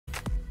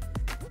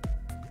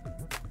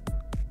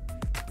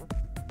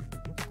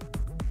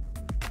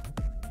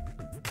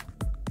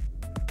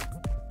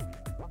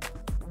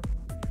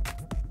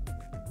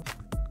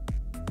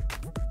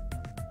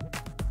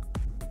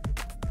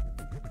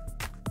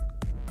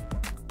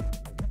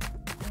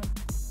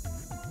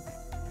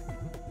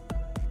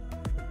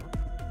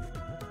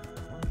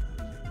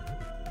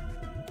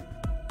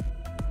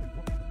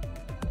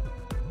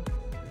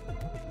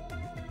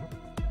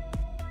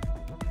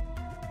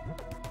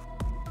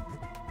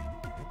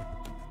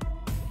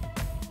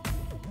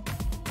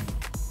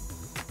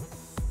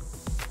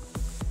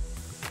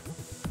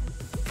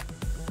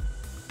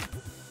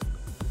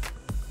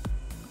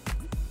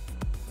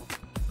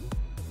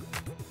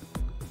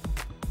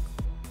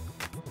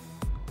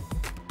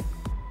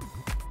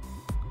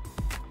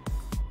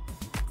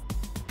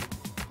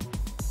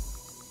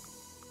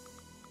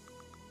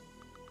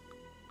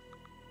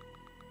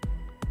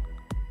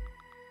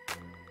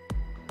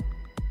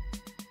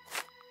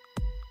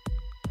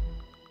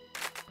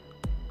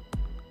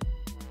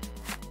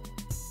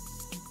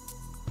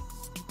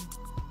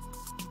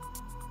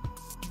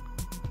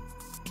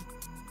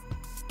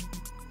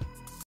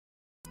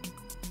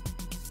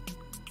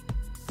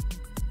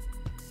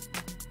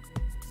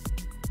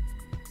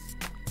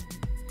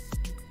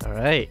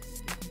Alright.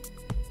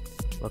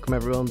 Welcome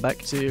everyone back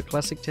to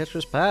Classic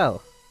Tetris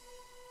PAL.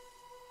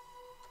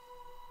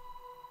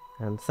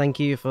 And thank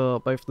you for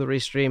both the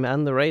restream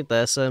and the raid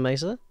there, Sir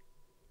Mesa.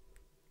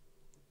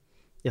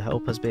 Your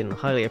help has been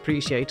highly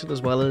appreciated,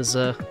 as well as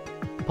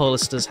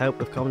Paulister's help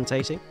with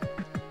commentating.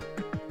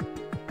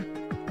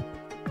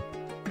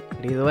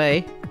 But either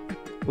way,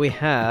 we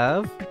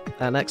have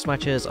our next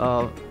matches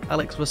of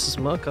Alex versus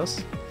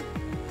Marcos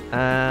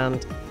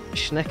and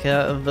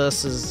Schnecker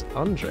versus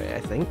Andre,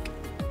 I think.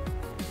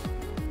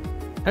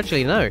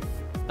 Actually, no.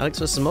 Alex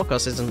vs.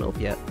 Marcos isn't up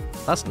yet.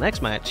 That's the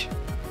next match.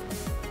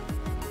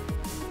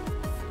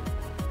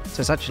 So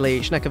it's actually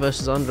Schnecker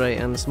versus Andre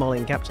and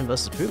Somalian Captain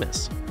versus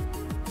Pumis.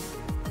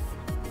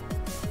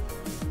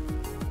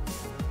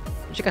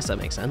 Which I guess that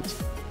makes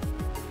sense.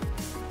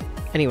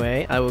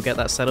 Anyway, I will get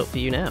that set up for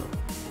you now.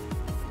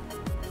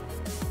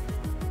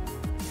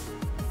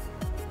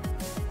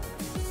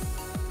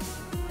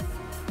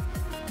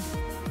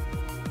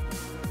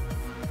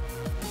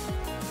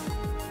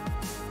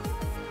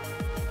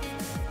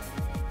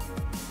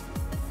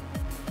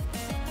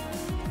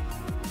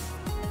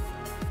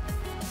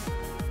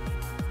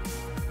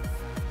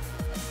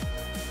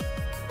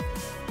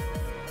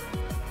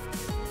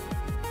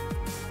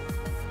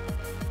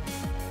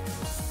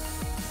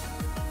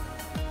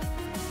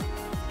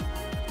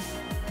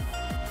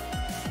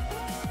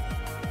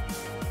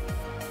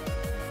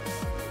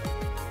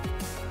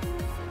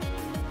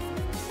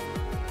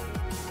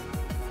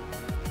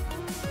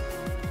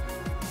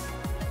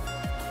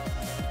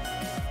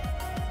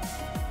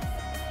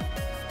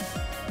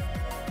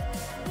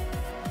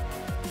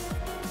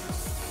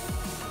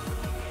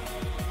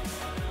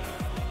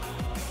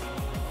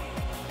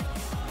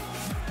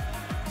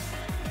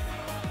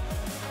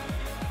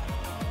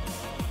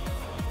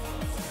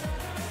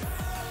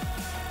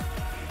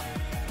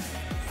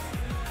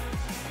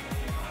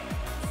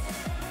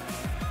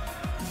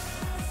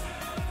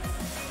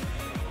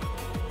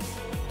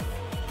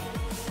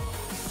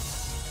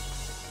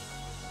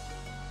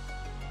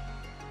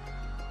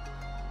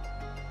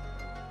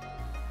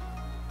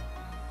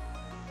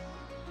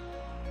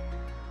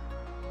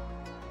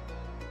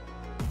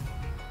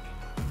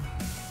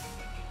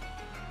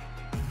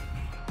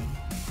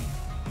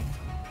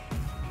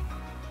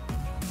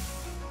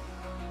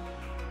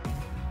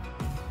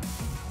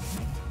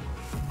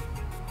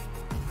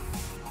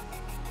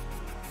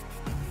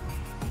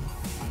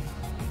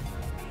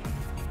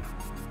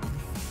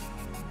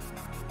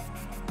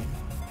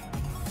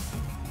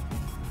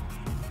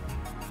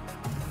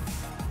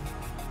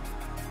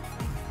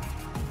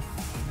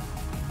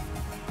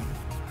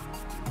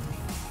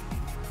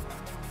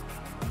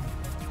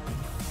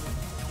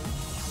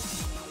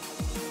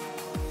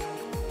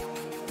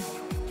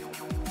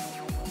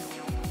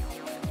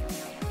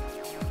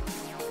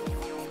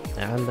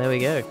 And there we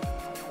go.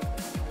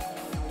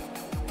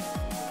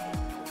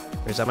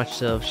 Here's our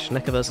match of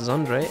Schnecker versus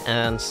Andre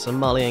and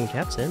Somalian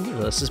Captain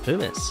versus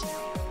Pumis.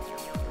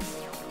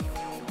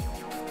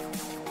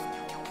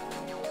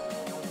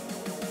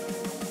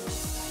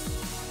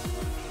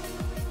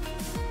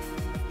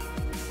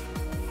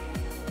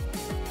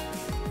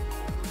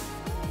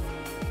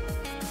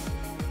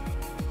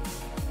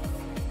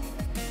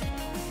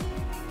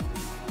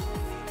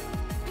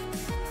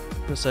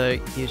 So,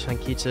 huge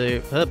thank you to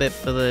Herbit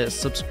for the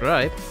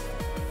subscribe.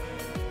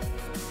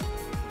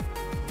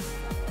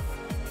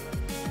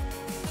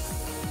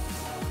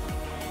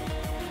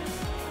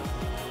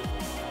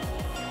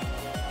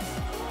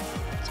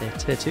 It's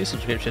a tier 2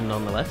 subscription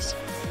nonetheless.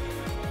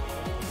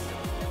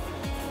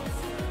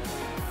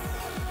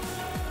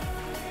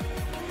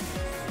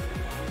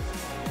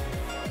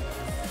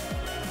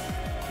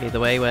 Either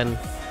way, when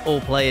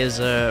all players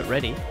are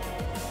ready,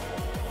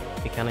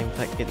 we can in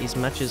fact get these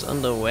matches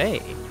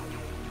underway.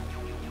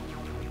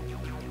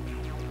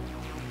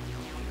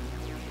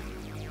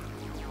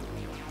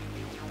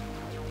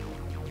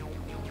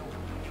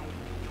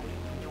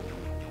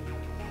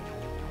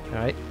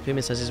 Alright,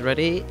 Pumis says he's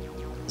ready.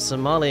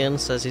 Somalian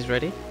says he's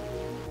ready.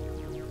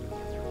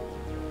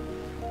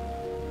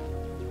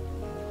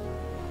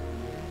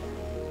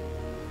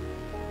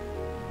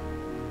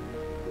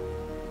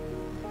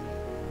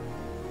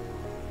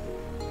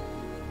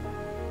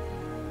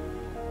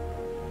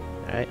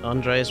 Alright,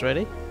 Andre is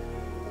ready.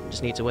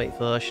 Just need to wait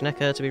for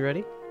Schnecker to be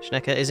ready.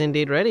 Schnecker is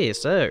indeed ready,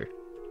 so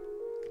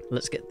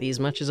let's get these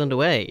matches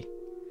underway.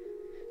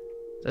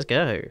 Let's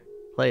go.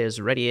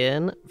 Players ready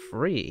in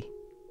 3,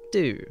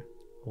 2,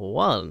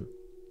 1.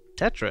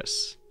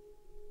 Tetris.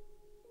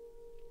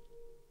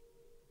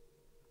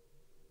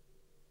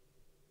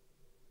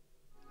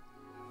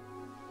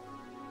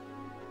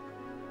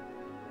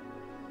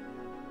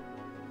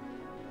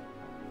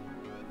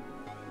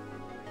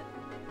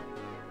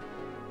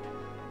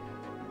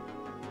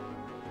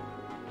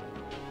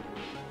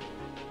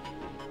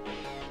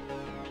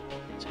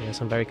 So we have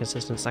some very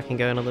consistent stacking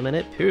going on the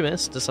minute.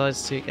 Pumis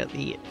decides to get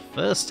the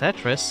first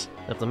Tetris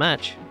of the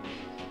match.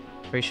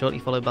 Very shortly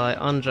followed by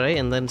Andre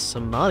and then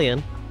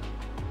Somalian.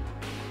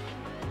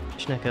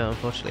 Schnecker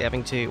unfortunately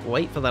having to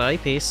wait for that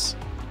eyepiece.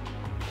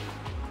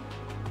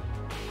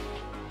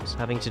 Just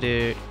having to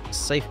do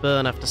safe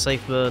burn after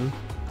safe burn.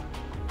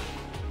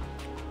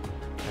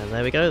 And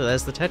there we go,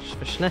 there's the Tetris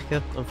for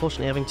Schnecker.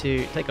 Unfortunately having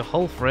to take a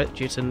hole for it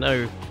due to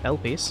no L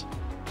piece.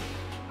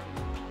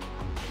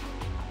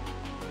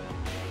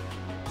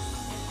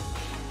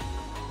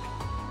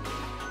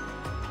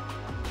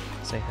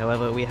 So,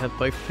 however, we have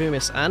both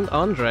Pumis and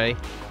Andre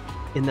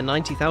in the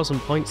 90,000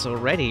 points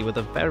already with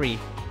a very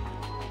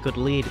good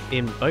lead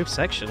in both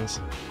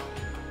sections.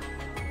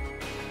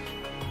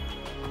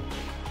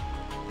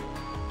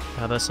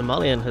 However,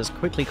 Somalian has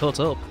quickly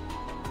caught up.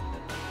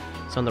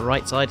 So on the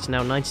right side, it's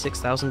now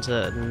 96,000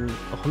 to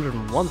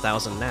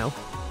 101,000 now.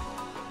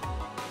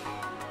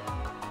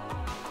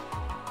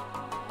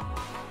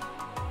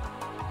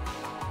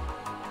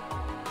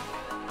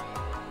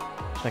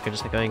 Schnecker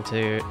just going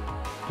to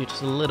do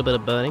just a little bit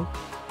of burning.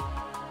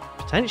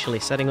 Potentially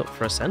setting up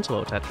for a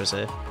Sentinel Tetris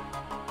here.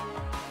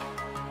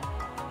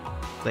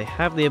 They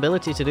have the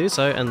ability to do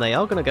so, and they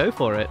are going to go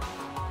for it.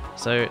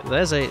 So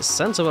there's a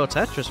Sentinel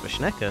Tetris for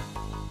Schnecker.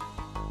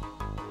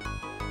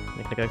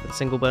 They're going to go for the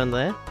single burn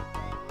there.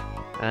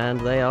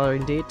 And they are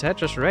indeed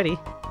Tetris ready.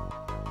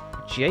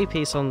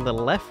 J-piece on the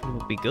left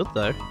would be good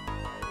though.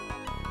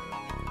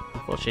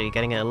 Unfortunately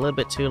getting it a little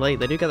bit too late.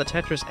 They do get the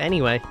Tetris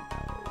anyway.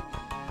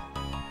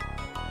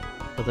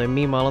 Although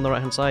meanwhile on the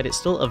right hand side it's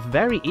still a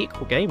very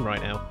equal game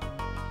right now.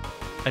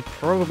 I'd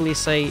probably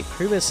say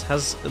Pumis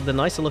has the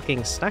nicer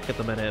looking stack at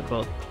the minute,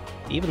 but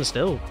even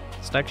still,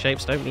 stack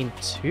shapes don't mean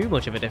too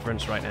much of a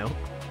difference right now.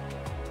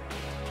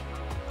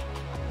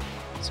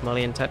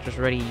 Somalian Tetris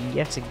ready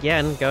yet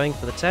again, going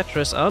for the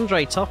Tetris.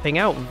 Andre topping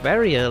out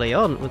very early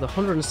on with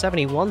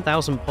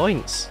 171,000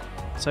 points.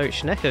 So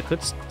Schnecker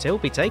could still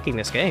be taking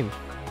this game.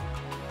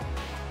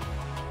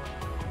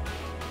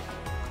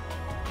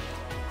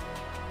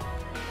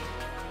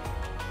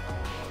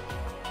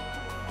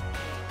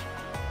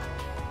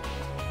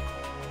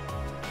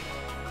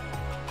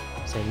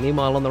 So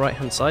meanwhile on the right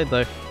hand side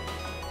though,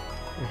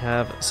 we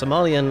have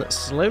Somalian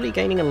slowly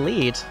gaining a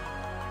lead.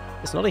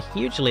 It's not a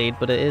huge lead,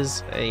 but it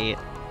is a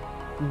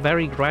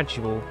very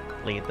gradual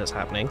lead that's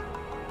happening.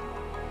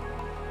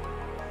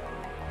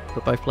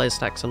 But both players'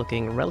 stacks are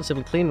looking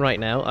relatively clean right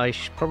now. I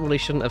probably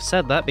shouldn't have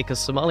said that because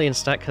Somalian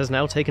stack has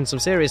now taken some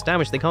serious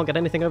damage. They can't get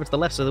anything over to the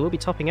left, so they will be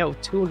topping out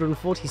with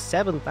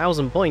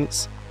 247,000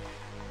 points.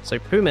 So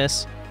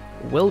Pumis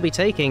will be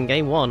taking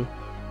game one.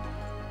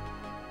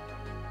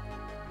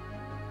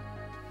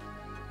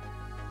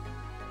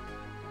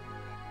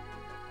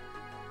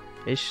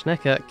 Is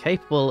Schnecker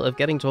capable of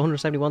getting to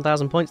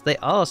 171,000 points? They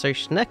are, so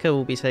Schnecker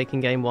will be taking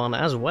game one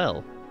as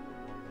well.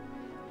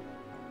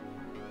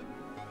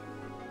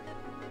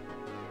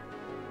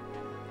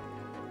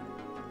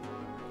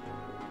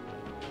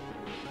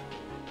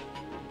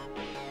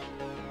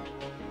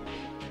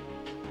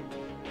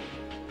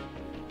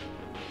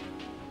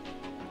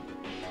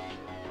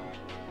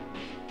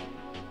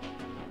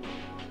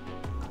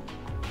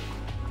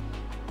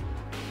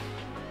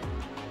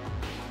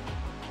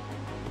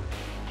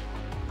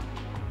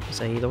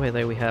 So either way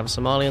though, we have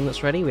Somalian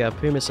that's ready, we have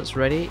Pumis that's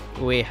ready,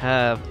 we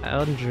have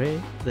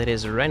Andre that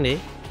is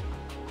ready.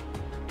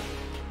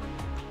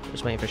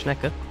 Just waiting for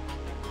Schnecker.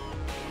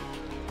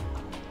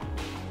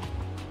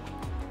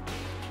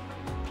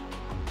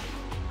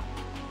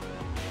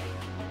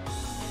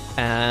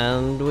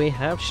 And we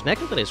have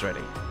Schnecker that is ready.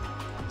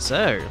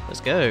 So,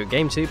 let's go.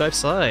 Game 2 both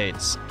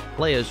sides.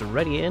 Players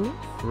ready in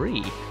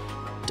 3,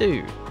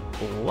 2,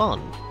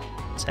 1.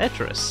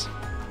 Tetris.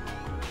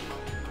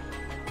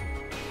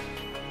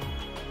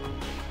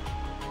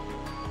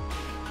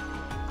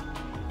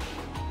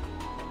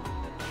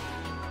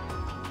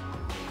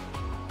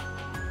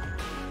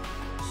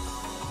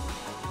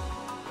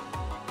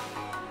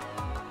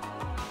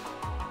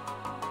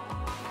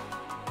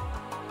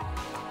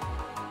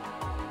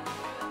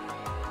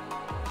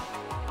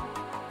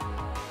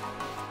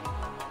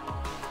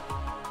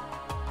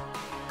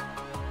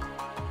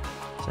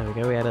 There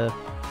we go, we had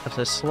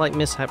a slight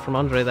mishap from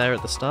Andre there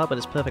at the start, but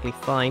it's perfectly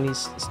fine.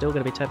 He's still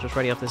going to be Tetris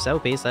ready off this L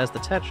piece. There's the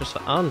Tetris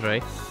for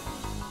Andre.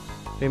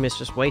 Pumis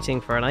just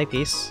waiting for an I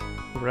piece,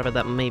 wherever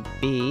that may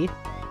be.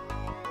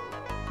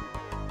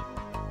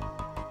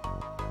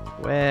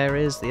 Where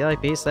is the I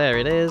piece? There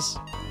it is.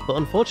 But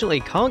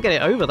unfortunately can't get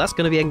it over. That's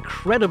going to be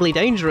incredibly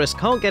dangerous.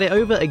 Can't get it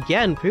over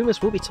again.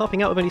 Pumis will be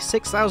topping out with only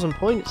 6,000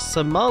 points.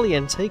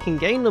 Somalian taking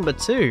game number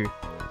 2.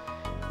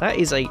 That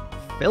is a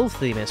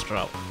filthy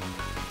misdrop.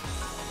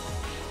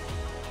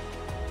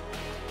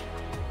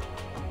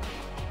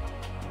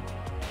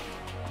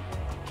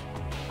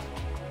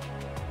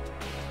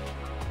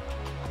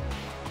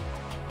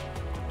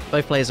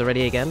 Both players are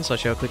ready again, so I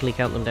shall quickly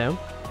count them down.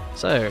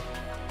 So,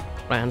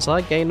 right hand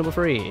side, game number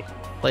 3.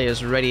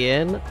 Players ready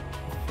in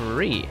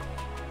 3,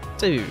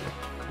 2,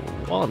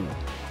 1.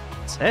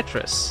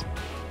 Tetris.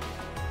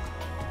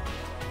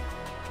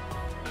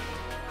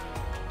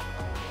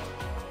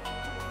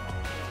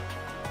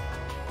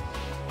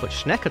 But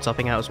Schnecker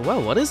topping out as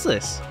well. What is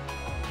this?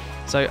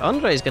 So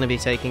Andre is going to be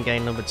taking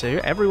game number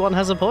 2. Everyone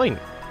has a point.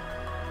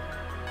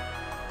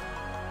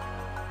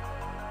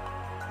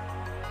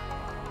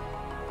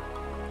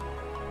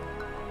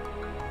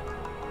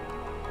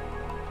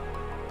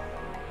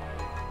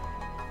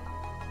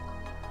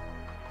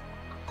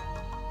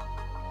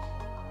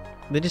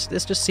 This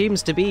just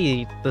seems to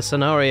be the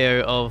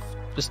scenario of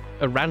just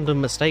a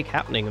random mistake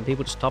happening and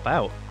people just top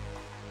out.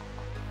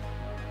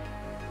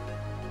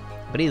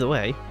 But either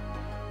way,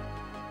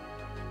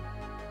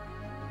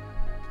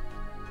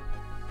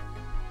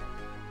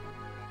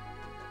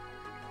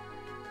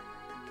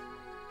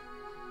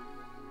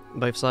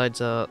 both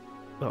sides are,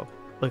 well,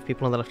 both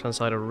people on the left-hand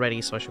side are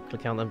ready, so I should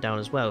count them down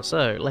as well.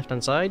 So,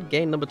 left-hand side,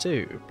 game number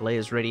 2.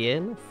 Players ready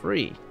in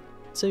 3,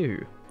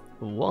 2,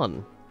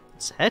 1.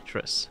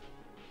 Tetris.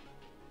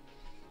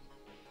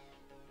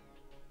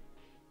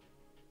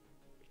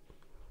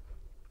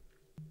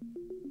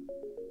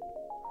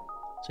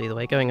 So either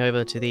way, going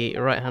over to the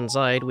right-hand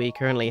side, we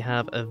currently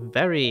have a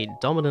very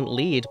dominant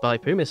lead by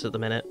Pumis at the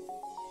minute.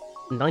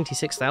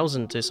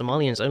 96,000 to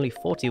Somalians only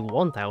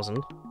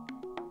 41,000.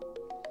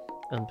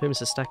 And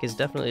Pumis' stack is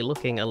definitely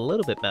looking a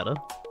little bit better.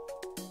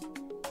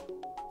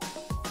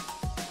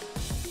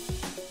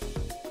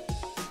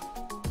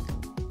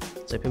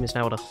 So Pumis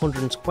now at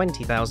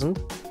 120,000.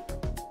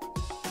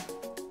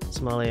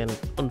 Somalian,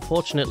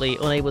 unfortunately,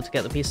 unable to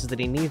get the pieces that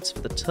he needs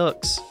for the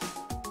tucks.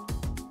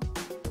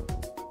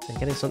 And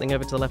getting something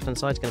over to the left-hand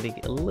side is going to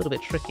be a little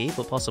bit tricky,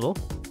 but possible.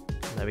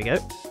 There we go.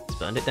 He's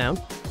burned it down.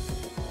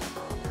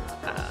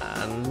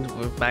 And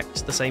we're back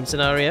to the same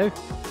scenario.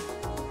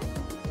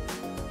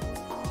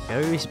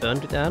 Go, he's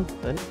burned it down.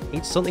 He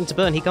needs something to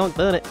burn. He can't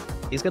burn it.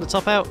 He's going to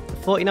top out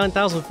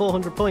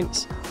 49,400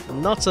 points.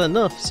 Not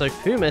enough, so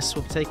Pumis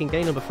will be taking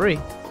game number 3.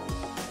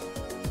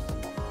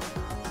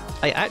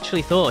 I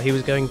actually thought he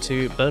was going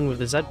to burn with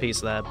the Z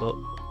piece there, but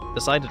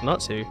decided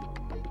not to.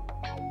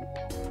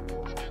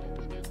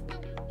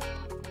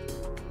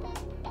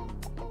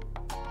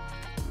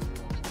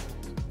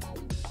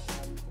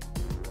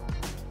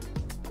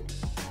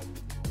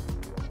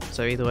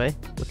 So either way,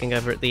 looking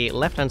over at the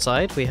left-hand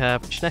side, we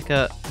have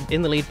Schnecker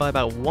in the lead by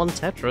about 1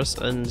 Tetris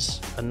and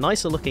a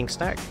nicer looking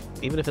stack.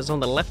 Even if it's on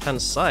the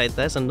left-hand side,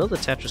 there's another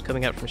Tetris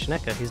coming out from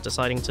Schnecker. He's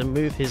deciding to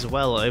move his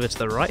well over to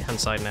the right-hand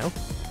side now.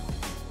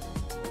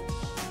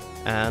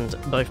 And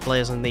both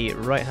players on the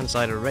right-hand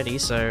side are ready,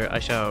 so I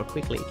shall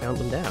quickly count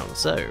them down.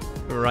 So,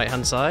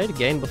 right-hand side,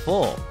 game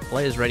before.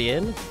 Players ready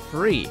in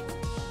 3,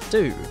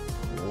 2,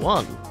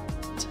 1.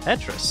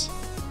 Tetris.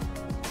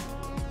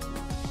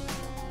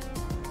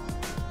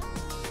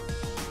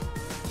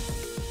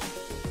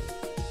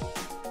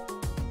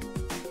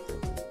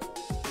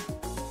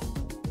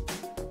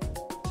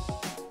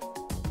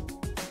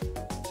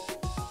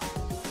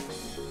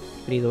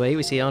 But either way,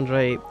 we see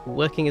Andre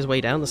working his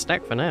way down the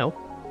stack for now.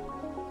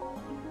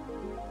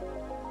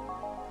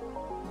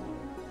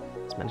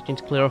 He's managing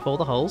to clear off all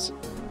the holes.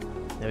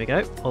 There we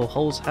go, all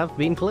holes have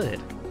been cleared.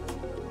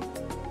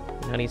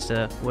 Now needs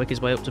to work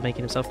his way up to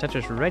making himself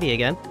Tetris ready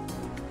again.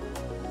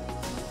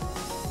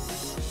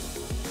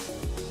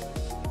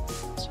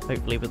 So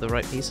hopefully with the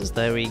right pieces,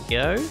 there we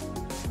go.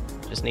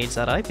 Just needs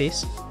that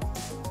eyepiece.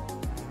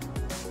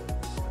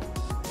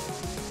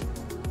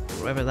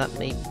 Wherever that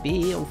may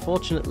be,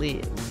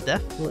 unfortunately,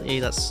 definitely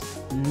that's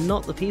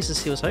not the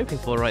pieces he was hoping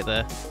for right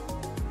there.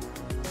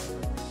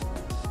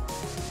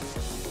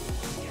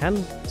 He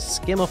can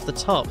skim off the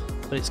top,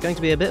 but it's going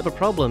to be a bit of a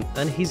problem,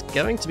 and he's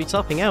going to be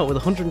topping out with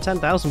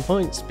 110,000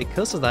 points.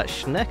 Because of that,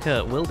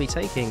 Schnecker will be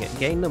taking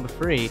game number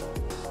 3.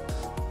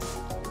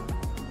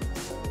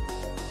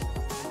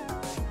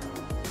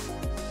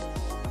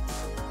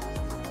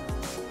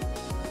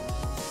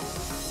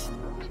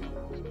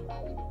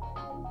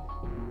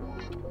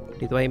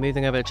 Either way,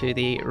 moving over to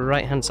the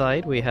right-hand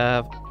side, we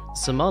have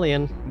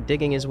Somalian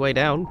digging his way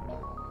down.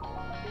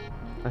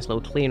 Nice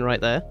little clean right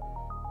there.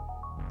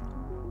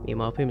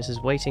 Meanwhile, Pumis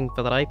is waiting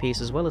for that eyepiece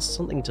as well as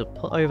something to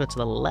put over to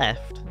the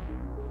left.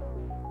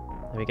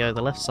 There we go,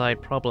 the left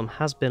side problem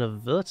has been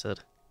averted.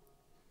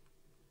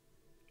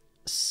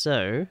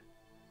 So,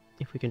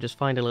 if we can just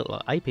find a little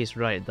eyepiece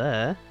right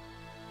there.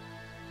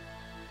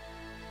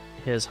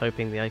 Here's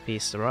hoping the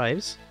eyepiece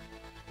arrives.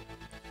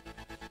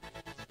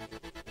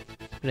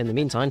 But in the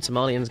meantime,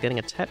 Somalian's getting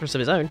a Tetris of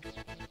his own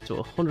to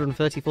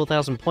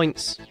 134,000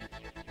 points.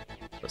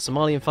 But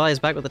Somalian fires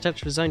back with a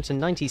Tetris of his own to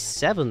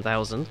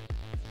 97,000.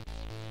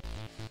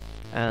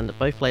 And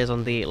both players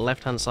on the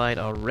left-hand side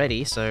are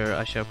ready, so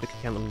I shall quickly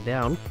count them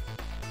down.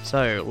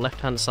 So,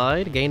 left-hand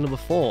side, game number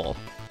 4.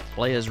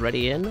 Players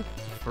ready in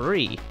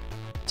 3,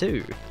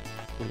 2,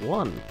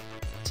 1.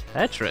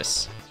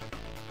 Tetris.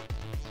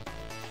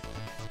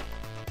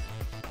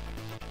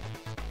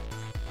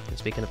 And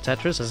speaking of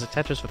Tetris, there's a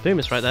Tetris for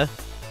Pumis right there.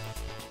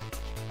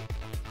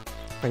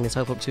 Bring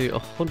himself up to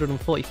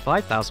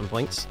 145,000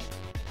 points.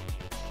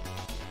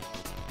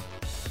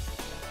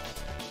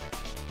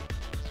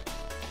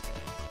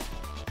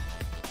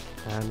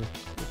 And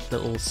a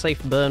little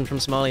safe burn from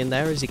Somalian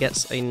there as he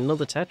gets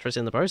another Tetris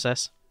in the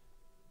process.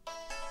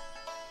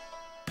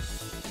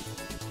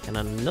 And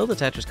another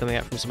Tetris coming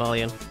out from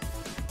Somalian.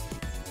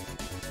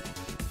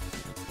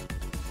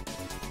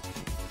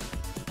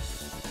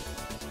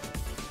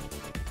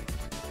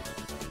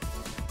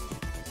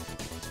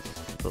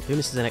 But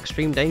Pumis is in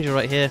extreme danger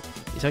right here.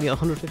 He's only at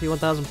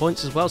 151,000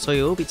 points as well, so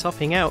he will be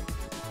topping out,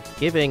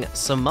 giving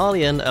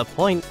Somalian a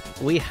point.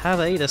 we have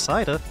a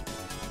decider.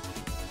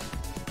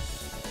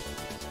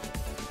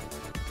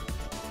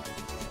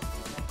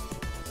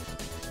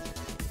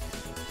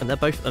 And they're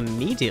both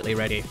immediately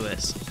ready for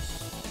this.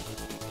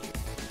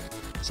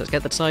 So let's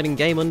get the deciding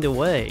game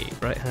underway.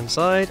 Right hand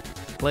side,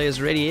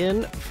 players ready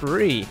in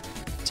 3,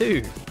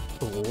 2,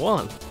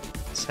 1.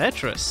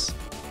 Tetris.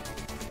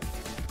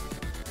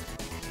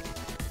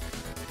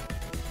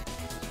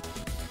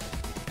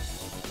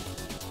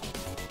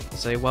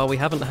 So while we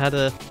haven't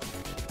had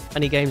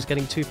any games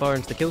getting too far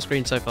into the kill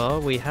screen so far,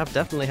 we have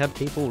definitely had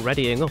people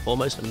readying up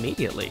almost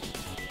immediately.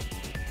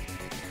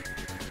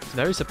 It's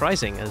very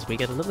surprising as we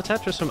get another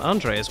Tetris from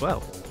Andre as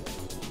well.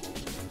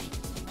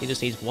 He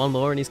just needs one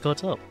more and he's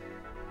caught up.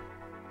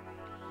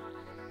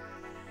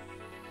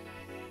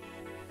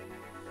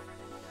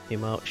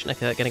 Meanwhile,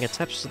 Schnecker getting a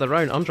Tetris of their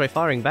own, Andre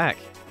firing back.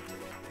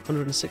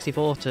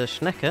 164 to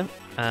Schnecker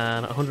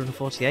and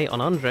 148 on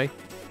Andre.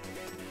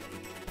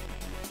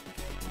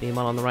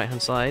 Meanwhile, on the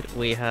right-hand side,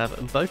 we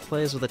have both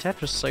players with a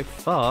Tetris so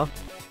far.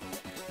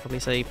 Probably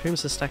say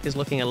Pumis' stack is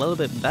looking a little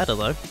bit better,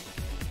 though.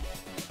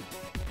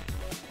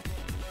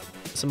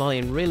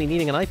 Somalian really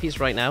needing an eyepiece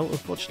right now.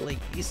 Unfortunately,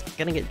 he's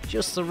getting it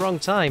just the wrong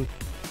time.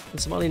 And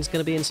Somalian's going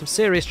to be in some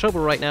serious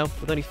trouble right now.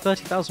 With only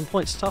 30,000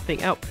 points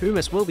topping out,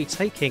 Pumis will be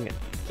taking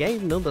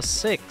game number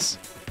 6.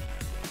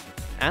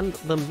 And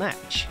the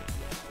match.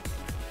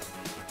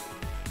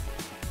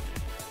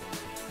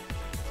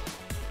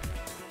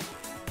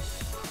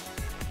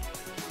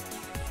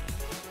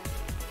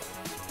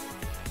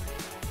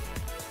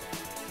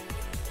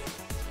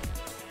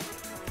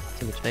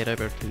 Image made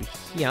over to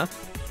here.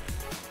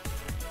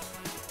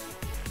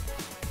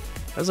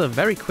 That was a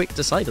very quick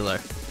decider though.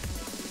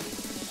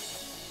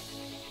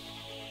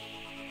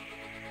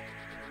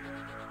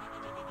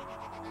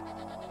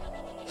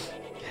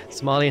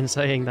 Somalian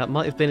saying that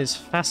might have been his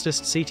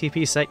fastest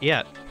CTP set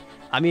yet.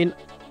 I mean,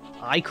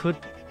 I could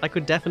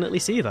definitely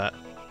see that.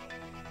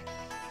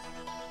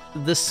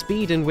 The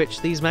speed in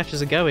which these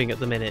matches are going at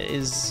the minute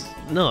is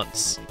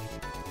nuts.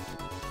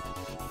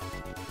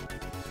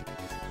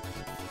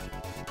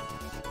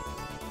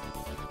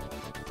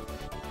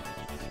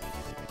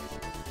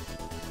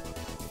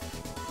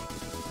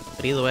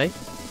 But either way,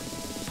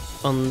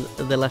 on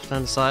the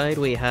left-hand side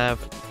we have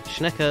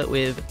Schnecker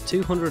with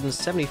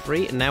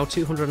 273 and now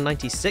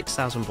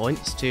 296,000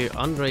 points to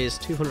Andre's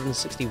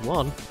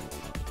 261.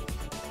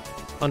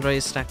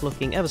 Andre's stack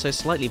looking ever so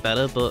slightly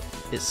better, but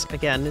it's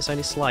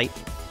only slight.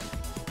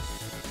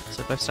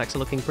 So both stacks are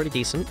looking pretty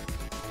decent.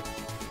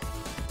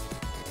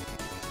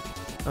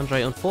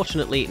 Andre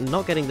unfortunately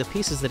not getting the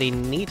pieces that he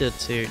needed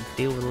to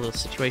deal with the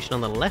situation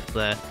on the left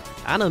there,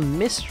 and a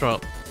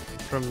misdrop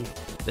from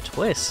the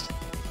twist.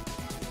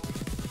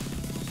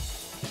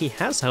 He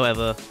has,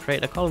 however,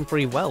 created a column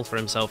pretty well for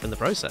himself in the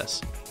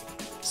process,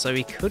 so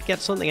he could get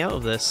something out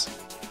of this.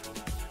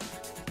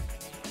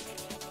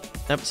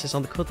 Emphasis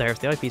on the could there if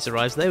the eyepiece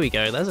arrives. There we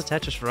go, there's a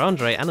Tetris for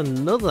Andre, and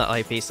another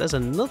eyepiece. There's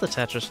another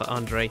Tetris for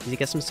Andre as he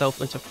gets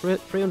himself into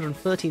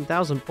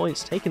 313,000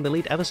 points, taking the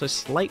lead ever so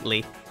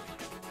slightly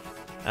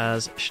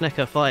as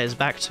Schnecker fires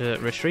back to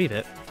retrieve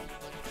it.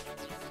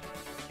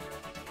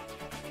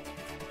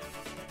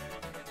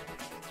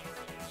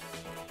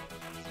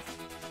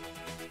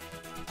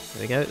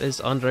 There we go, there's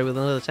Andre with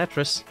another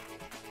Tetris.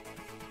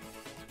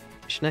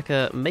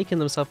 Schnecker making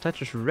themselves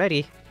Tetris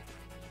ready.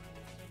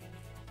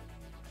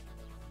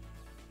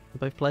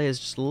 Both players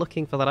just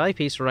looking for that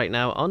eyepiece right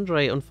now.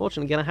 Andre,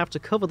 unfortunately, going to have to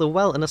cover the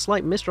well, and a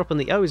slight misdrop on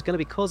the O is going to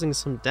be causing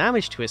some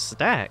damage to his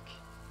stack.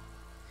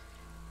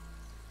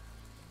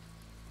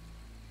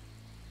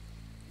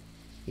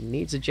 He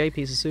needs a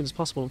J-piece as soon as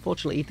possible.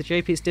 Unfortunately, the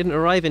J-piece didn't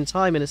arrive in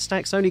time, and his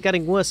stack's only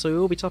getting worse, so he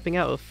will be topping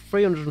out of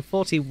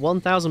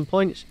 341,000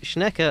 points.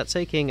 Schnecker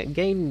taking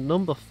game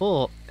number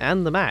 4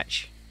 and the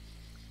match.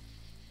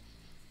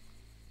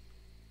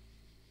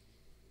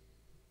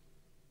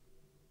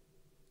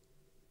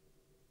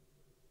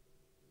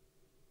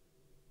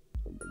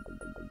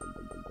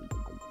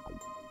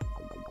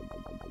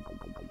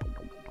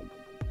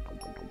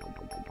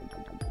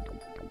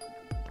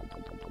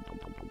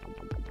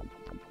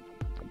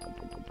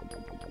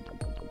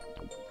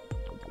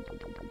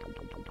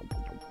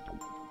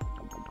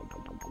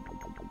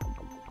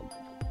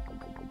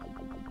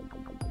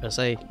 I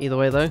say, either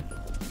way though,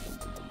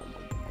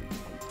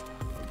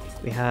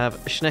 we have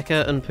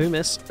Schnecker and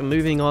Pumis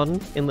moving on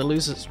in the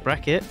losers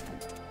bracket,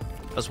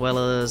 as well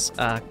as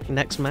our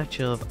next match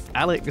of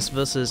Alex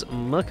versus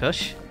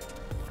Murkush.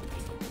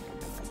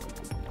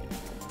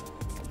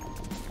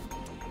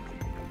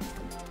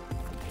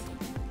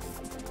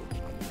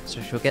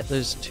 So she'll get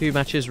those two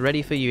matches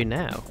ready for you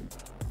now.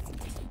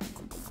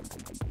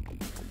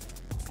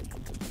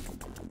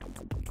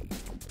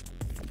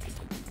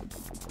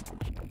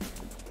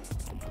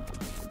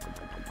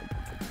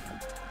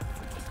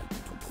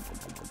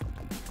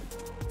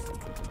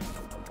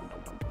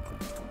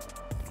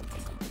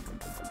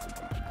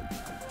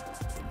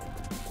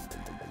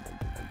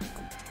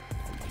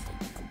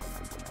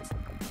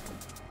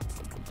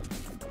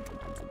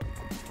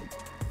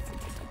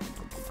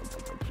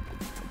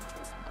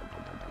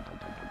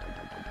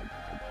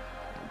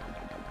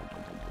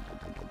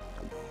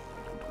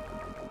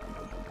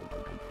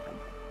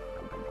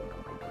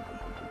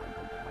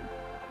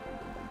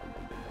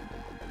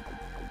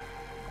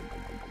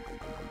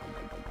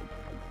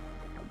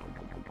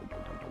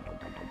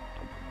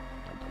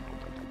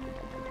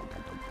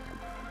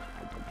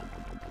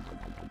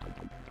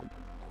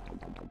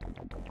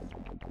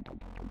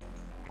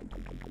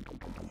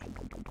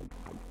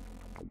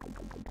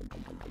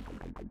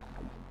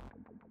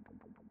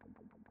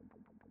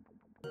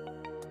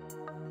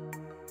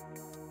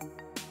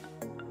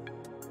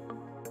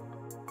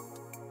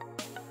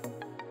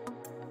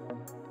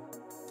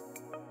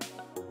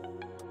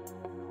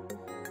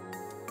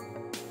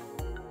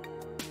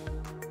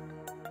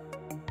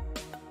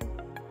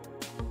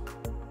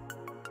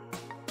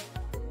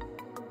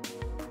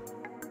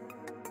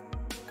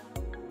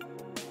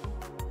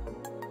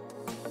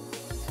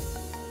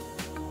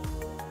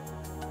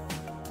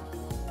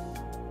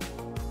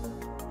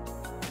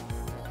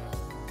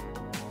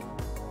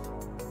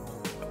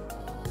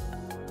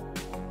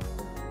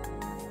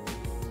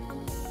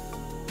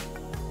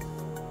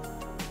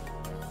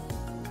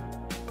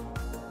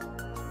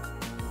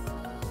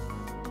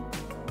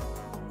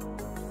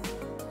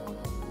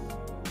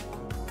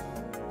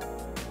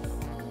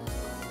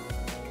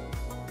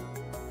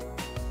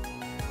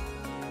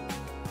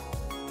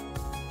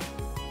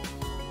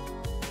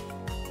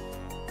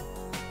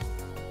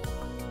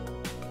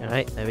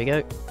 Alright, there we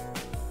go.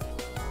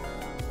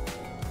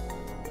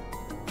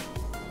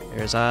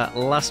 Here's our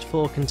last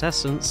 4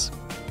 contestants.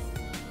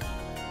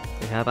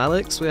 We have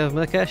Alex, we have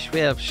Mukesh, we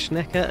have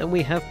Schnecker, and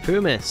we have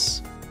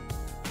Pumis.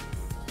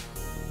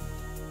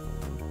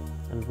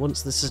 And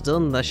once this is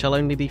done, there shall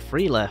only be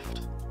 3 left.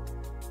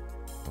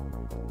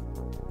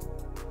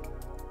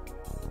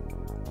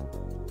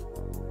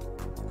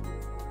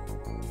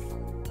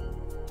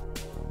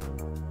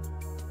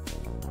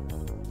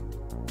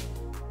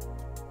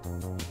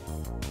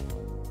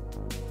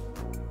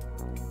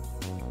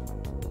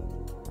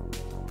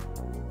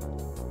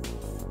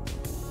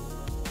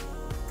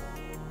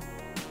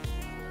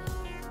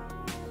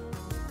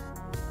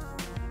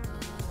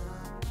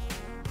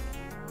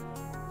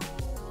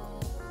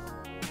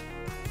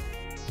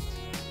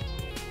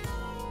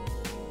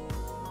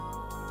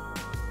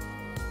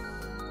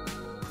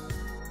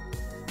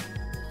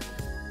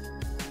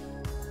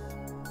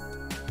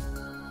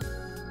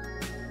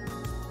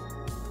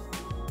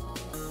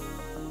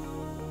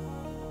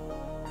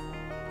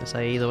 I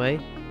say either way,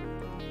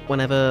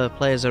 whenever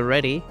players are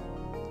ready,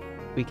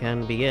 we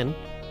can begin.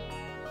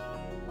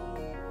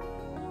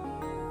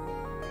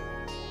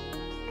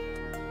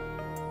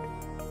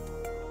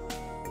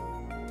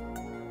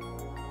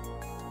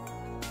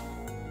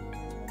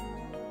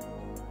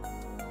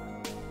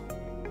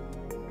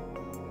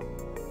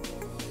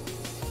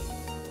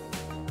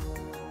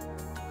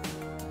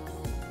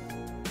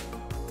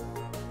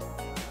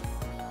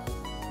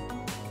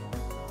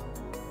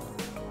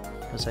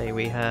 I say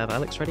we have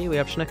Alex ready, we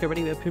have Schnecker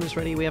ready, we have Pumis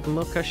ready, we have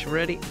Mukesh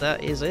ready.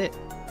 That is it.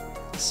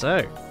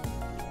 So,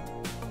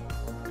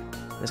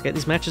 let's get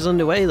these matches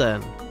underway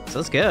then. So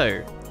let's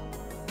go.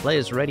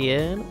 Players ready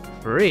in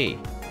 3,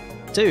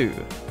 2,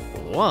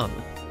 1.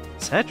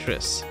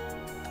 Tetris.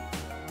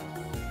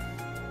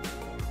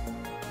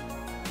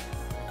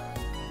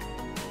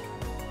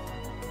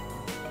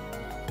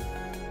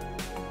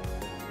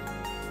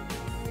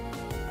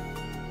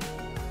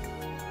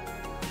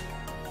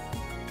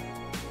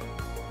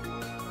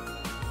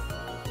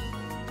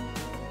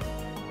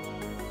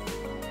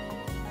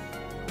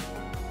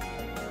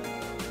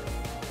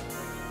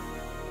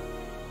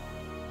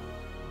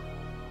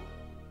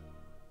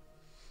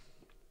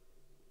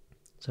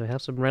 So we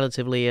have some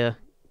relatively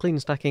clean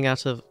stacking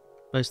out of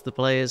most of the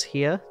players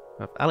here.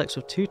 We have Alex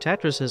with 2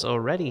 Tetrises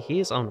already.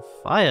 He is on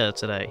fire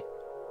today.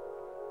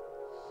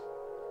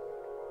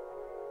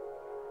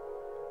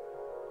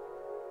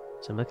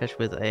 So Mukesh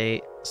with a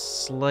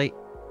slight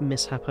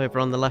mishap over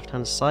on the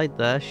left-hand side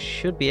there.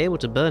 Should be able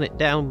to burn it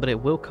down, but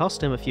it will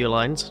cost him a few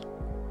lines.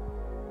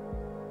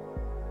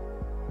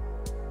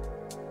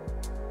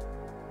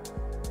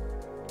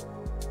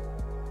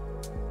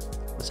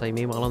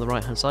 Meanwhile on the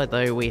right hand side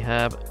though we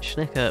have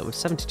Schnecker with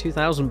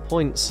 72,000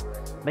 points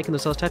making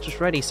themselves Tetris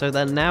ready, so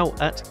they're now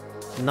at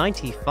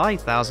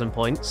 95,000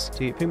 points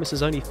to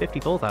Pumis' only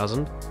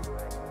 54,000.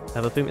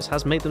 However, Pumis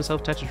has made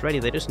themselves Tetris ready,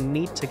 they just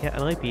need to get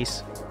an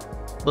eyepiece,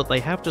 but they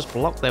have just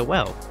blocked their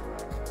well.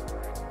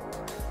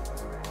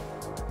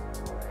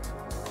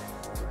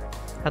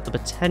 Had the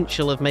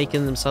potential of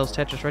making themselves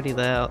Tetris ready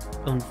there.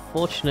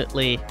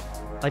 Unfortunately,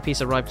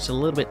 eyepiece arrived just a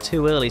little bit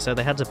too early, so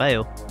they had to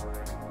bail.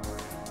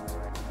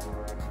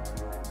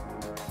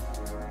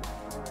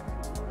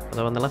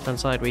 Although on the left-hand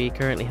side we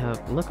currently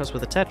have Lukas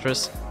with a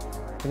Tetris,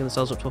 bringing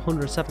themselves up to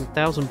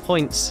 107,000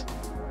 points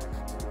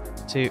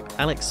to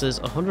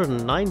Alex's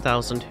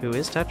 109,000, who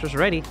is Tetris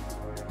ready.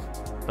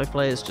 Both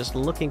players just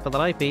looking for that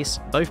eyepiece.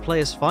 Both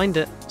players find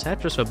it.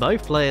 Tetris for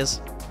both players.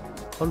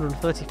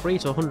 133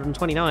 to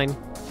 129.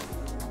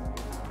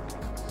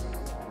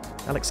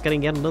 Alex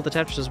getting yet another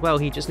Tetris as well.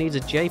 He just needs a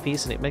J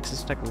piece and it makes his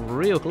stack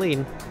real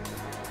clean.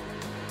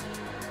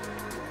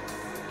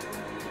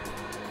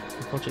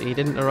 Unfortunately, he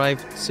didn't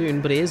arrive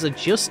soon, but he is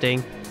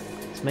adjusting.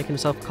 He's making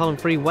himself column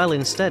 3 well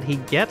instead. He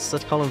gets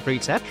that column 3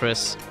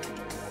 Tetris.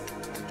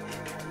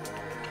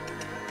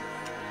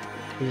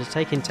 He's just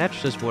taking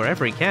Tetris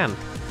wherever he can.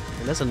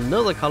 And there's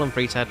another column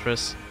 3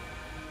 Tetris.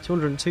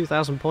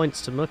 202,000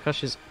 points to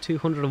Mukesh's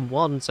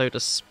 201, so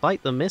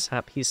despite the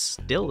mishap, he's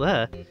still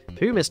there.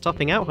 Pumis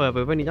topping out,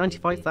 however, with only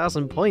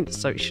 95,000 points,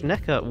 so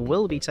Schnecker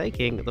will be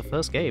taking the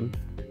first game.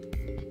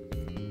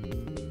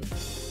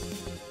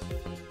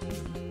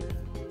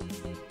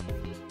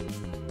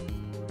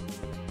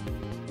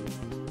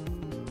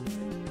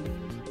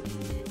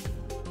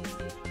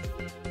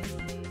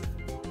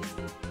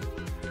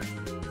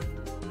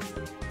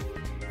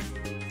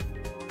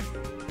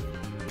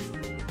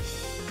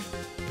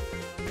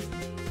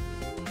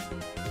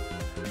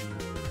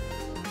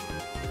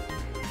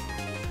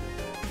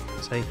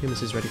 So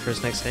Pumis is ready for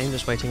his next game,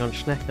 just waiting on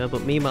Schnecker,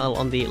 but meanwhile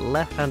on the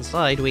left-hand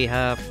side we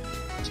have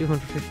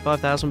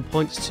 255,000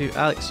 points to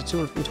Alex to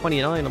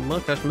 229 on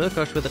Mukesh.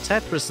 Mukesh with a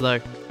Tetris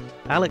though.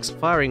 Alex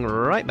firing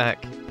right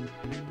back.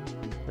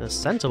 A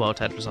centre-wall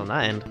Tetris on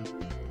that end.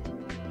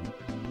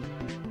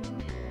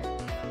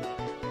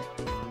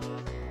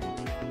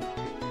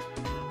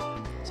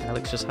 So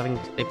Alex just having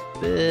a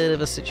bit of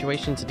a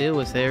situation to deal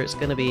with here. It's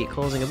going to be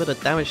causing a bit of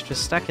damage to his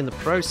stack in the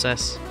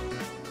process.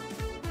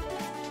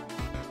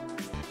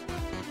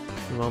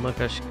 Well,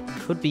 Murkosh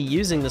could be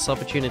using this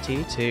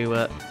opportunity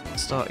to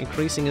start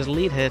increasing his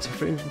lead here to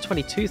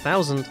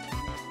 322,000.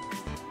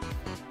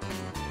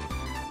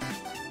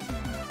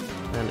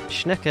 And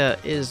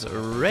Schnecker is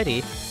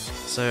ready,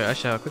 so I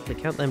shall quickly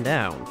count them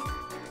down.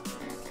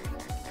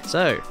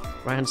 So,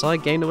 right-hand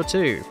side, game number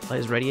 2.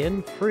 Players ready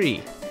in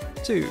 3,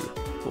 2,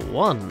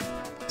 1.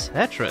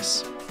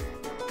 Tetris.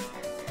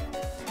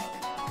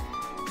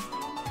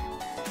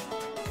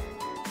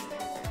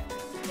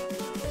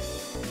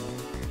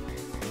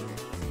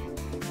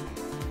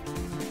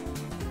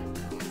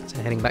 So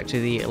heading back to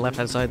the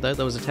left-hand side though,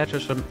 there was a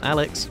Tetris from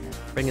Alex,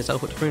 bringing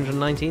himself up to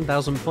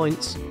 319,000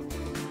 points.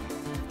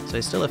 So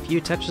he's still a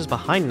few Tetris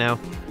behind now.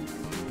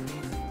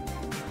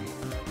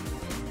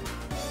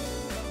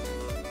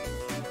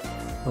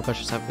 Oh gosh,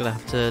 just going to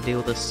have to deal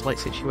with a slight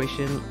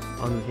situation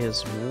on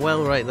his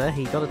well right there.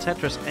 He got a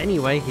Tetris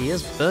anyway, he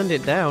has burned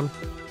it down.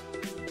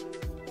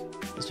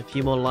 Just a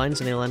few more lines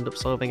and he'll end up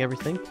solving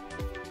everything.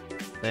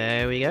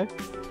 There we go.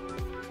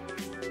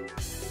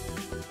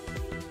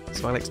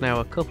 So Alex now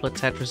a couple of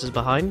Tetrises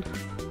behind.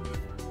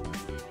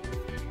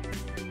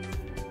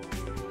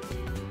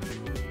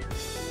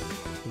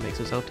 He makes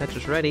himself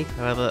Tetris ready.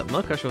 However,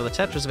 Murkosh with a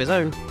Tetris of his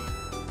own.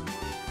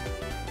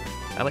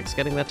 Alex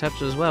getting their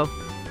Tetris as well.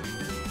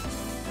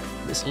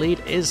 This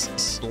lead is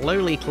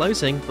slowly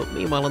closing, but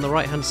meanwhile on the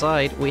right-hand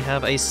side we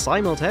have a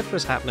simul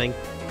Tetris happening.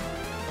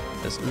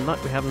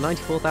 We have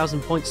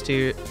 94,000 points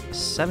to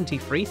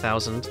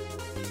 73,000.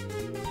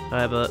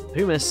 However,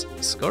 Pumis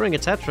scoring a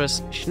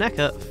Tetris,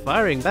 Schnecker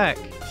firing back.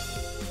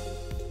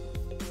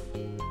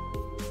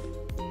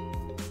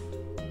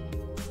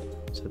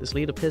 So this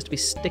lead appears to be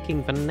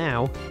sticking for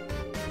now.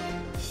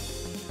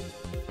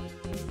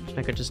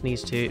 Schnecker just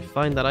needs to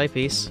find that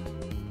eyepiece.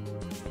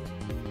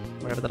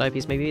 Wherever that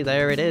eyepiece may be,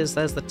 there it is.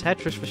 There's the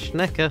Tetris for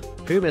Schnecker.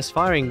 Pumis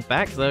firing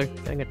back though,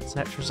 getting a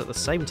Tetris at the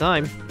same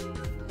time.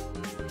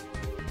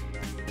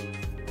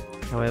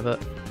 However,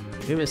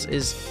 Pumis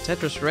is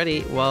Tetris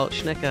ready, while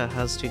Schnecker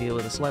has to deal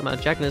with a slight amount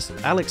of jaggedness.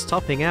 Alex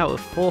topping out of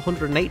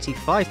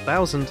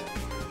 485,000,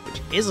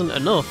 which isn't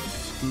enough.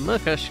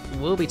 Murkosh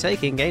will be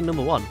taking game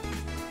number 1.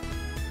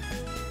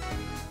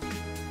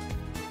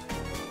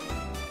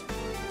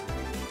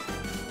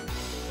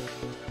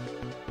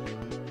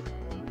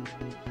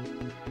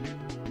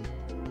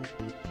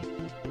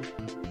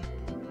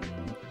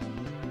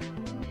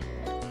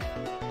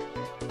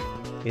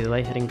 Either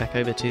way, heading back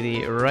over to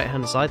the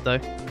right-hand side though.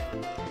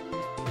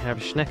 We have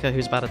Schnecker,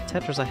 who's about a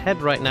Tetris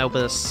ahead right now,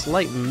 but a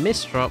slight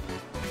misdrop.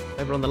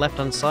 Over on the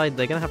left-hand side,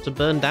 they're going to have to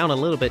burn down a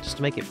little bit just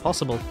to make it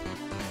possible.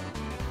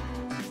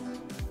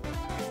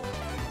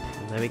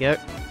 And there we go.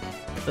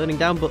 Burning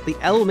down, but the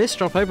L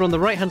misdrop over on the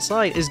right-hand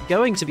side is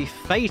going to be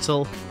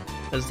fatal,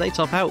 as they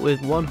top out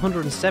with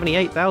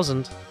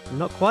 178,000.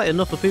 Not quite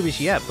enough for Pumis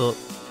yet, but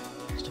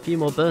just a few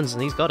more burns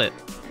and he's got it.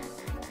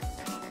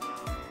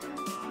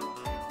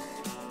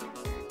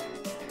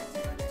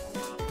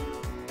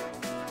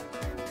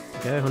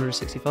 Go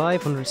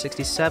 165,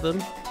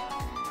 167.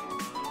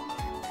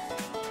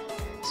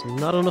 It's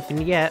not enough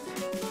in yet.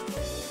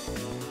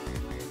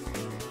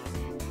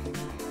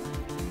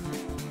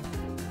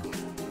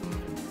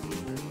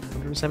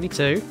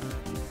 $172.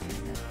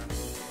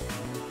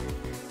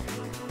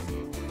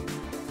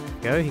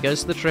 Go, he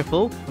goes to the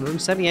triple.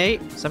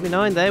 178,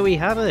 79, there we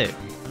have it.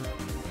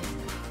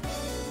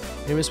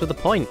 Pumis with a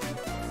point.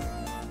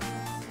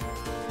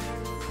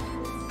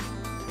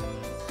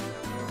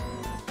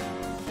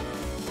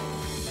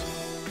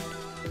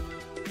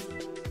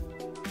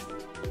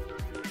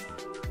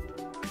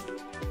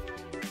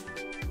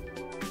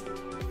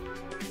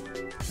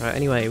 Right,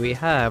 anyway, we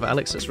have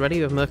Alex that's ready,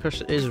 we have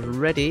Murkosh is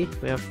ready,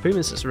 we have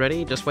Pumis that's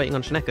ready, just waiting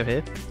on Schnecker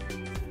here.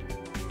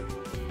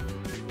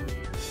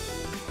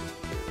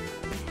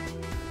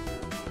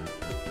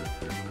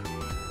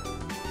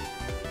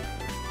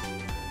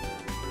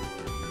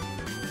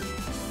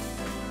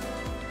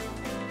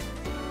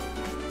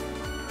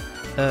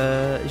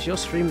 Is your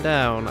stream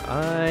down?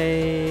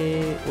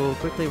 I will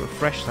quickly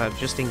refresh that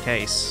just in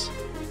case.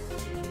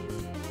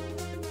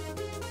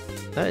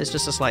 That is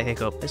just a slight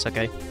hiccup, it's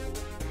okay.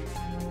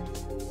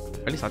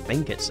 At least I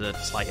think it's a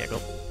slight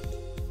hiccup.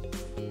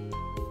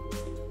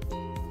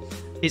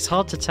 It's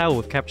hard to tell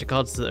with capture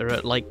cards that are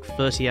at like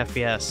 30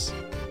 FPS,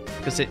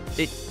 because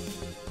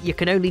you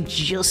can only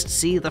just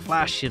see the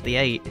flash of the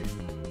 8.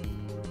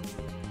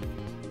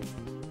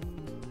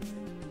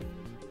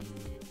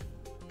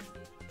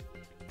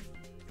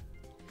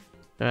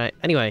 Alright,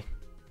 anyway.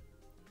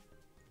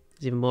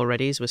 There's even more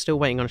readies. We're still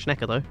waiting on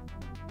Schnecker though.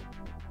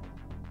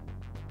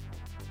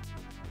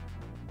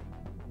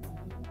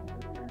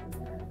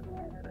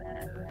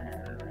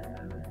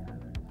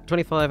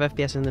 .25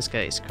 FPS in this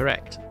case,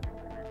 correct.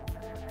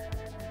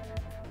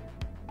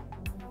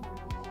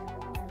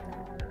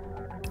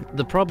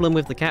 The problem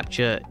with the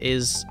capture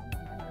is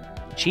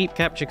cheap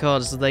capture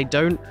cards, they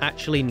don't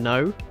actually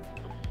know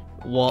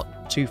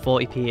what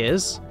 240p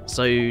is,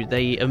 so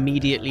they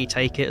immediately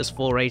take it as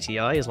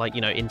 480i, as like, you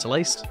know,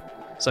 interlaced.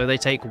 So they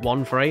take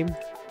one frame,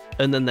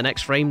 and then the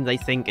next frame they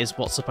think is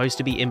what's supposed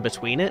to be in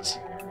between it.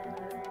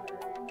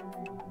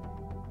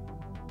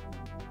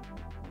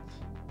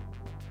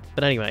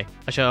 But anyway,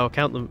 I shall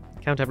count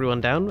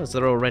everyone down as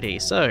they're all ready.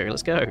 So,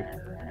 let's go.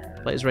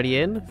 Players ready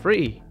in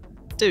 3,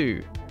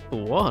 2,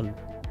 1.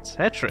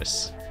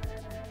 Tetris.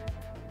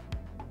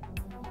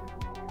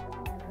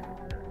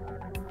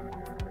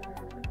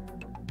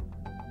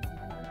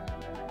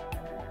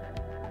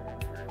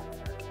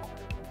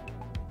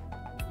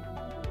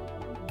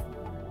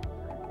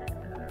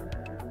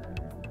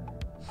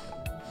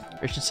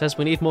 Richard says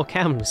we need more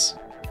cams.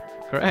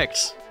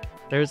 Correct.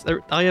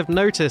 I have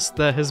noticed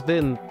there has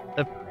been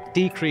a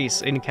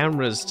decrease in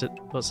cameras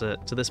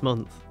to this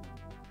month.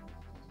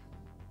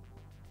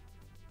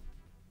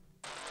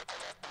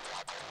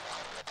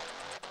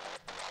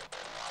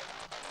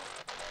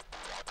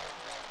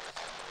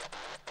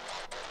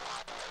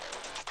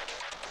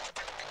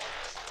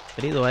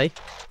 But either way,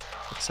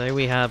 so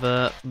we have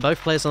both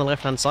players on the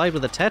left-hand side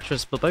with the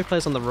Tetris, but both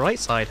players on the right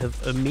side have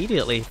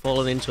immediately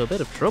fallen into a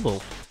bit of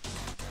trouble.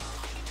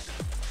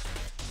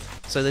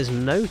 So there's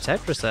no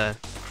Tetris there.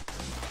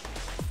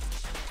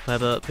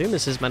 However,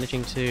 Pumis is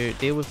managing to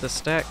deal with the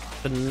stack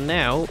for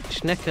now.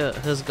 Schnecker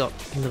has got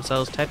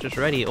themselves Tetris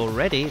ready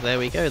already. There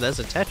we go, there's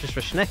a Tetris for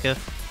Schnecker,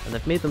 and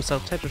they've made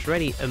themselves Tetris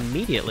ready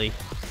immediately.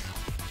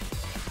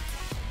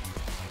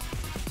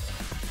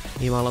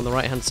 Meanwhile, on the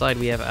right-hand side,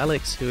 we have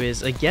Alex, who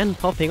is again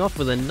popping off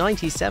with a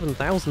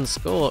 97,000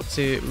 score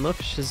to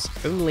Mush's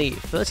only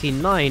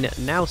 39,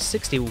 now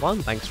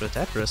 61, thanks to a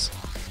Tetris.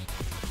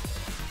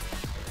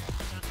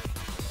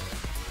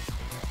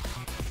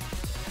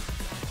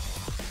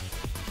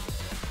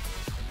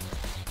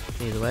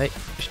 Either way,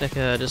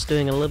 Schnecker just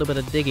doing a little bit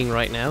of digging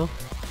right now.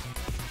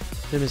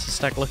 Pumis'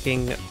 stack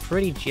looking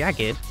pretty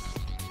jagged,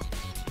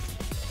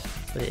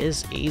 but it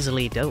is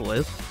easily dealt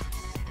with.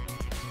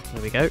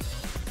 There we go.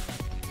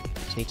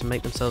 Just need to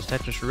make themselves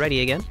Tetris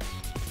ready again.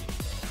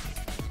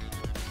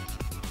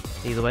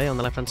 Either way, on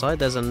the left-hand side,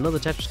 there's another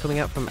Tetris coming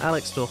out from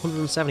Alex to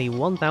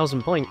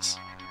 171,000 points.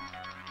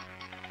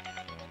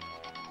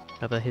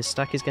 However, his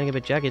stack is getting a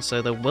bit jagged,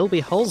 so there will be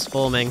holes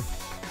forming.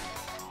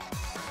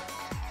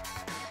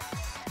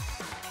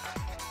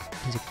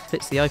 As he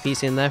fits the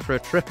eyepiece in there for a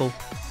triple.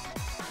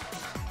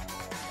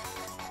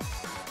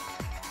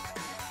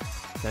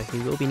 So he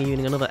will be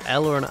needing another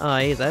L or an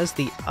I. There's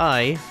the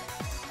I.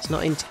 It's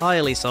not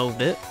entirely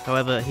solved it.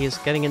 However, he is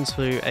getting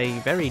into a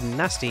very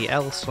nasty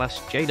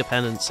L/J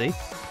dependency.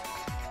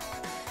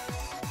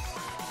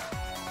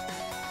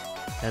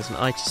 There's an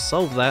I to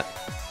solve that.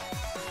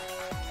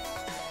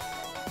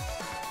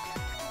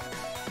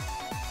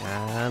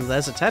 And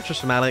there's a Tetris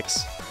from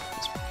Alex.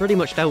 It's pretty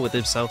much dealt with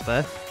himself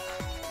there.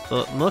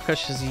 But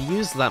Murkosh has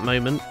used that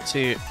moment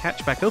to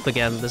catch back up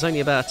again. There's only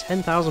about a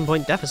 10,000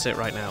 point deficit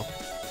right now.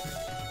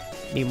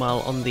 Meanwhile,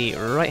 on the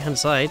right-hand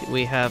side,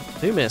 we have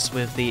Pumis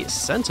with the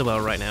center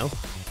well right now.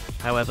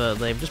 However,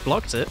 they've just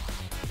blocked it.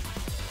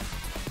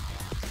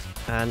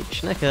 And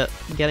Schnecker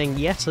getting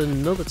yet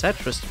another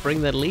Tetris to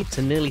bring their lead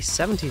to nearly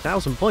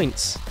 70,000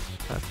 points.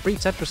 A free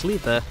Tetris lead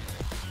there.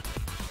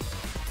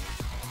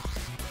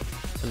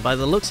 And by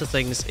the looks of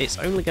things, it's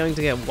only going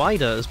to get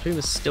wider as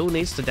Pumis still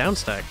needs to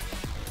downstack.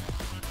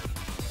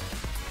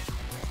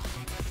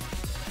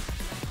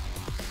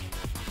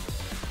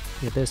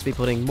 He appears to be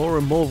putting more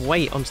and more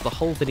weight onto the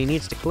hole that he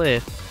needs to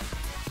clear.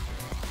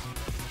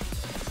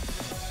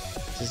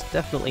 This is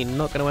definitely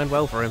not going to end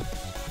well for him.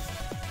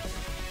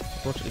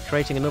 Unfortunately,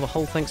 creating another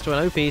hole thanks to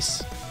an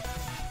O-piece.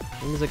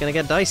 Things are going to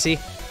get dicey.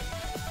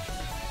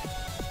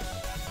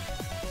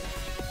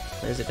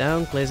 Clears it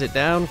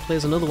down,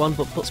 clears another one,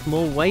 but puts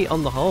more weight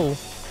on the hole.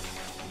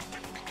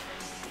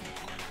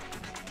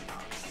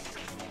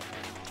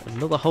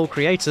 Another hole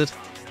created.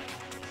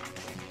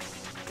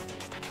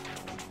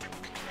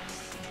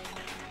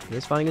 He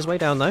is finding his way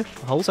down though.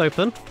 The hole's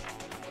open.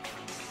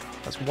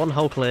 That's one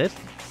hole cleared.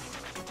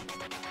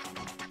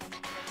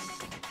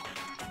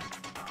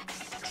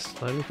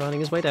 Slowly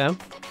finding his way down.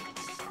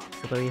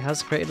 Although he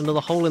has created another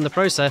hole in the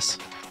process.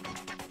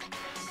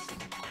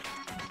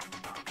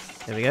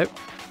 There we go.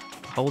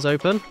 The hole's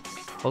open.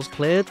 Hole's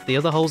cleared. The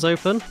other hole's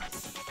open.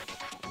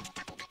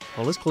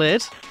 Hole is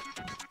cleared.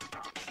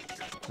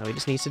 Now he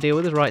just needs to deal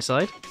with his right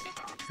side.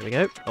 There we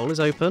go. Hole is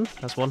open.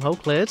 That's one hole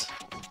cleared.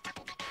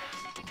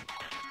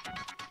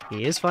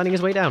 He is finding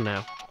his way down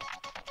now.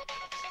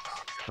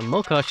 And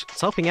Murkosh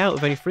topping out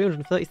with only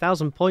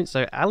 330,000 points,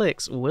 so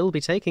Alex will be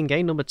taking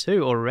game number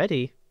 2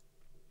 already.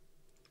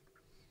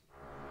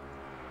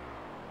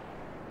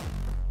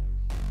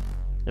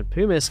 And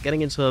Pumis getting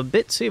into a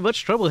bit too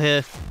much trouble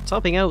here,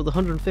 topping out with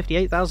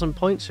 158,000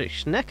 points, so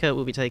Schnecker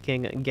will be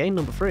taking game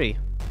number 3.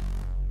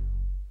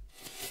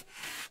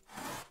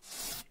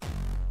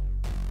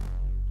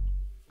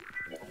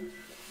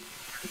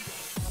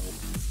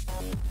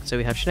 So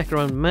we have Schnecker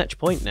on match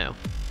point now.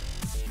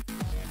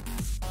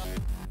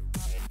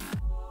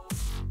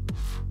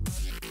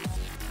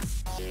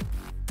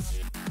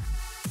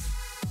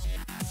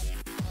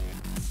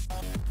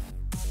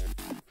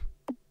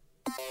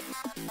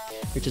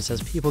 Richard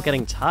says people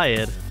getting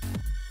tired.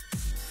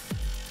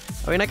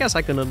 I mean, I guess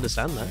I can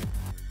understand that.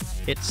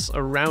 It's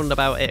around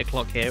about 8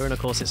 o'clock here, and of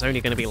course it's only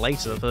going to be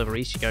later the further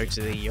east you go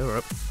to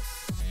Europe.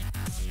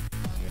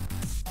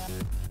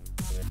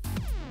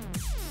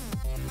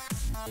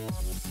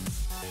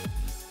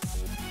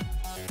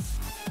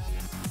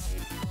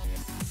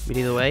 But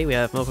either way, we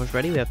have Mokosh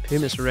ready, we have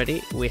Pumis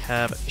ready, we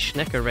have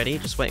Schnecker ready,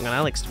 just waiting on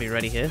Alex to be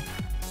ready here.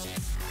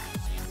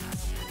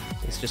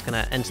 He's just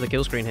gonna enter the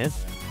kill screen here.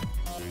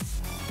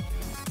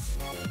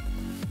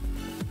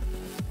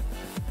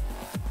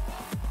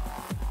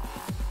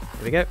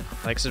 Here we go,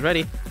 Alex is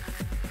ready.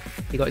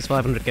 He got his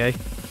 500k.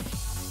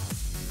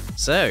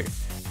 So,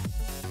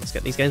 let's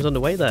get these games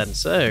underway then.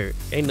 So,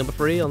 game number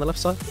 3 on the left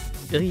side,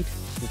 lead.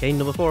 And game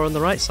number 4 on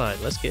the right side.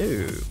 Let's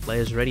go.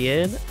 Players ready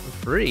in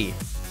 3,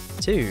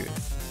 2,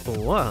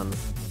 1.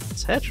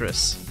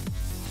 Tetris.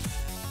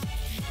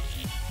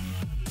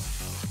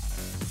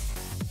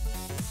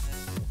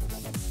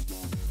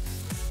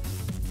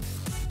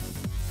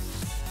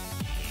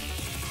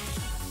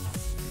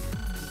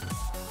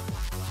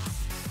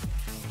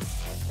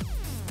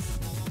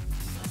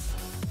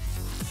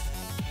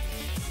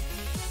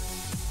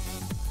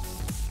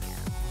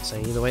 So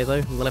either way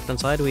though, on the left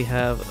hand side we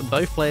have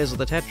both players of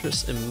the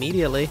Tetris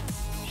immediately.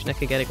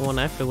 Schnecker getting one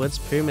afterwards,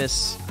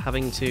 Pumis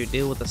having to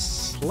deal with a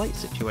slight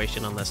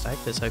situation on their stack,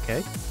 but it's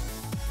okay.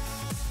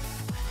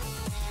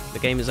 The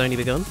game has only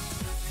begun.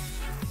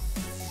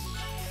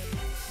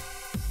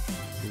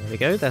 There we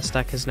go, their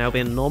stack has now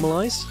been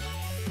normalised.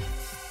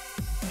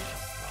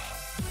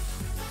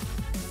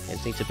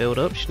 Games need to build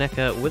up.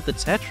 Schnecker with the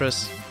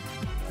Tetris.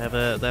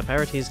 However, their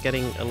parity is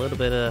getting a little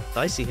bit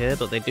dicey here,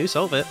 but they do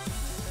solve it.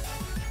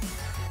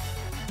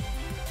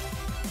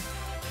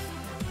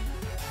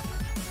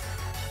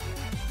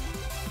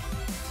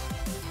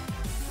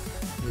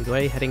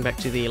 Way, heading back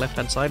to the left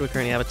hand side, we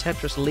currently have a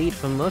Tetris lead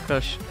from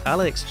Mokosh.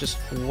 Alex just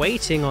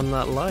waiting on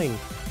that line.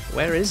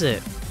 Where is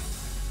it?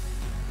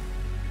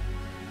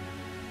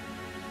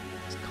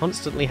 He's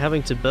constantly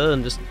having to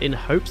burn just in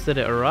hopes that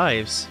it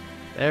arrives.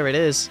 There it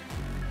is.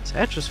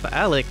 Tetris for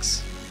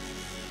Alex.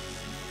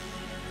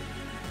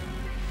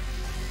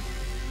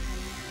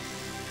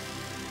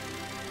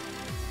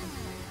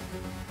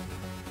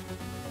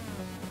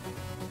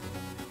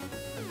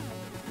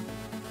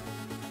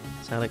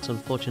 So Alex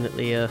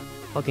unfortunately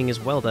hogging his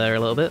well there a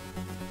little bit.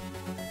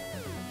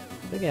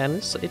 But again,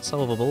 it's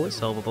solvable, it's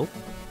solvable.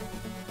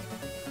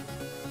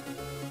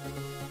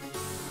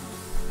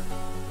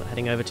 But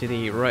heading over to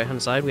the right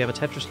hand side, we have a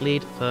Tetris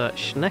lead for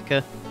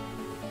Schnecker.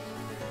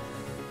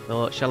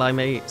 Or shall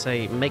I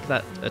say make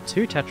that a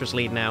 2 Tetris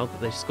lead now that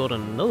they've scored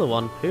another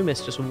one.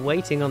 Pumis just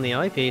waiting on the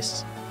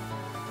eyepiece.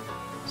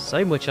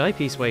 So much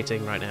eyepiece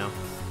waiting right now.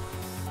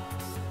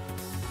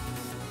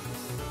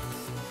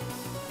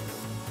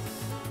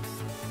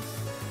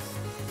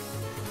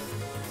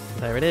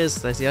 There it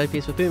is, there's the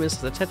eyepiece for Pumis.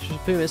 The Tetris for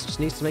Pumis just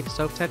needs to make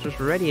himself Tetris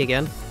ready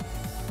again.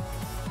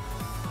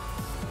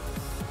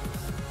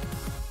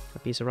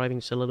 Eyepiece arriving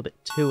just a little bit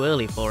too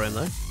early for him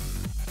though.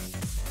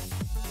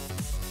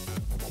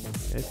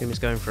 Okay, Pumis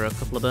going for a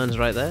couple of burns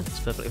right there, it's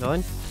perfectly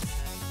fine.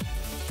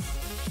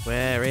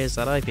 Where is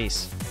that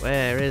eyepiece?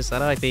 Where is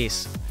that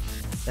eyepiece?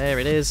 There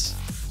it is.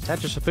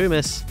 Tetris for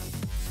Pumis.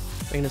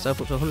 Bringing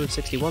himself up to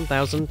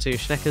 161,000 to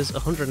Schnecker's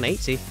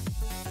 180.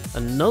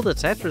 Another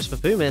Tetris for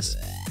Pumis.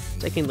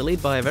 Taking the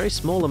lead by a very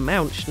small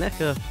amount.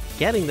 Schnecker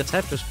getting the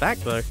Tetris back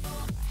though.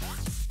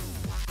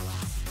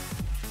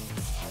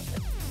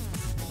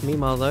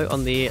 Meanwhile though,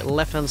 on the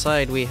left hand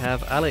side we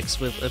have Alex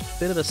with a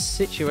bit of a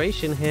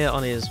situation here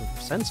on his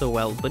sensor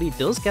well, but he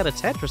does get a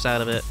Tetris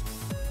out of it.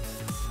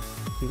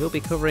 He will be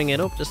covering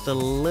it up just a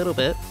little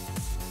bit,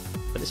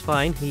 but it's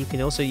fine. He can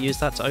also use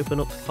that to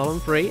open up column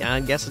 3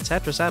 and gets a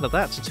Tetris out of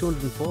that to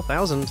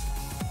 204,000.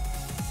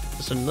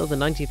 Just another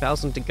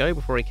 90,000 to go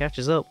before he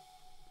catches up.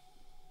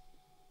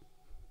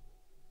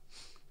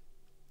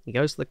 He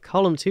goes to the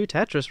column 2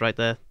 Tetris right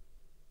there.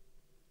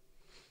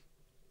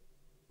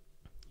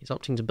 He's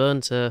opting to burn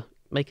to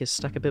make his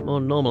stack a bit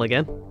more normal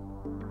again.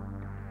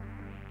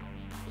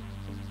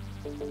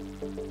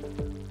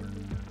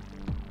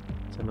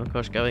 So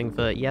Mokosh going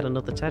for yet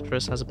another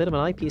Tetris. Has a bit of an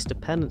eyepiece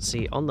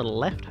dependency on the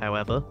left,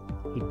 however.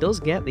 He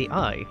does get the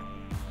eye.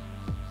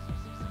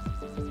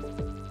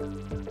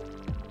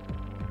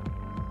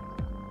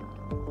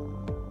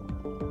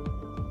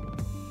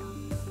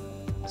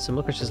 So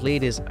Mokosh's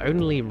lead is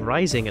only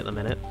rising at the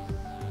minute.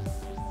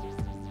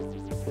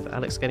 With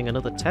Alex getting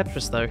another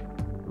Tetris though.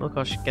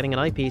 Mokosh getting an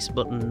eyepiece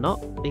but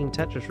not being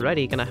Tetris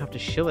ready. Gonna have to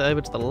shove it over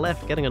to the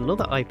left. Getting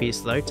another eyepiece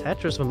though.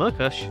 Tetris for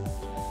Mokosh.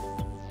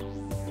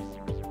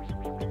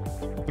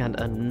 And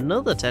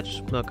another Tetris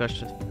for Mokosh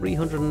to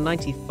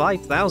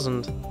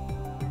 395,000.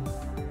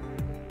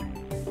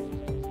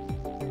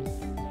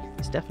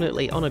 He's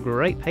definitely on a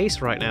great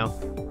pace right now.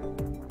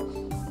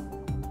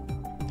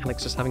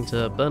 Alex just having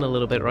to burn a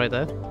little bit right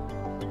there.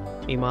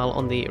 Meanwhile,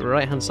 on the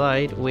right-hand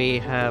side, we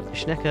have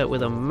Schnecker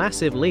with a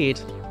massive lead.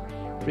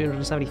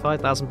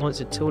 375,000 points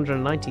to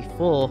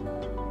 294.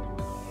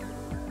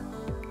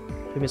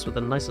 Pumis with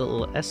a nice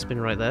little S-spin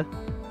right there.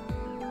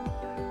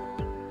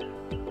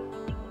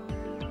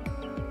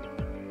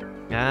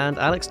 And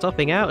Alex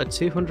topping out at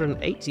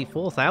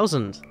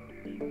 284,000.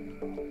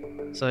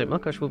 So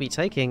Mokosh will be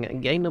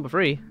taking game number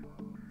 3.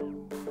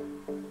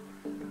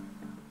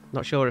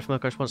 Not sure if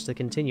Murkosh wants to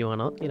continue or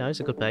not. You know, it's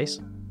a good pace.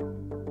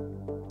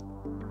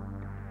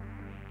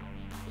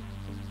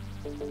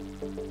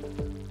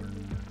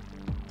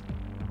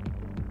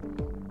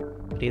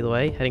 But either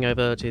way, heading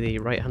over to the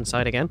right-hand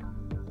side again.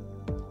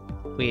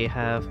 We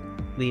have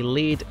the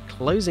lead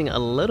closing a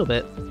little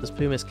bit as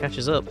Pumis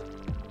catches up.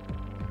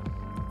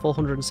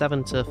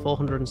 407 to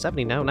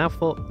 470 now. Now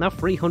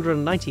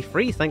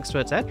 393 thanks to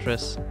a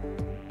Tetris.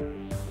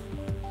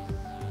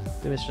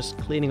 Pumis just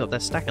cleaning up their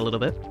stack a little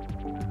bit.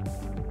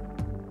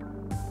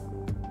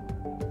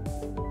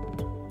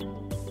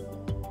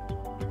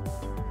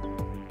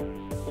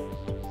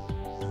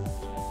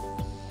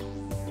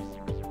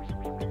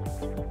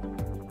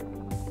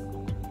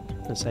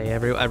 I'd say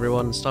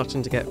everyone's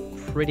starting to get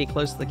pretty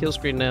close to the kill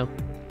screen now.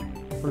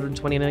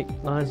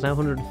 129 lines, now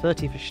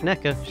 130 for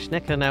Schnecker.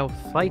 Schnecker now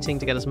fighting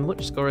to get as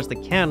much score as they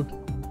can.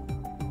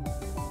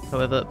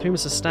 However,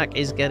 Pumis' stack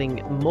is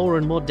getting more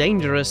and more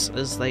dangerous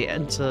as they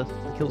enter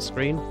the kill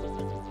screen.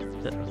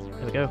 There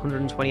we go,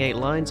 128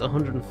 lines,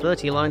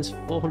 130 lines,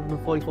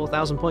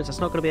 444,000 points. That's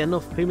not going to be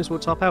enough. Pumis will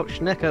top out.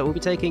 Schnecker will be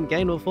taking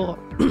game number 4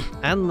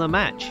 and the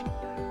match.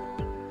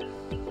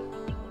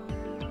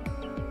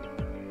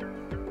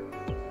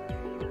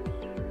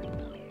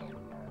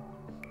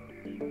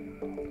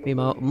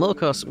 Meanwhile,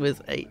 Murkosh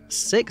with a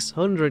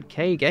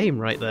 600k game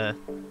right there.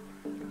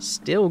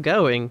 Still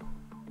going.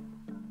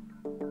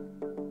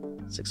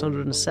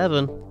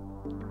 607.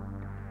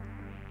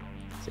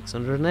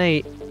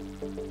 608.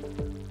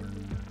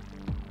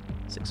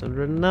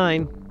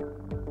 609.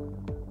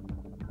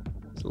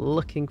 He's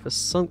looking for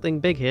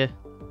something big here.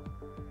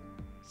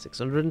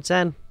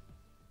 610.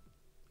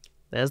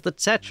 There's the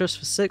Tetris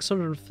for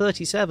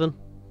 637.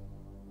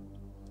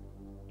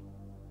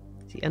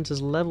 He enters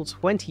level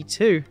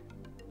 22.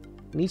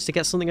 Needs to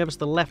get something over to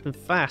the left and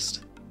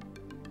fast.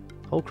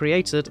 Hole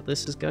created.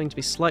 This is going to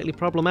be slightly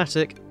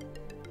problematic.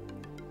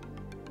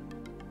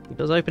 He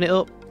does open it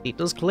up. He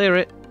does clear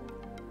it.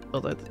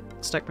 Although the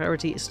stack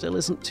parity still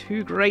isn't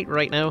too great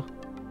right now.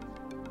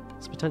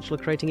 There's potential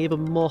of creating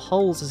even more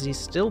holes as he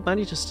still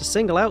manages to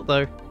single out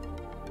though.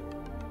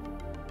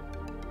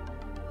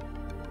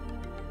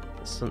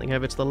 There's something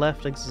over to the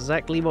left.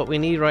 Exactly what we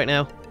need right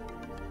now.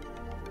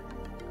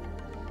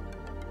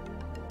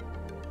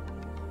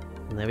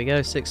 And there we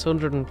go,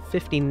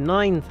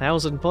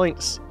 659,000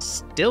 points,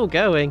 still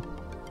going.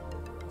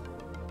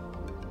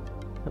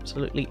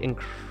 Absolutely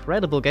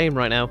incredible game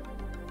right now.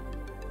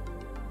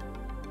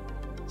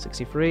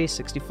 63,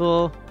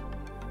 64,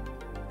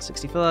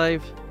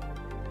 65,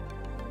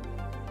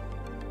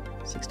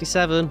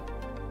 67.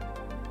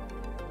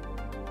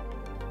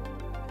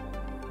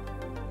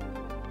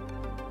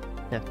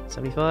 Yeah,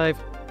 75.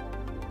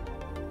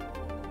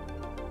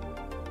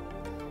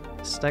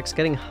 Stack's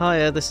getting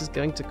higher. This is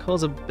going to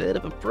cause a bit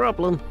of a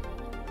problem.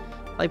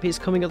 IP is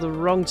coming at the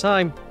wrong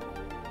time.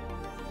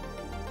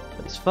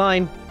 But it's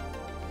fine.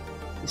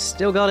 He's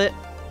still got it.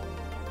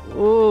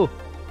 Ooh.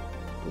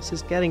 This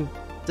is getting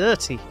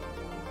dirty.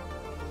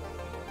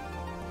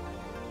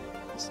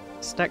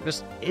 Stack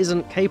just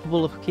isn't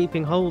capable of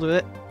keeping hold of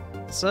it.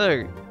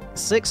 So,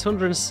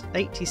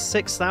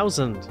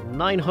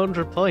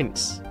 686,900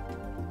 points.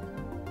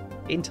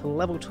 Into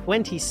level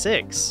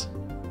 26.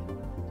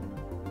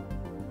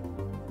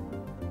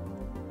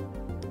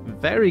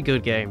 Very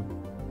good game.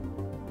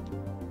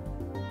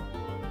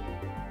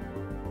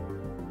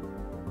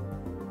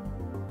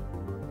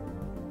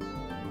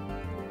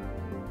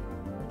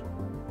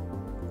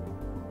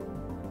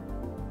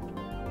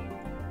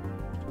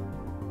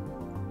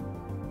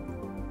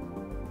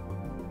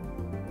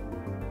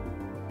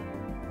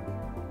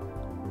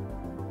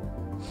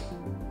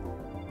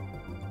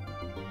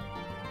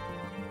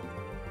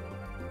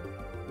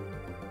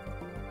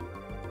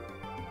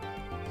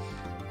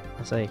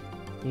 I say,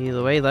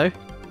 either way though.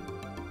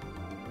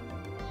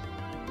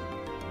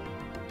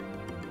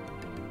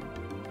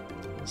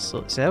 Let's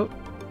sort this out.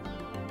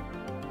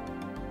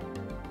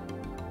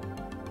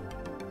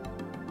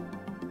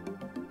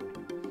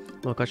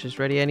 Murkosh is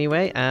ready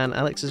anyway, and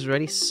Alex is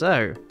ready,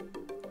 so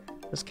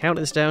let's count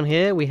this down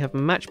here. We have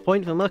match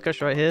point for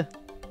Murkosh right here.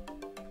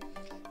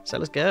 So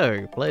let's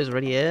go. Players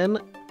ready in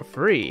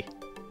 3,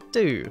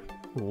 2,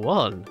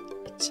 1.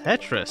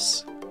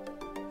 Tetris.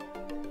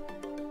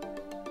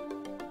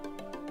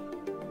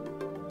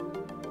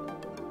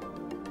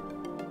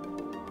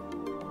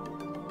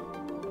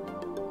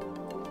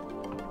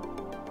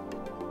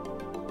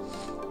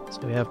 So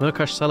we have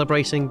Murkosh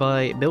celebrating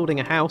by building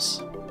a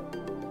house.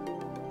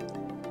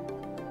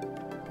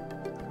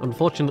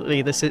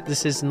 Unfortunately, this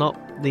is not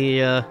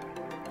the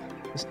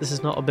this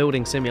is not a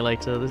building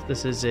simulator.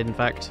 This is in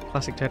fact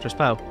Classic Tetris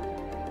PAL.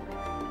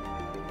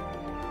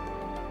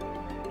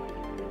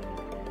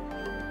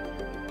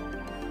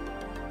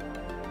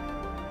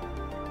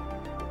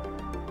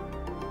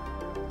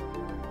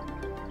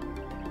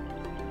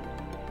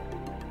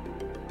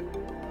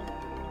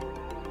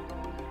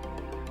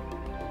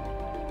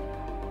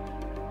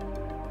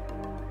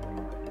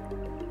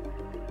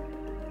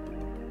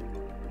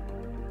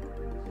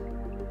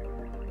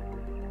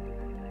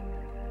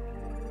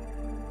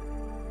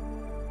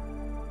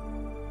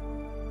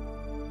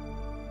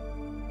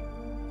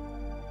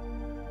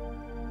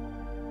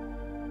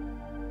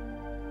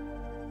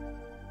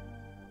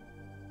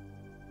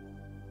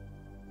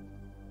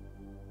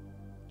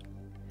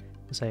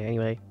 So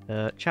anyway,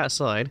 chat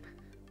aside,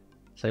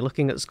 so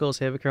looking at the scores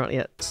here, we're currently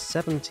at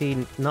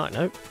 17...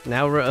 No,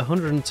 now we're at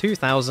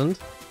 102,000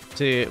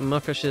 to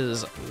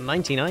Mukush's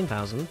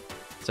 99,000.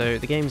 So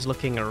the game's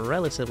looking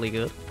relatively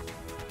good.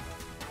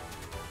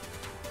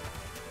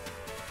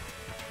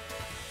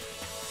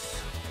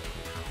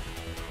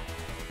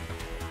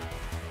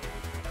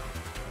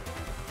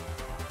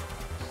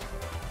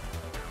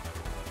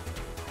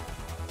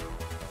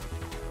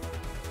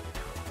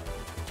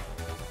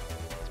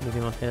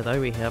 Moving on here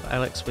though, we have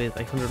Alex with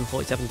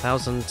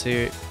 147,000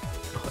 to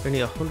only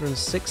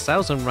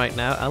 106,000 right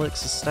now.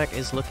 Alex's stack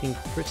is looking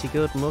pretty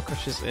good.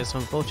 Mukush is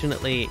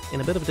unfortunately in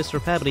a bit of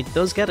disrepair, but he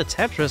does get a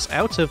Tetris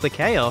out of the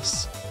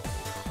chaos.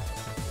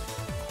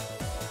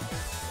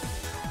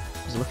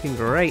 He's looking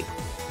great.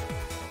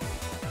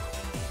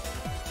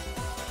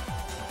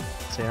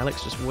 So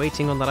Alex just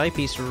waiting on that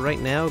eyepiece right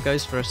now,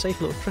 goes for a safe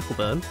little triple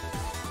burn.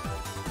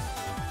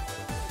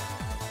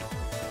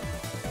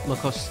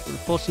 Mukush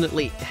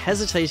unfortunately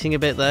hesitating a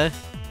bit there.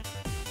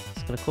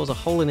 It's going to cause a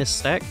hole in his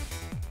stack.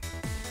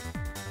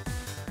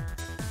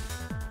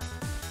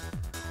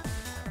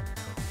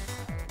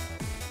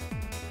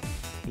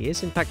 He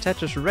is in fact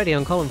Tetris ready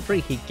on column 3.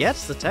 He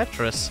gets the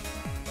Tetris.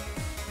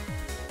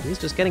 He's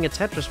just getting a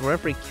Tetris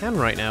wherever he can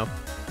right now.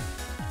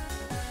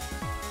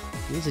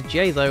 He needs a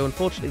J though.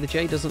 Unfortunately the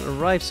J doesn't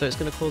arrive, so it's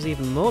going to cause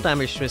even more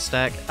damage to his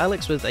stack.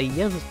 Alex with a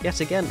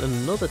yet again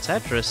another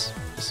Tetris.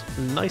 Just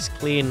nice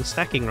clean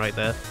stacking right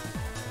there.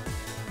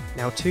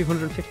 Now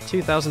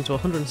 252,000 to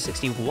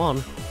 161.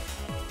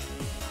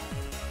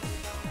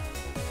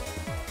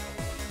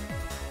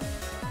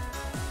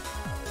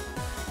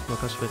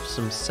 Mukush with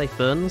some safe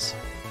burns.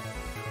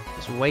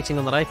 Just waiting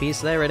on that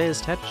eyepiece. There it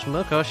is, Tetris from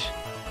Mukush.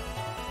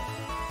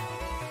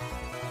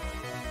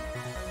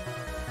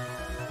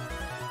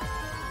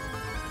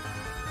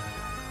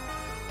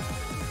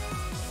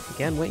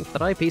 Again, waiting for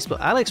that eyepiece,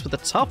 but Alex with the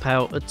top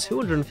out at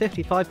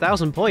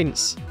 255,000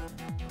 points.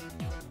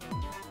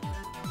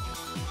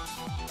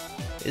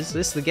 Is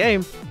this the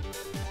game?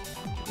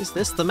 Is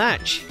this the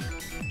match?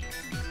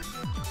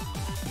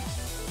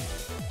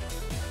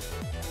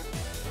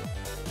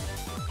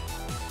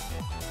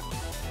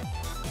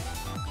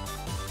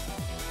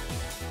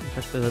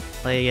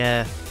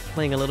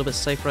 Playing a little bit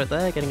safe right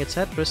there, getting a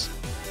Tetris.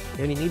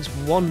 He only needs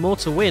one more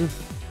to win.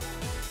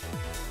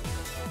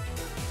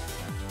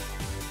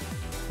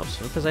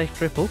 Pops up as a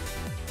triple.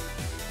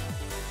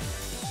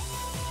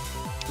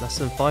 Less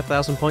than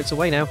 5,000 points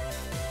away now.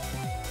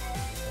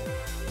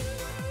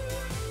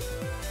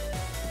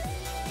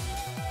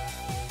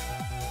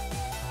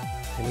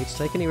 Don't need to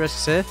take any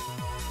risks here.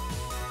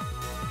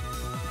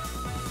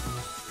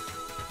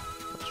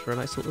 That's for a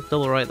nice little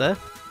double right there.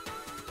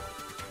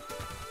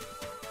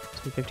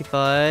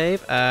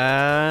 255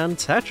 and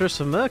Tetris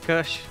for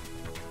Mukush,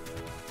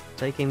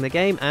 taking the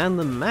game and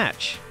the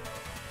match.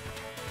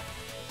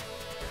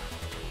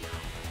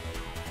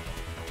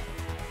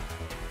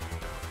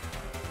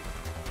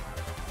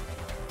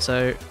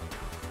 So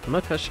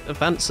Mukush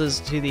advances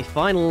to the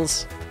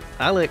finals.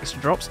 Alex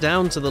drops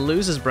down to the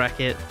losers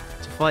bracket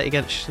to fight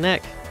against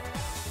Schneck.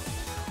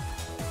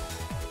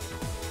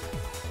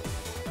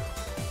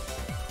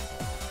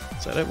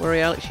 So don't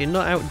worry, Alex, you're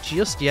not out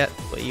just yet,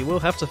 but you will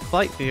have to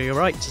fight for your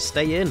right to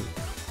stay in.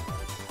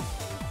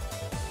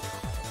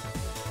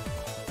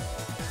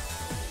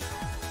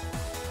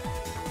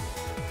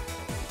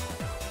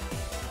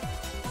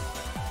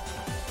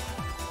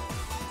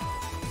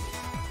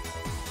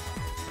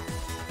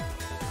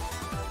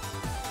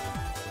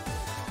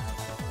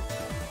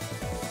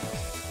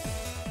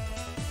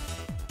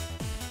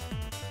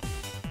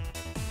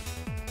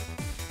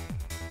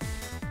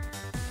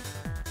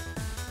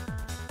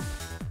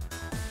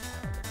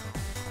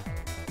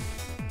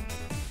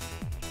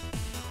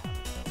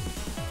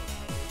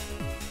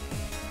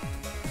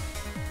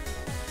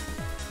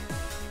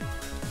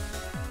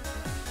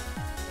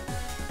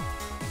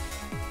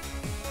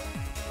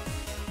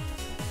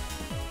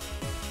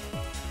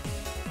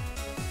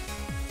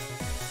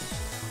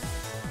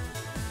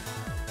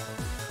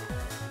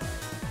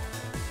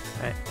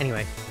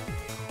 Anyway.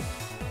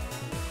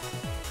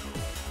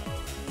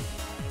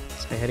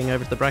 So heading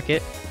over to the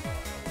bracket,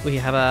 we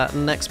have our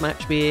next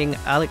match being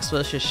Alex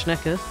versus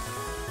Schnecker.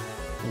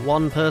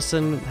 One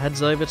person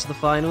heads over to the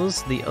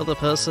finals, the other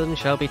person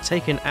shall be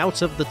taken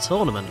out of the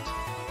tournament.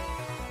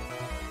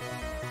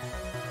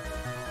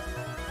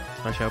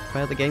 I shall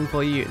prepare the game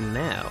for you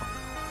now.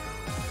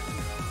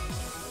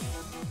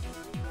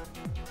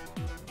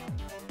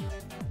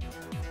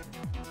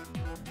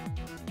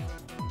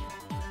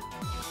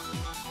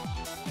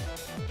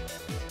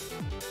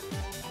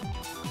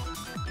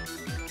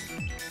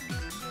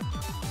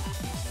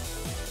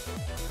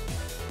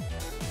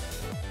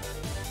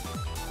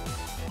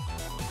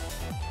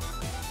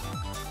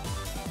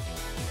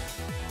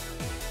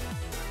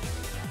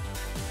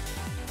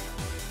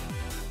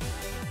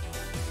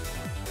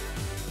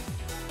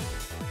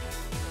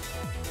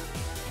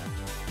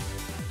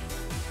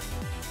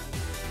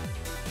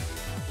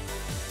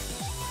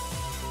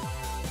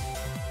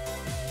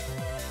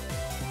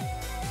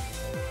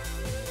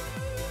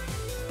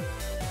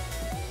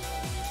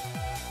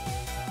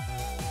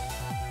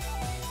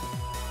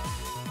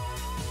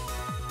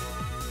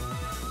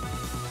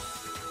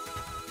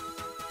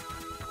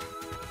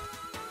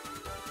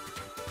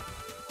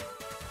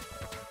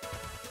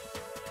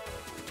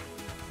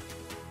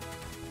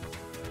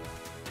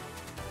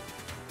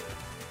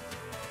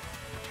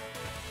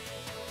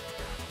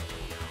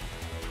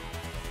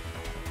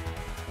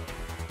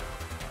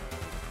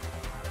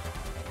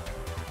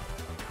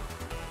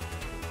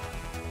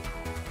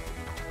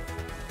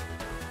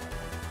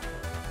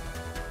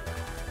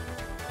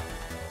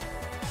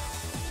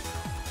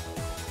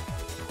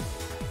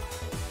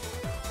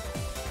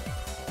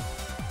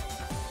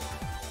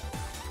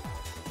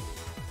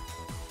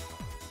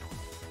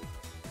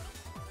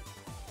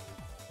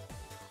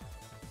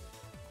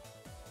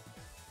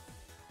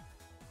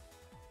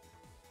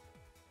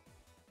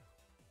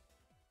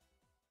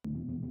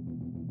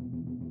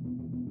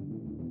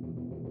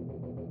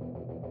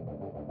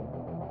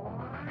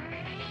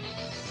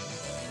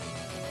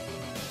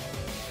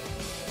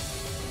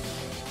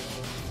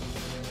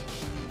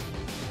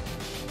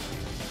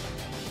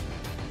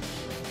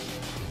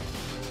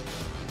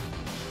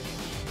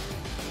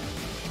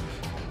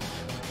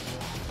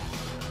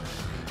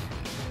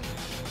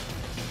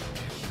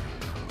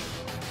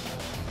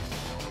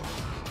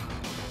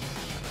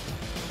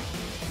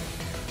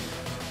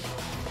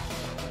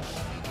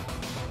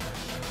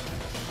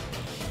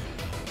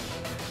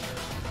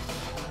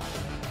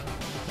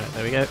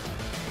 There we go.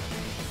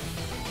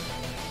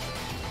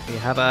 We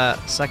have our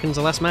second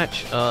to last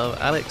match of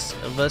Alex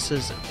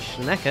versus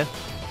Schnecker.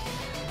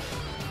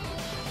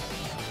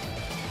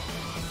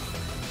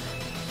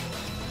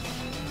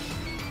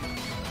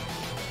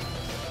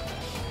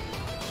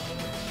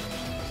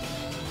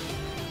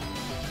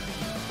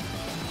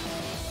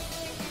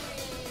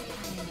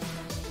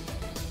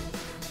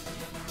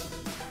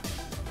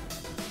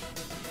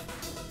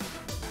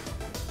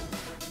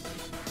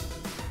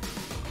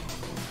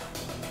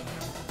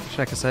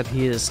 Schnecker said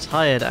he is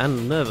tired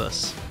and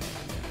nervous.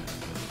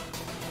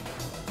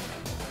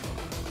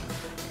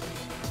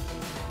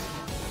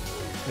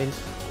 I mean,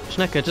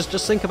 Schnecker,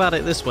 just think about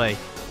it this way.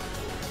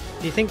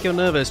 If you think you're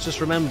nervous,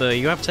 just remember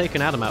you have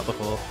taken Adam out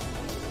before.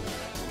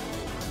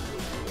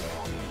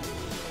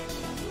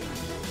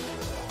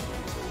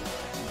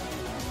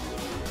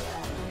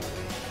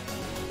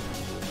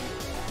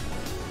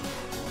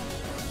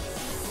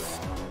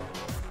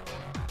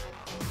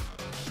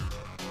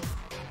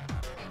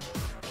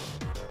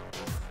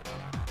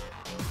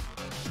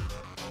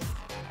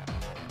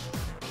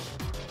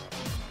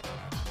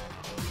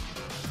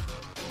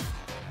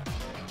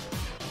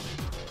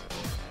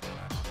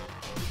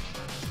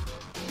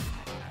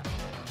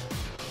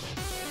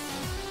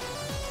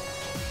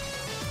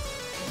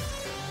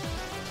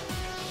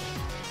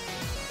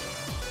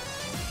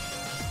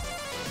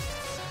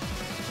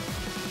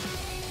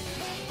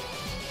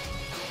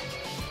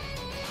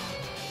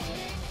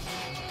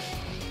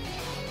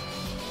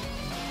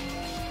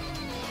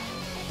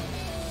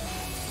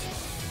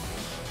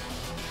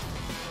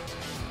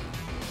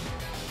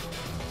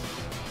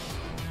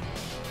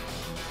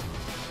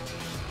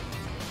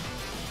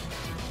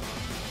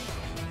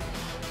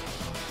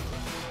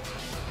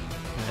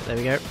 There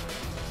we go.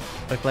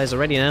 Both players are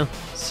ready now.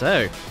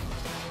 So,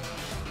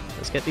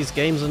 let's get these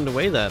games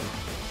underway then.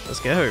 Let's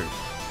go.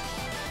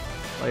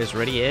 Players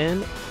ready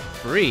in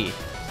 3,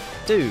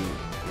 2,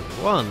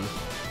 1.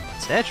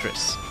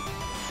 Tetris.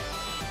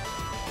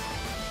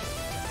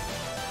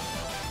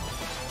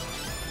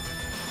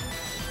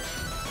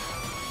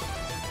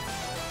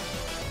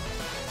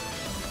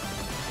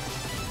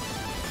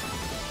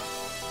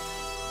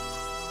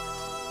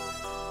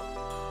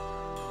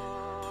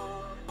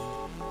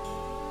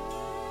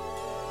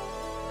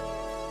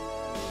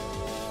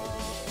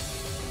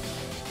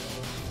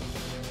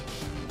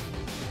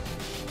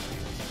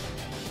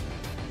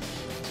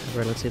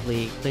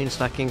 Relatively clean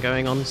stacking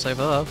going on so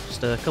far,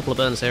 just a couple of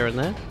burns here and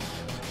there.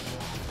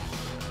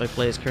 Both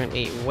players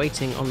currently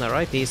waiting on their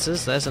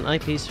eyepieces. There's an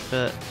eyepiece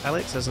for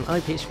Alex, there's an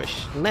eyepiece for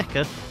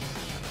Schnecker.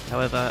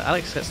 However,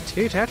 Alex gets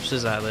 2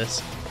 Tetris out of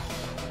this.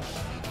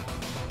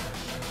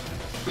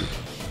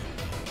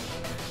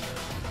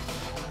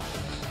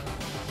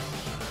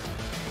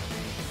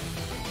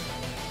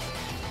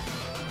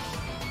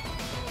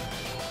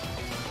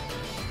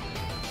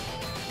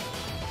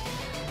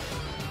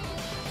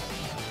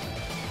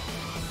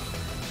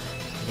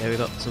 Yeah, we've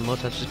got some more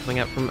Tetris coming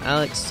out from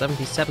Alex,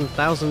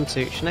 77,000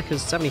 to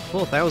Schnecker's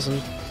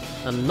 74,000.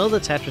 Another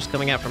Tetris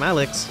coming out from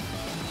Alex.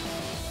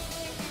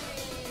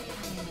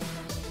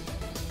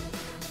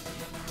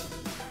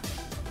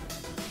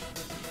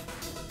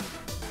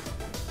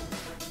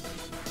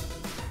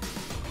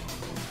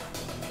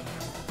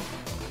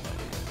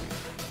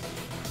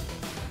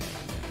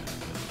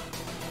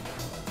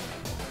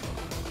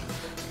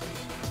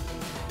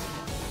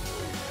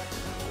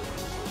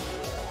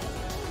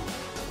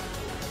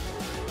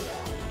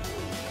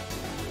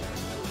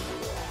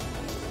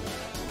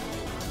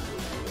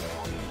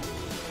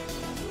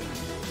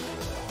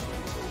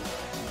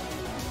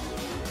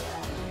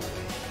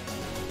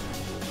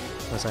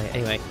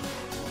 Anyway,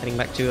 heading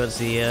back towards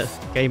the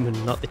game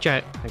and not the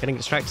chat. I'm getting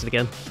distracted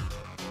again.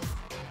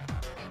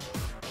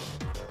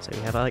 So we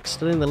have Alex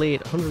still in the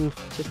lead,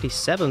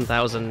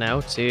 157,000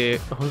 now to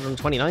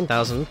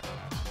 129,000.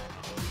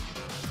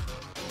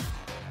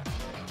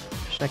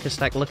 Schnecker's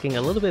stack looking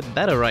a little bit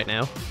better right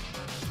now.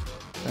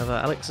 However,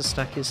 Alex's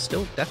stack is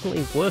still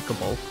definitely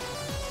workable.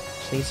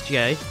 Just needs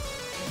J.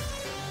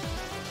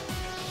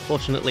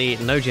 Fortunately,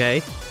 no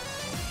J.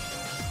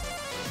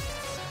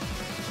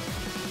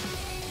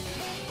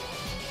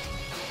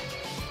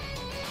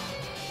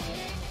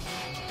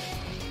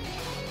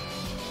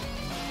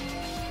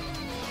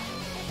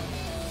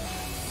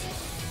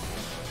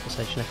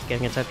 So Schnecker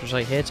getting a Tetris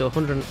right here to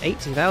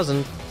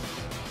 180,000.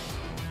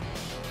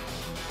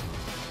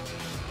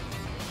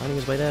 Finding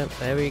his way down.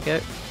 There we go.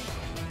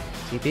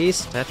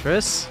 TP's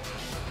Tetris.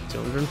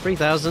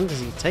 203,000 as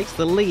he takes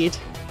the lead.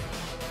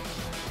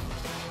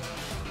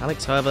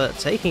 Alex, however,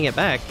 taking it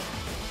back.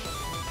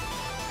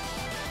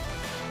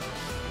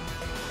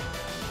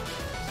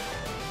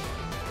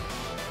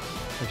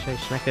 Actually,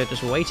 Schnecker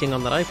just waiting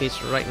on that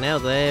eyepiece right now.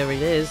 There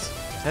it is.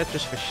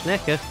 Tetris for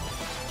Schnecker.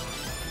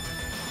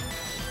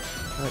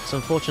 Alex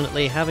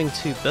unfortunately having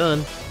to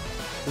burn,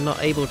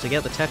 not able to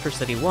get the Tetris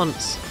that he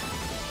wants.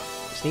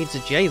 Just needs a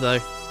J though.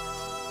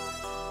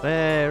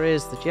 Where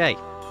is the J?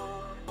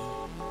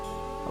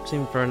 Opts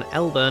in for an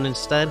L burn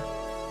instead.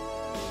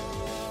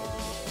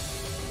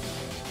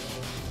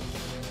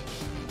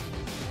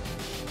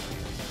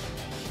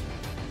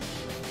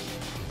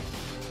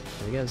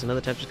 we go, there's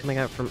another Tetris coming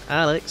out from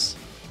Alex.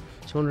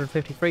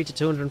 253 to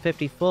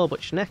 254,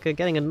 but Schnecker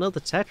getting another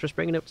Tetris,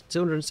 bringing it up to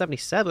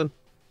 277.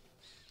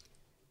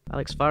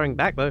 Alex firing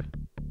back, though.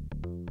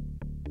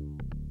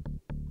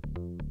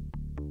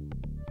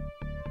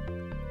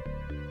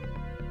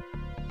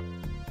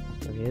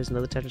 There he is,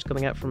 another Tetris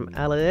coming out from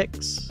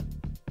Alex.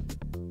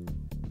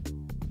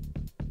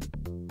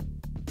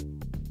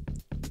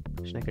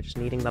 Schnecker just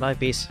needing that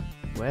eyepiece.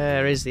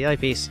 Where is the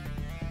eyepiece?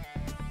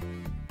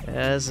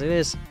 Yes, it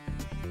is.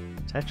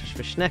 Tetris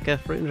for Schnecker,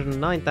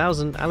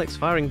 309,000. Alex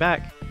firing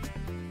back.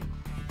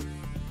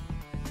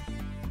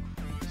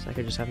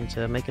 Schnecker just having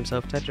to make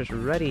himself Tetris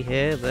ready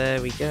here.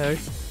 There we go.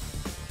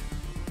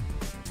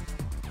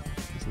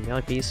 Using the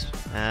eyepiece.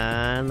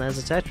 And there's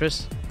a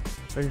Tetris.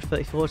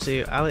 334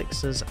 to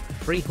Alex's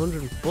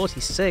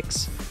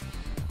 346.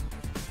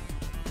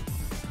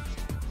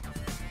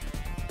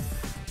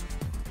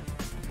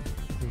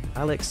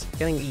 Alex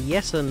getting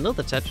yet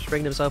another Tetris,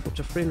 bringing himself up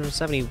to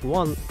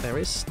 371. There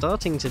is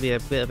starting to be a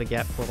bit of a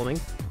gap forming.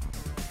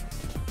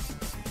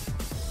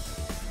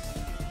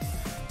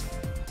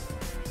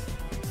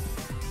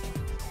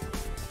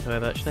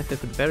 However, Schnecker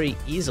could very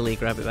easily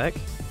grab it back.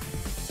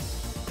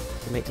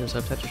 He makes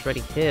himself Tetris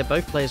ready here.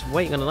 Both players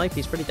waiting on an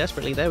eyepiece pretty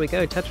desperately. There we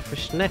go, Tetris for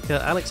Schnecker.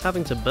 Alex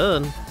having to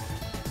burn.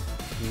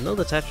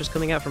 Another Tetris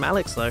coming out from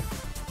Alex, though.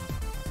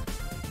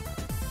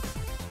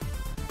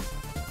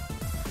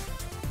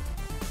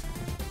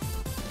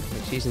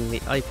 Using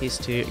the eyepiece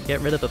to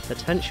get rid of a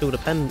potential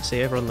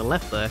dependency over on the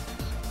left there.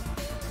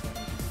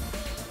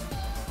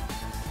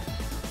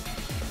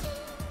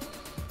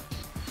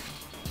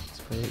 It's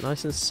pretty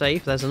nice and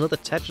safe. There's another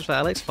Tetris for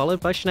Alex, followed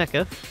by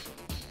Schnecker.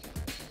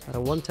 At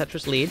a 1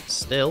 Tetris lead,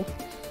 still.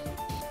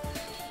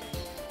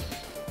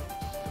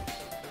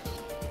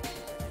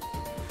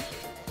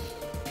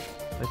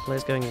 Both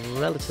players going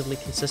relatively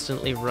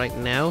consistently right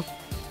now.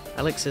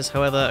 Alex is,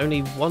 however, only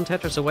 1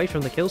 Tetris away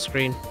from the kill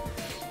screen.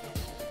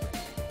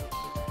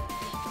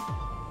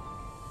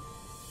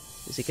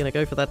 Is he going to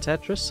go for that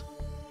Tetris?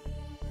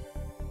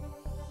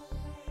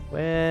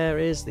 Where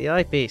is the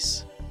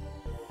eyepiece?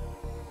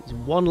 He's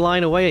 1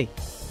 line away.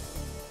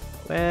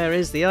 Where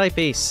is the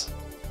eyepiece?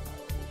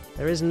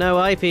 There is no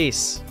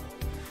eyepiece.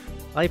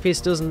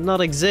 Eyepiece does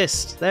not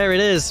exist. There it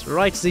is,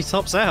 right as he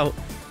tops out.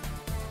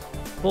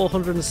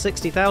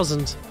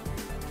 460,000.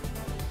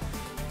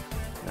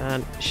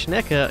 And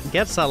Schnecker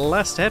gets that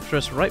last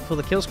Tetris right for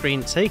the kill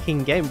screen,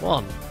 taking game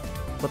 1.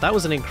 But that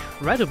was an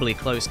incredibly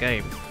close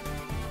game.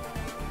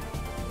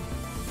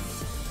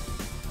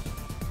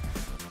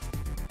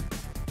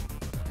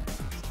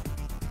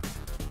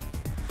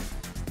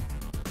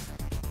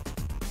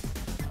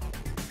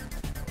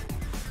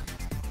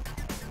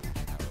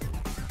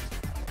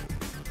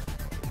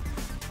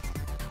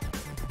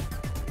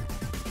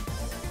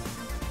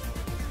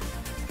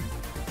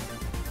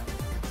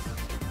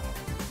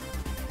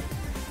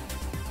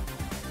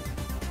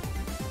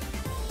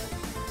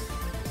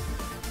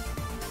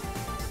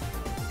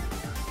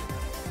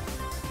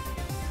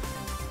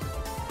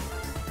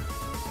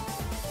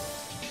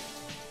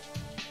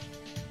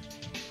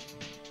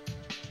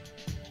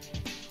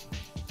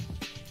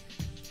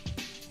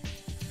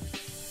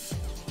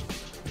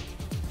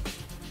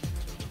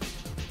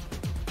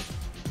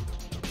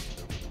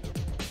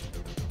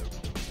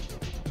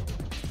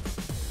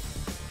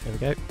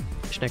 There we go.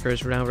 Schnecker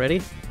is now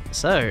ready.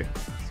 So,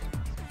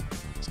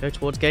 let's go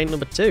towards game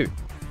number 2.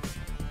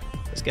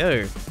 Let's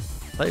go.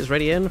 Players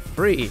ready in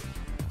 3,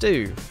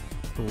 2,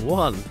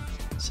 1.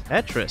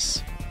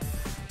 Tetris.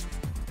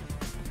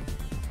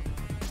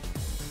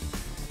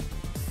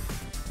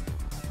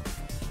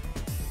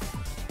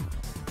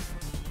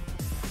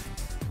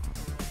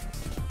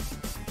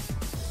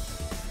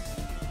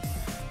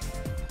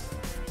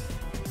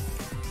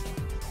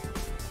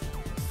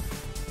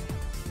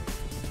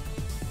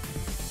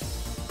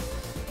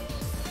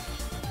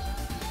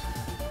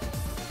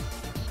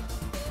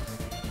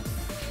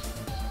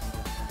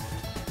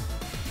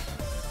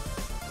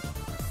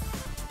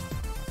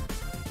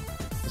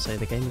 So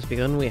the game has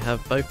begun. We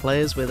have both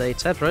players with a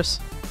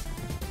Tetris.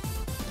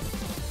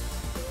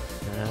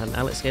 And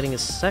Alex getting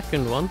his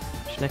second one.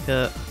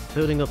 Schnecker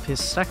building up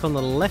his stack on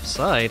the left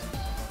side.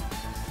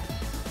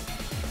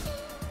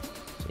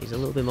 He's a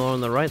little bit more on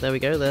the right. There we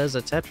go. There's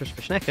a Tetris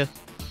for Schnecker.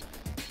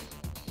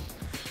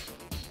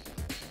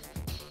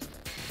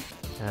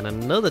 And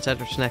another Tetris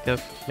for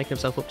Schnecker, making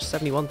himself up to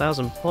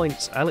 71,000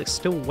 points. Alex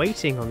still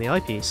waiting on the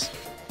eyepiece.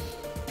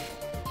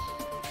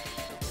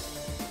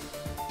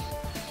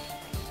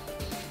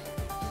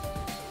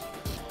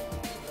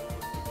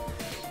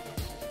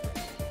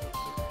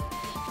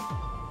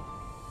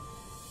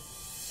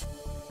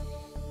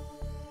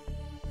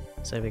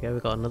 So there we go,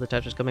 we've got another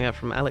Tetris coming out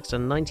from Alex to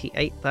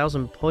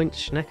 98,000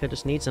 points. Schnecker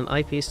just needs an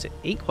eyepiece to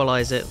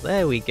equalise it.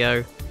 There we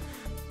go.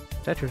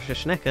 Tetris for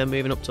Schnecker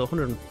moving up to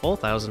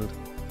 104,000.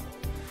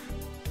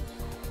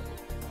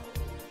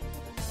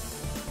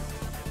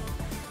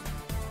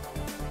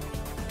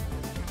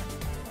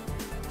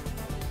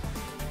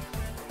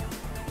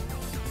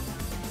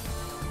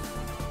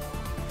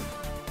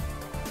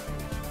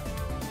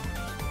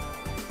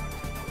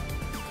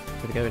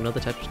 Here we go, another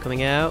Tetris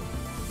coming out.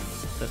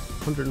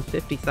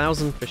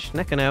 150,000 for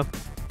Schnecker now.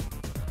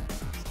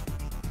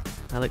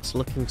 Alex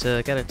looking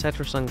to get a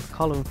Tetris on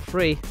column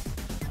 3.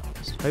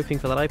 Just hoping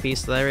for that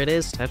eyepiece. There it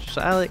is, Tetris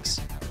for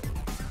Alex.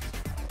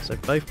 So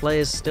both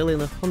players still in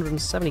the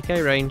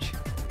 170k range.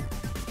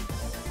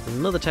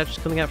 Another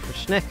Tetris coming out for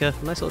Schnecker.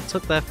 Nice little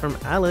tuck there from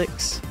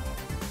Alex.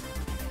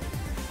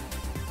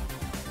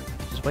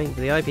 Just waiting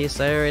for the eyepiece.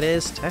 There it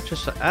is,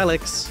 Tetris for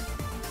Alex.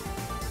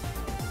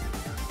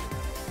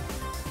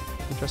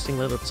 Interesting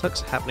little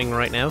tucks happening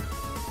right now.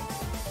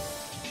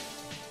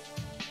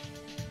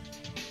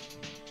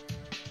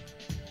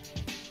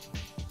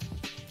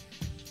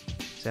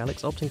 So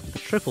Alex opting for the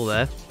triple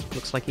there.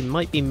 Looks like he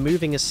might be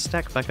moving his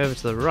stack back over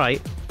to the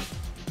right.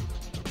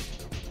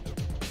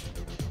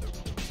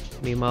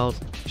 Meanwhile,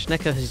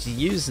 Schnecker has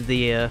used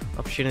the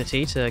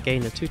opportunity to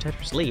gain a 2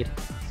 Tetris lead.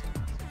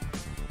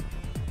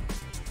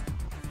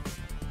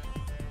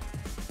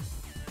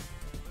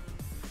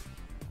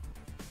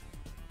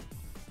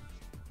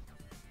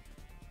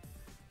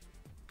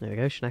 There we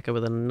go, Schnecker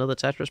with another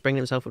Tetris, bringing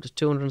himself up to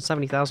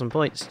 270,000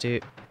 points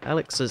to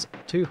Alex's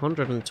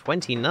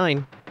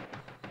 229.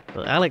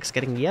 But Alex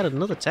getting yet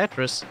another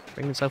Tetris,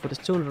 bringing himself up to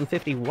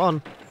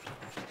 251. Can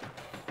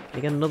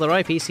he get another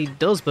eyepiece? He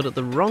does, but at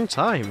the wrong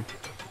time.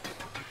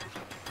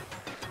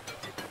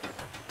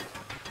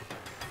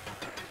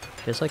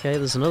 It's okay,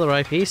 there's another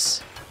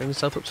eyepiece. Brings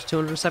himself up to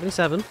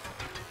 277.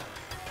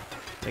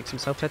 Makes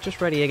himself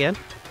Tetris ready again.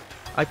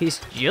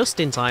 Eyepiece just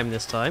in time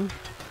this time.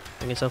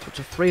 Bringing himself up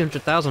to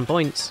 300,000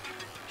 points.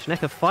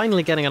 Schnecker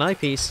finally getting an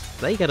eyepiece.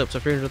 They get up to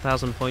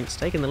 300,000 points,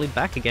 taking the lead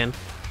back again.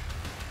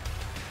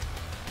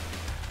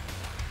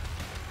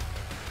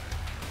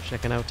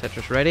 Schnecker now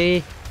Tetris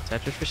ready.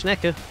 Tetris for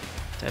Schnecker.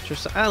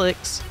 Tetris for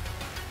Alex.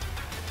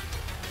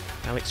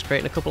 Alex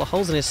creating a couple of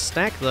holes in his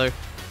stack though.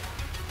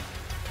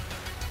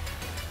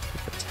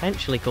 Could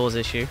potentially cause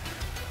issue.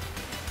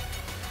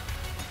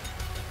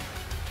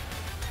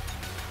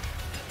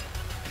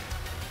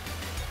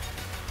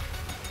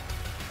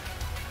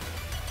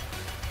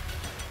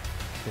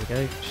 There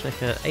we go.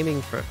 Schnecker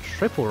aiming for a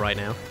triple right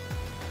now.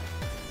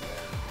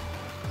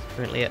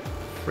 Currently at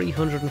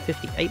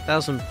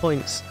 358,000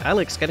 points.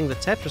 Alex getting the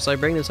Tetris, so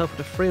bringing himself up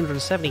to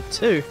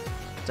 372.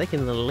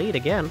 Taking the lead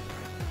again.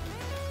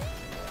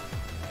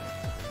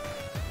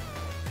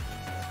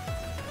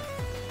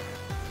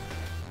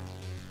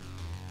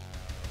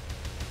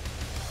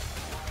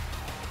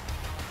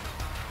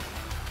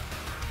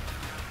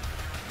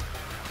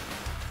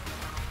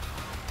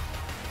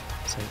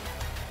 So,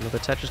 another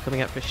Tetris coming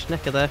out for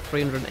Schnecker there,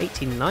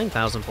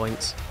 389,000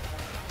 points.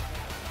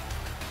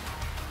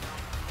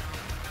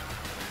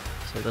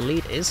 So the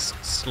lead is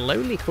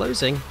slowly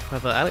closing.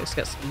 However, Alex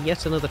gets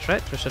yet another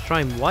Tetris to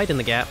try and widen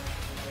the gap.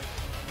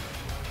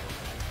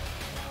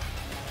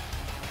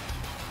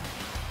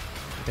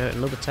 There we go,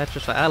 another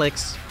Tetris for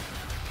Alex.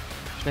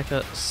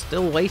 Schnecker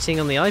still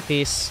waiting on the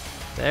eyepiece.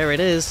 There it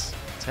is.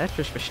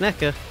 Tetris for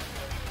Schnecker.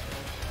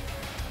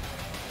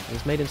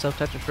 He's made himself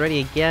Tetris ready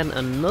again.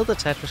 Another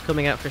Tetris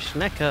coming out for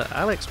Schnecker.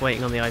 Alex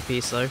waiting on the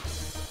eyepiece though.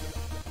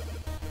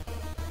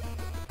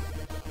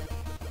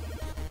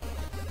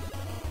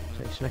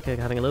 Schnecker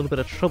having a little bit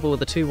of trouble with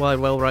the too wide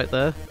well right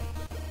there.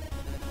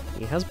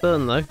 He has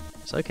burned though,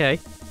 it's okay.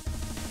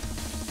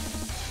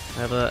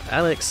 However,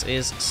 Alex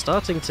is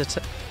starting to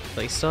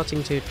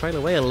trail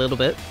away a little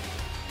bit.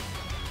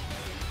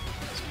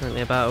 It's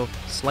currently about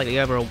slightly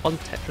over a 1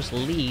 Tetris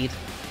lead.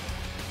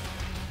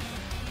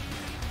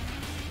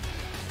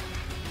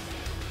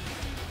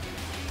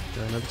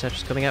 Another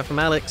Tetris coming out from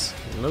Alex.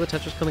 Another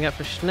Tetris coming out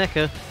for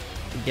Schnecker.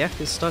 The gap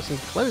is starting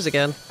to close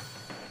again.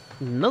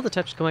 Another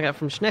Tetris coming out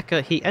from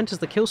Schnecker. He enters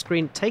the kill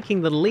screen,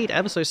 taking the lead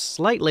ever so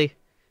slightly.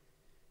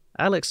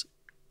 Alex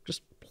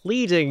just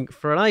pleading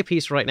for an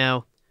eyepiece right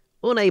now.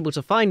 Unable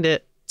to find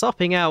it.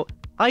 Topping out.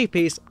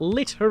 Eyepiece,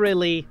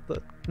 literally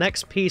the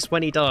next piece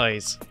when he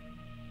dies.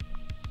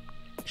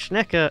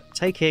 Schnecker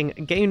taking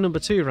game number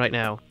 2 right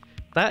now.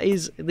 That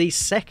is the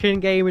second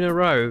game in a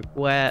row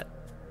where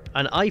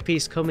an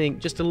eyepiece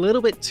coming just a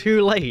little bit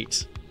too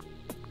late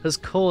has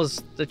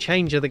caused the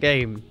change of the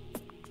game.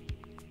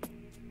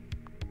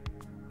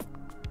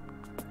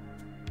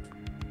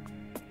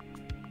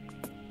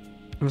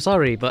 I'm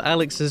sorry, but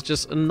Alex is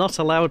just not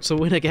allowed to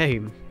win a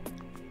game.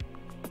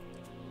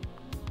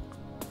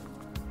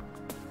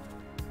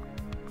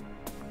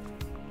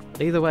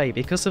 Either way,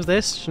 because of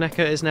this,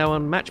 Schnecker is now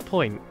on match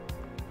point.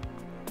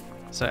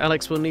 So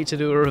Alex will need to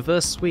do a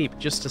reverse sweep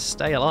just to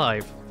stay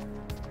alive.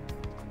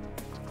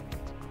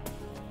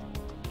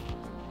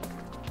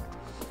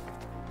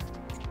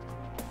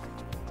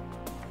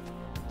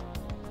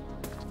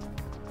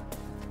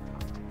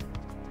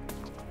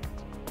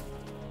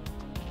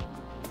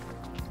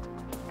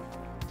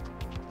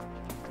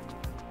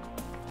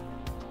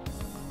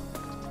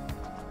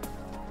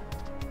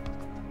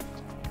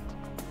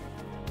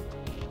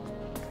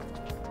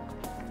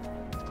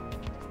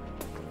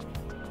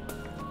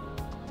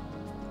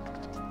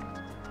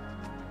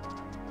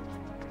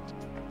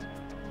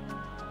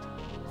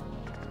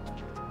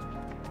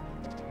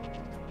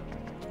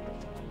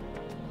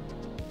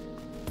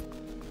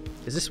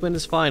 Is this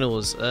Winners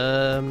Finals?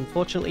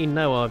 Fortunately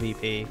no,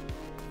 RVP.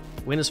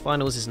 Winners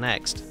Finals is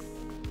next.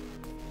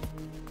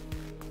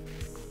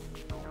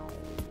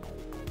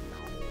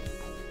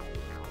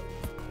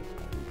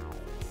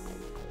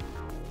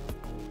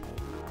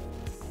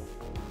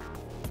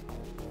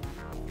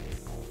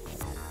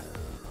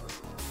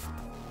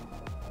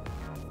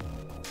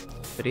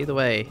 But either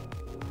way,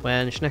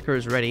 when Schnecker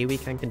is ready, we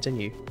can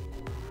continue.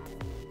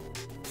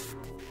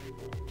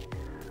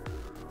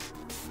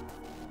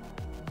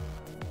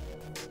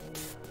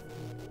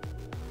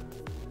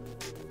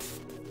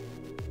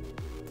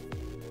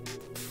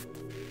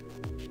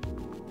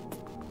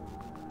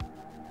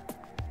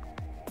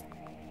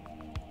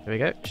 There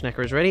we go,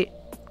 Schnecker is ready.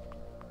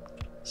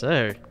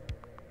 So,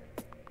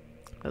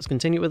 let's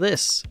continue with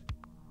this.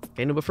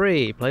 Game number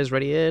 3, players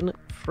ready in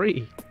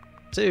 3,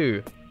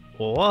 2,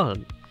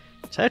 1.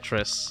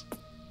 Tetris.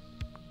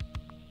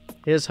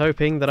 Here's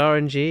hoping that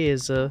RNG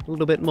is a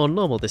little bit more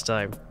normal this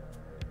time.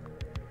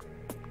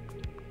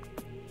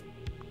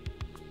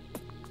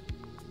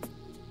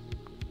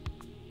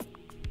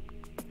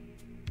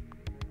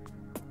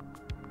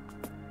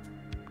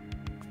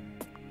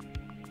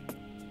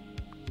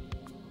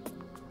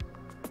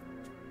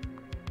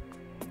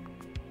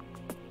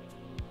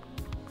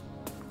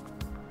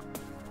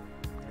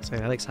 So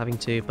Alex having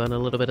to burn a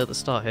little bit at the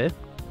start here.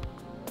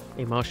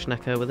 Emil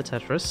Schnecker with a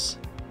Tetris.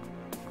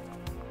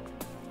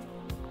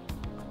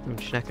 And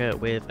Schnecker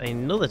with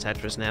another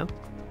Tetris now.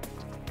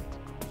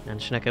 And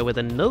Schnecker with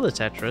another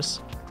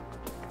Tetris.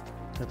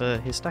 However,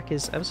 his stack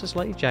is ever so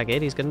slightly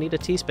jagged. He's going to need a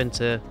T-spin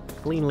to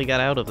cleanly get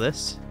out of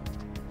this.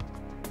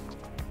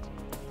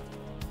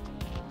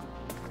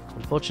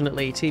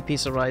 Unfortunately,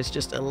 T-piece arrives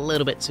just a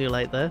little bit too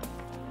late there.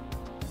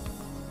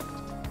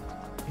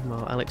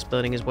 Meanwhile, Alex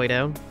burning his way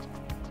down.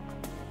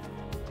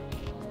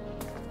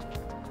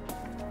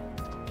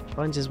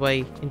 Finds his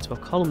way into a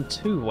column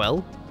 2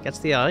 well. Gets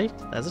the eye.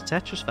 There's a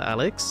Tetris for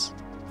Alex.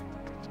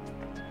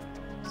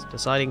 He's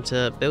deciding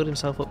to build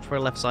himself up for a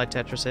left side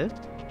Tetris here.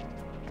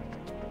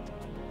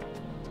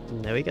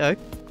 And there we go.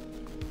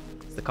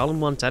 It's the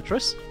column 1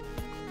 Tetris.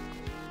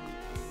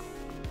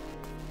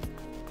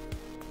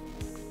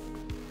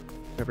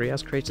 However, he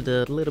has created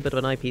a little bit of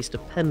an eyepiece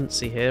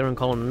dependency here on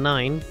column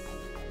 9.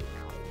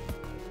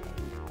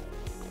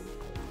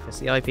 Gets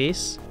the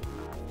eyepiece.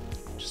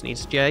 Just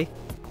needs a J.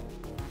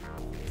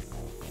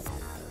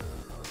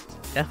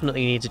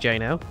 Definitely needs a J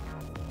now.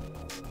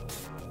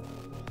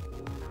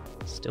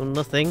 Still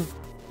nothing.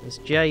 There's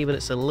J, but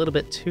it's a little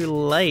bit too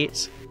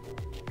late.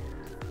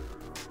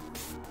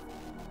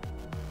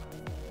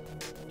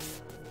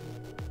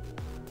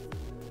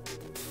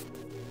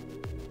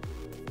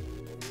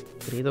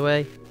 But either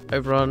way,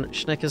 over on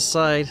Schnecker's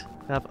side,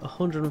 we have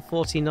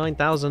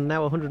 149,000,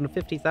 now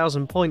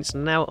 150,000 points,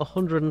 now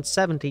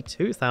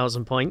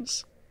 172,000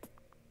 points.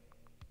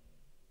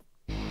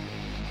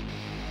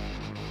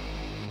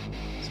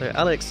 So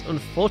Alex,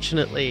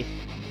 unfortunately,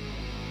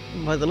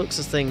 by the looks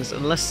of things,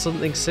 unless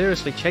something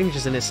seriously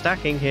changes in his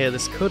stacking here,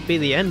 this could be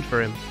the end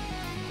for him.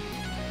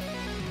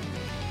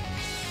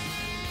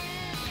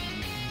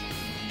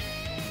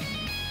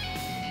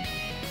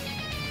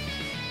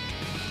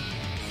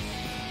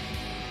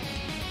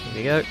 There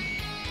we go.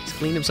 He's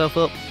cleaned himself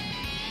up.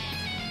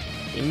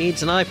 He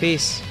needs an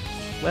eyepiece.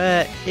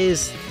 Where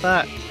is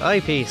that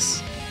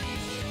eyepiece?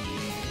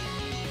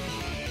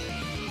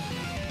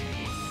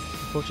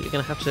 Unfortunately,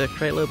 going to have to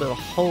create a little bit of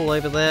a hole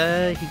over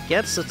there. He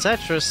gets the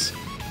Tetris.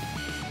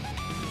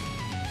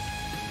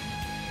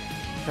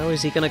 How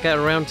is he going to get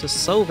around to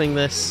solving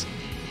this?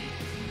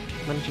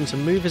 Managing to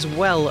move his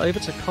well over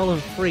to column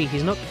 3.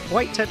 He's not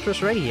quite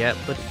Tetris ready yet,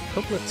 but a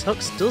couple of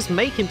tucks does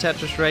make him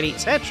Tetris ready.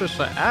 Tetris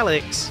for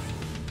Alex.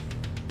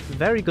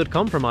 Very good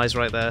compromise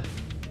right there.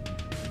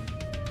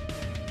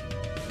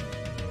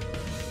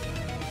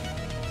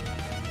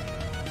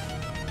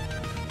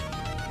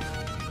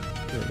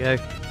 There we go.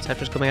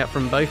 Tetris coming out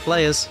from both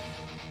players.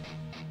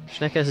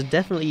 Schnecker has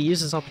definitely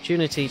used this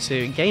opportunity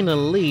to gain a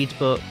lead,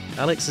 but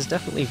Alex is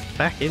definitely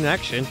back in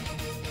action.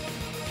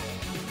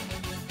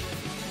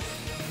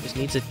 Just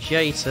needs a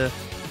J to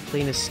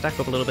clean his stack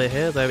up a little bit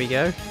here. There we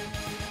go.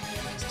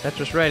 It's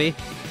Tetris ready.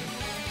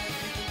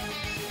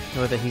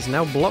 However, he's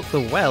now blocked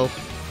the well.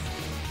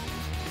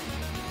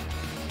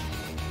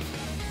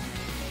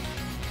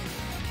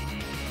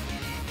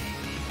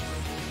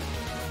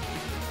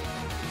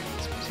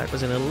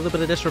 Was in a little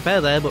bit of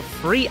disrepair there, but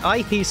 3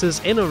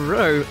 eyepieces in a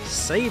row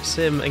saves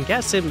him and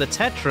gets him the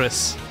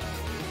Tetris.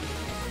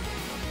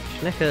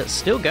 Schnecker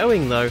still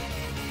going though.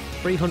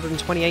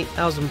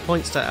 328,000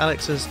 points to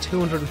Alex's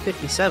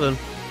 257.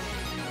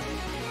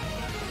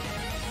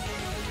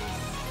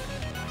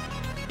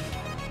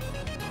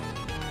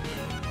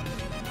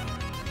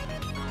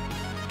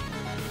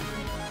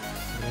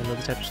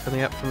 Another Tetris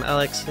coming up from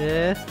Alex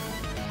here.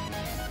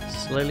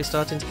 Slowly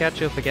starting to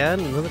catch up again.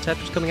 Another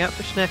Tetris coming out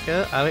for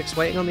Schnecker. Alex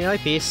waiting on the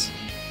eyepiece.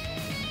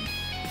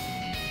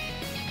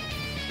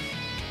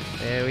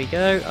 There we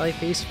go.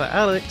 Eyepiece for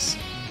Alex.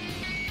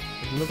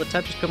 Another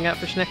Tetris coming out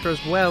for Schnecker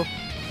as well.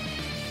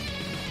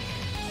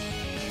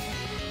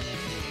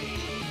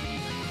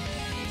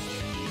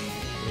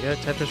 we go,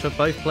 Tetris for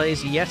both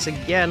players yet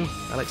again.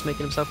 Alex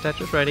making himself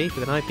Tetris ready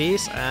with an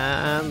eyepiece,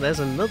 and there's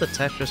another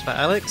Tetris for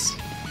Alex.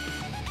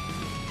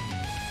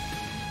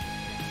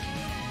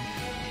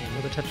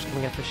 Another Tetris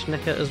coming out for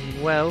Schnecker as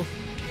well.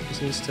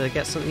 Just needs to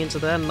get something into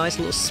there, nice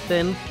little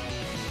spin.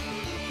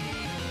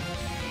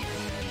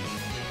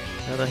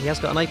 Although he has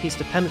got an eyepiece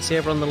dependency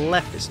over on the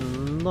left, it's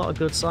not a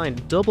good sign.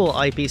 Double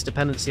eyepiece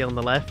dependency on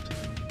the left.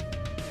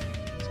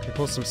 It's going to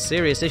cause some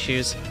serious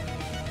issues.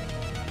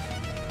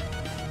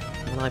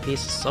 One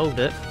eyepiece has solved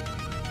it.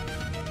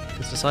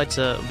 He's decided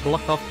to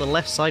block off the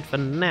left side for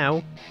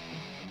now.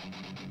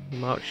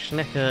 Mark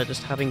Schnecker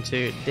just having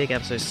to dig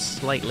ever so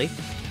slightly.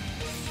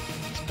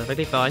 It's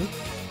perfectly fine.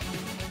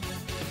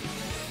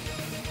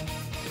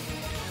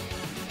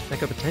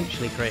 Schnecker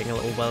potentially creating a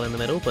little well in the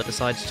middle, but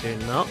decides to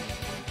not.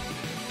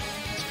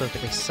 It's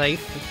perfectly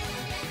safe.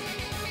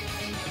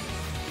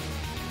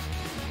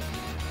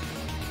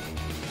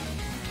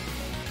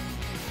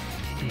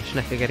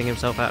 Schnecker getting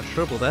himself out of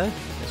trouble there.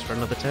 Goes for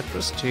another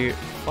Tetris to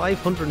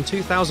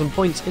 502,000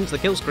 points into the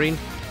kill screen.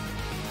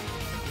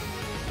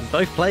 And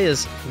both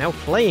players now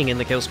playing in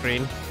the kill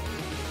screen.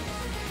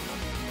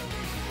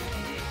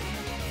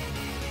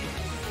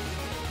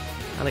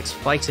 Alex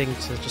fighting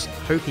to just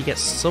hope he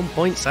gets some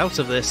points out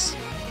of this.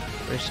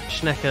 Whereas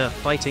Schnecker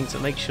fighting to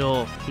make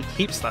sure he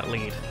keeps that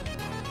lead.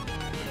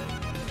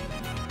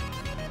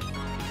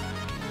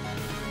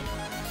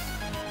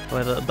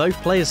 However, both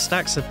players'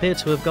 stacks appear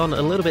to have gone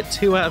a little bit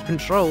too out of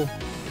control.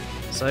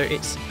 So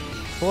it's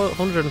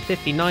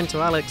 459 to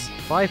Alex,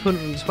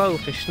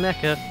 512 to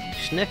Schnecker.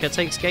 Schnecker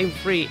takes game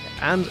 3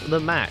 and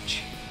the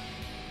match.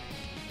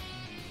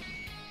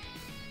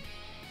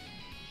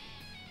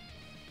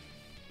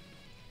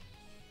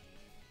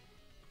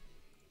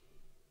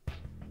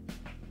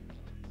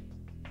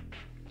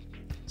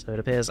 So it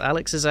appears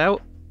Alex is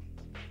out,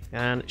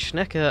 and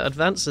Schnecker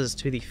advances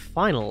to the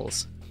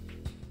finals.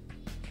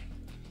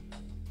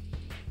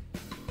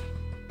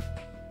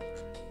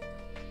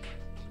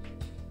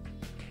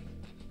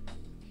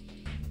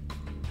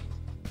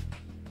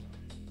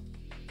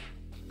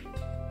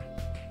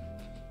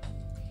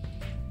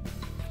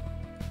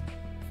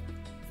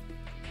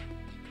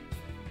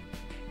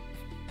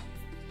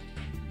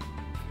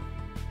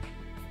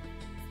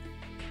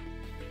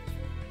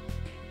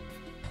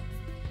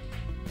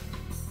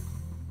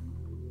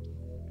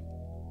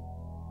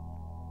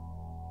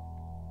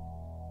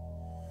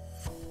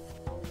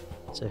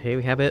 So here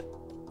we have it.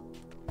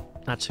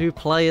 Our two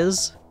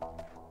players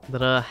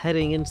that are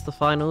heading into the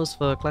finals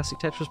for Classic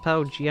Tetris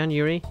PAL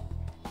January.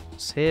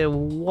 It's here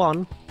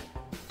one.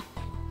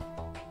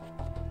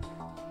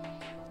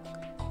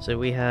 So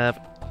we have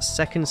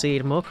second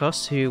seed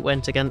Morkos, who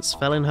went against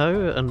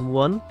Felinho and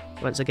won.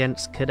 Went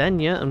against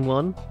Cadena and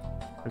won.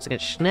 Went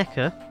against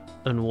Schnecker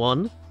and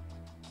won.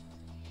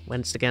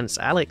 Went against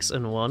Alex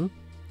and won.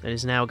 And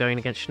is now going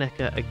against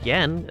Schnecker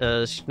again,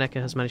 as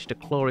Schnecker has managed to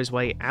claw his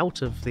way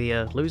out of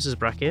the losers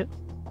bracket.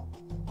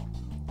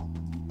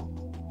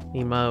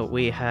 Meanwhile,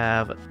 we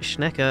have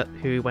Schnecker,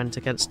 who went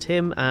against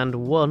Tim and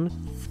won.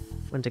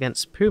 Went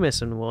against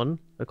Pumis and won.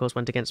 Of course,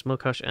 went against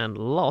Mukosh and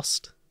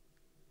lost.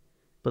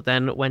 But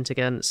then went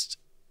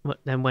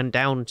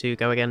down to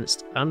go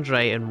against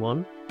Andre and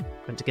won.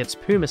 Went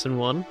against Pumis and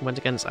won. Went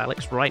against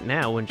Alex right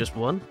now and just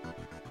won.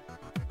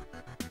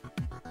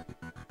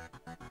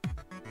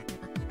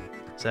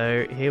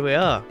 So here we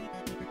are.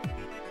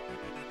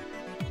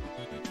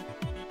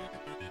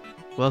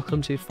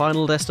 Welcome to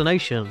Final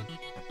Destination.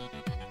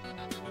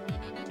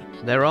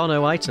 There are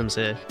no items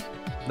here.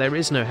 There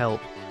is no help.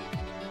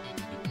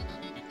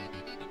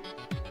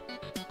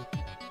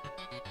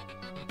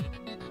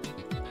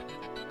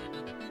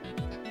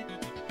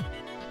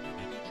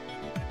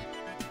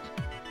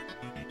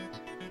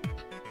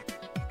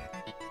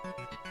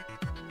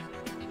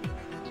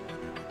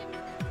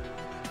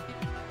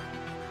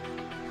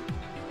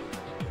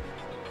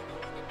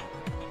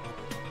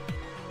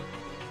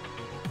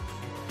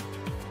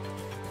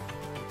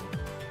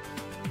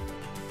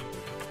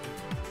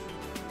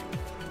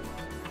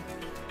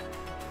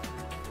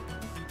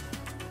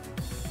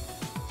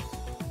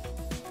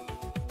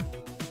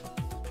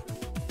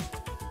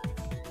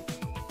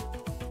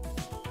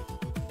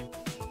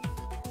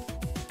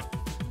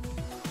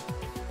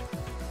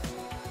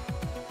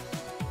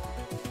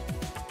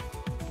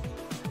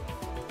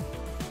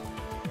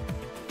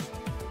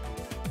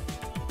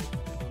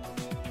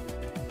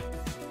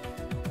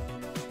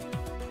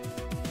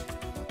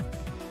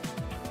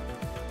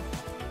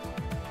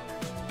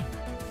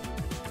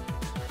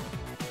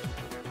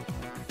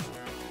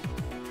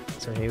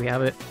 So here we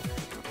have it.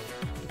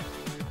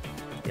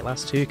 The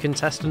last two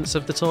contestants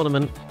of the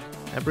tournament.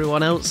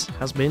 Everyone else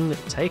has been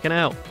taken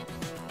out.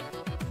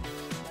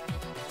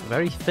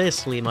 Very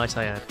fiercely, might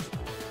I add.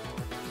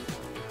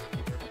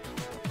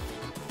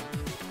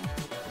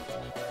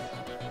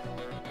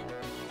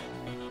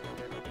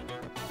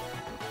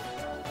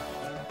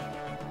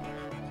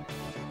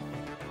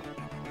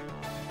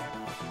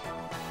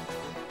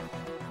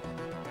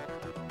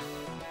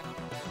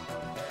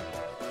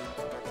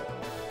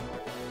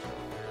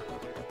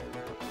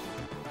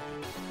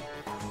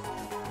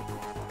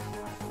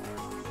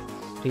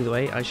 Either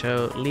way, I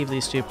shall leave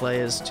these two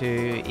players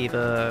to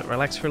either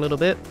relax for a little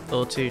bit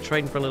or to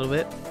train for a little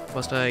bit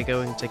whilst I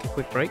go and take a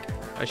quick break.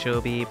 I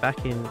shall be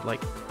back in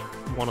like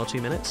 1 or 2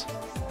 minutes.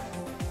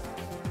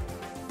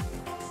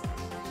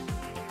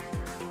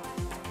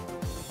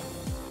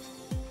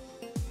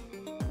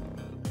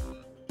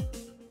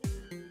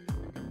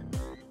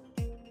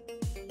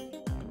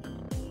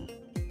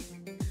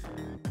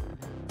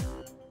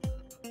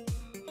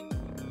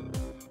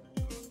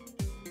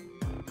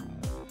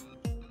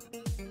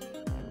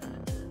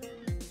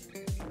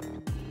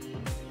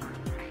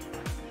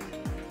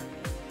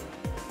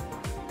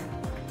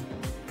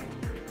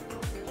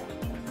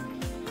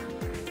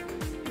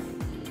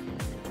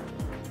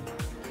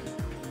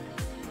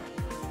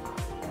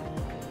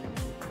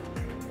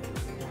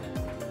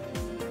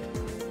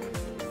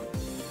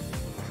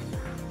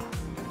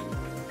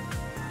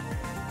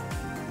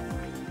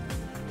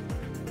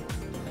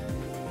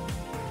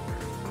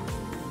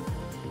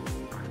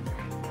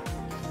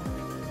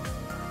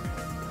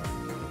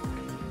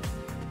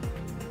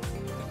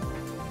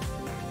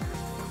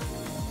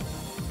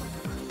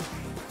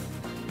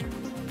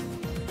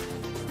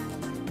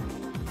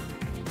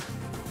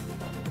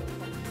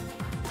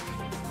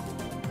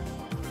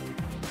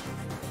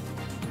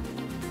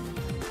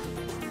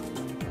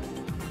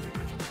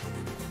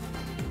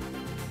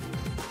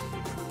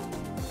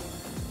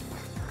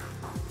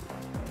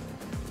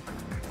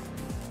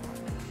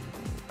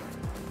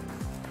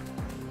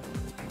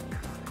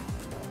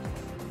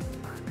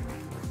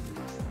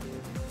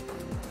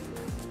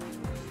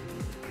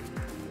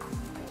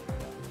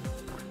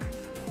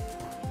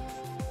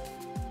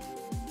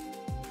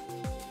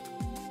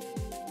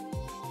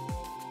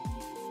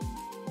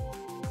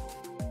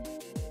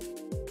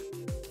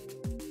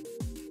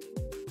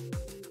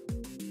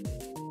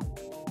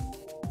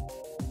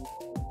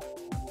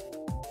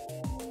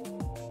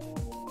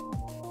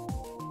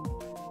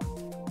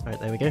 Alright,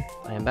 there we go.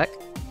 I am back.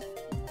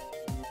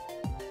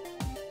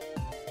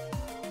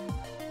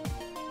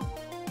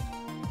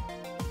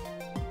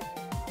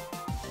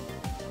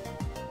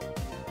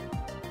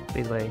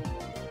 Either way,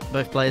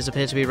 both players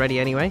appear to be ready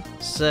anyway,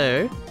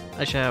 so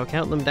I shall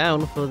count them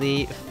down for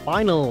the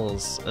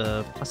finals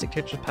of Classic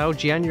Tetris PAL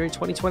January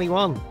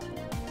 2021.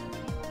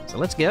 So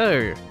let's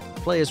go!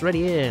 Players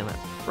ready in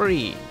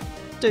 3,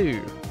 2,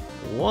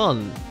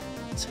 1,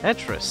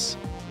 Tetris!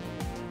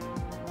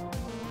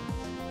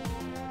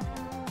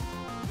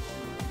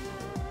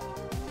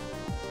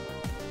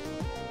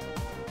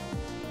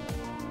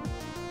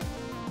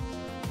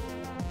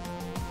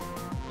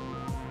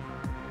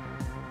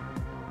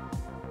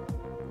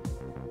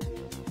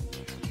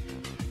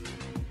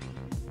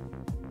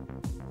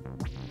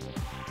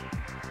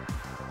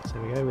 So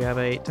there we go, we have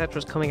a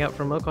Tetris coming out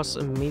from Mokos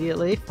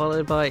immediately,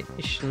 followed by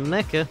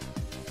Schnecke.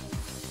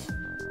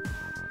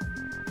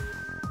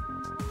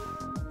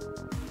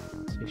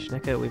 So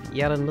Schnecke with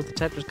yet another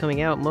Tetris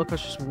coming out,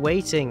 Mokos just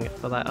waiting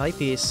for that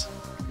eyepiece,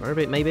 wherever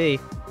it may be.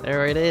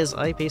 There it is,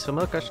 eyepiece for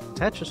Mokos,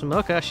 Tetris for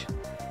Mokos.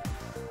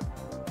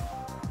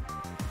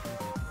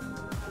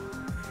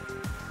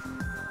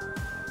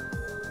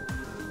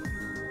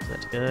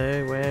 Let's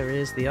go, where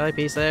is the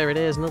eyepiece? There it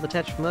is, another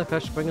Tetris from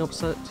Mokos to bring up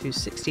to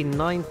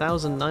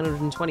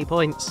 69,920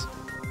 points.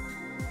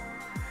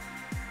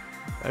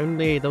 If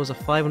only there was a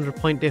 500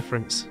 point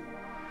difference.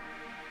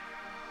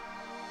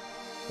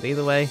 But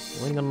either way,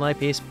 winning on an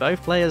eyepiece,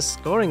 both players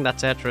scoring that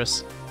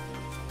Tetris.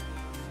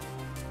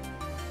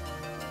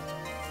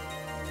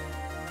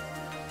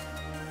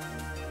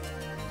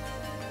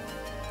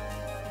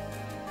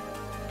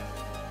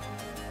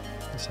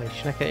 So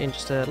Schnecke in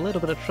just a little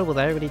bit of trouble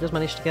there, but he does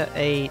manage to get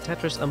a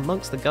Tetris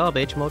amongst the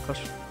garbage. Mokos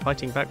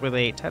fighting back with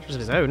a Tetris of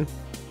his own.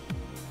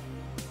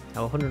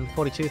 Now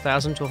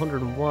 142,000 to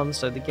 101,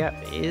 so the gap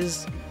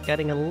is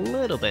getting a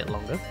little bit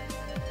longer.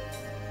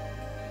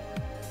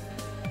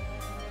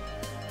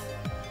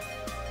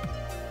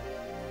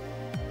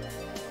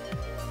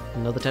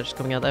 Another Tetris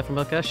coming out there from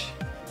Mokos.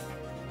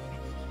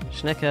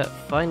 Schnecke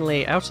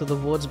finally out of the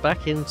woods,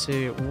 back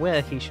into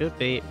where he should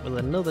be, with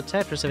another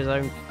Tetris of his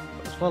own,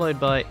 followed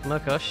by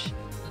Mokos.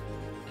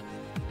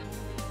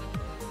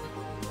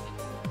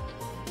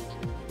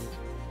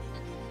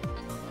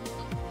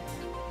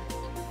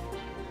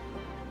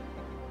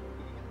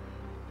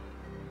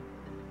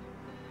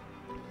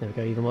 There we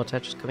go, even more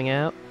Tetris coming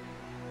out.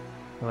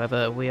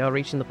 However, we are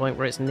reaching the point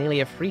where it's nearly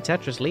a free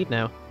Tetris lead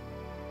now.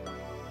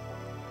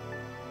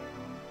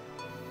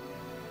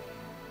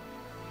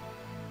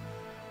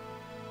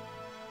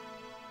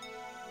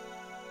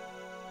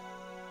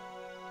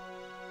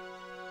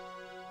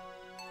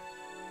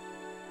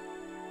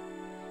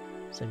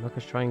 So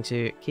Mokos trying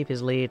to keep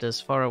his lead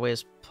as far away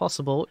as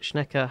possible.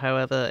 Schnecke,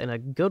 however, in a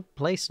good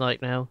place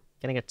right now,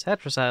 getting a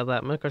Tetris out of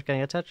that. Mokos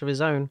getting a Tetris of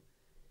his own.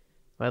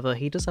 However,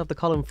 he does have the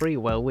column free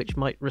well, which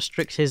might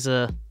restrict his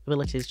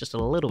abilities just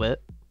a little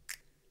bit.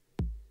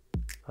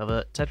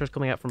 However, Tetris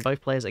coming out from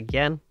both players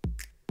again.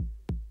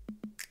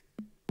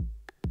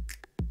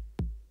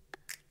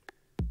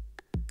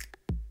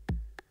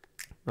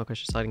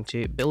 Mokos deciding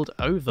to build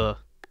over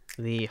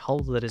the hole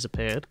that has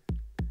appeared.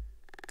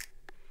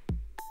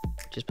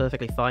 which is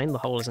perfectly fine. The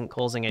hole isn't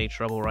causing any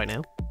trouble right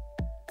now.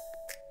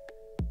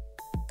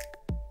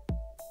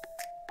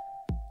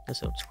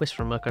 Nice little twist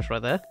from Muckush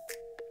right there.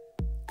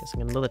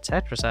 Getting another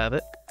Tetris out of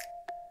it.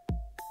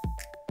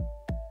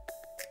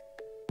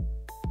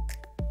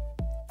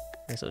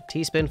 Nice little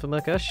T-spin for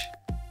Muckush.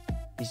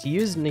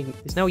 He's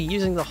now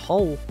using the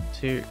hole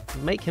to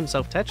make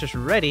himself Tetris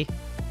ready.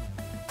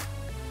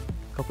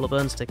 A couple of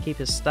burns to keep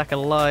his stack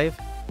alive.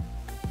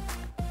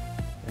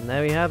 And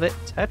there we have it,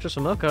 Tetris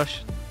for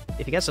Muckush.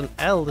 If he gets an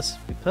L, this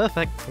would be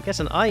perfect. If he gets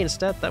an I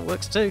instead, that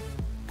works too.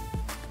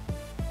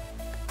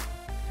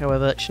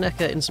 However,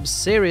 Schnecker in some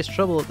serious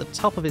trouble at the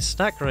top of his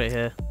stack right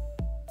here.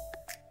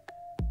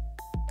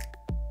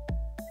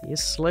 He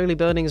is slowly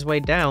burning his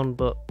way down,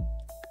 but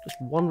just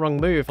one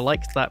wrong move,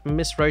 like that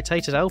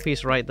misrotated L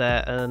piece right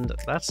there, and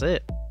that's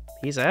it.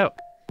 He's out.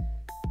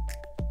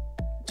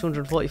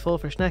 244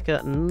 for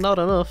Schnecker, not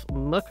enough.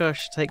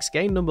 Muckush takes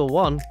game number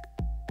 1.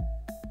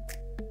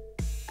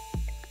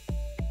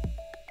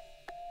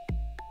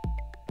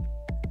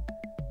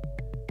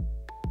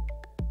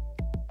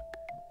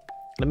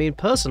 I mean,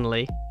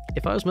 personally,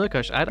 if I was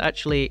Muckush, I'd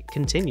actually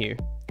continue,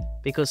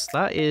 because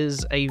that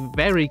is a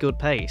very good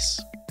pace.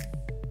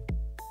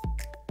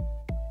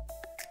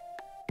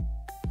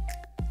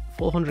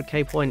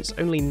 400k points,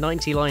 only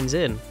 90 lines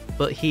in,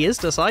 but he is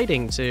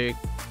deciding to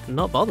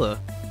not bother.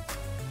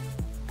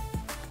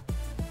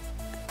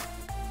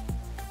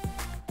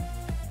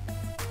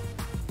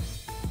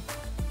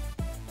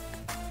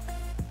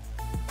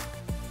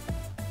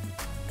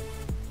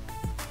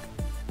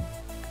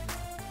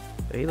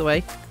 But either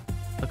way,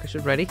 Muckush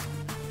is ready.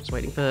 Just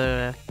waiting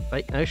for...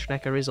 wait, no,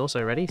 Schnecker is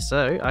also ready,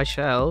 so I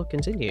shall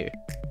continue.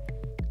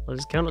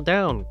 Let's count it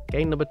down.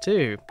 Game number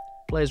 2.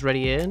 Players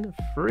ready in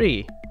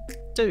 3,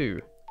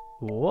 2,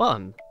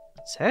 1.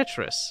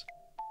 Tetris.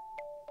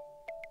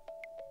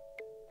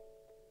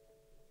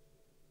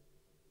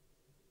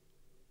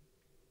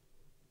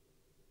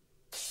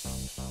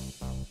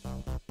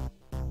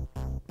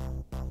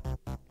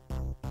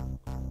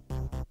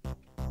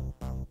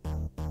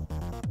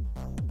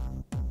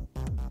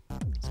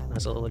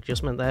 Nice little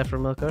adjustment there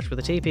from Muckush with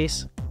the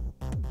T-piece.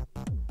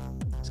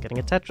 He's getting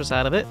a Tetris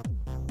out of it.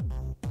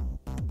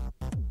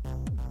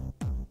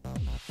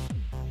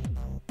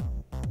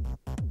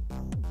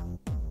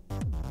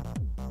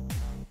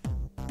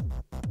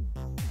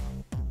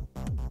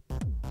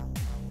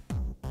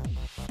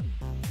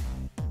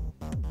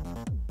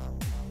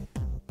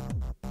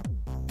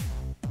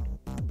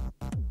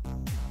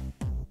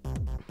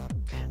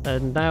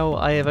 And now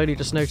I have only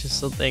just noticed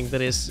something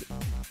that is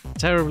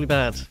terribly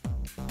bad.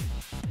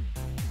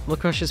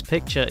 Muckush's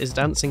picture is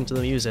dancing to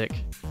the music.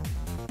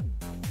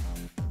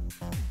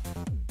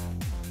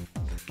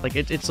 Like,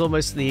 it's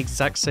almost the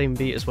exact same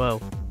beat as well.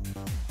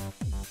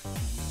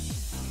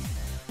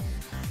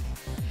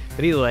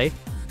 But either way,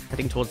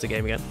 heading towards the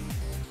game again.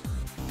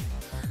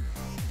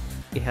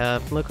 We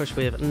have Muckush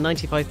with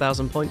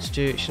 95,000 points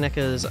to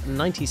Schnecker's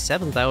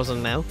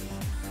 97,000 now.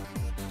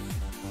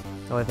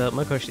 However,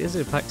 Muckush is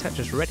in fact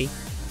Tetris ready.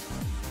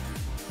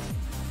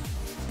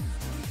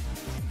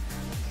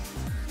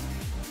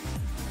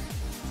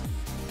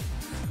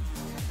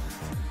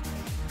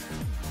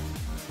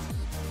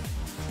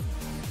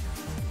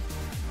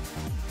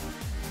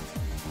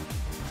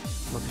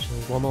 Muckush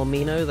needs one more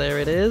Mino, there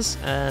it is,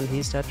 and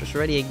he's Tetris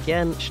ready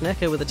again.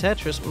 Schnecker with a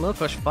Tetris,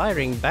 Muckush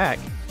firing back.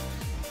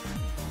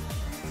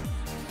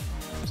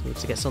 Just needs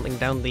to get something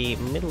down the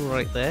middle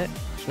right there.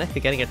 Schnecker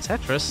getting a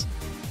Tetris.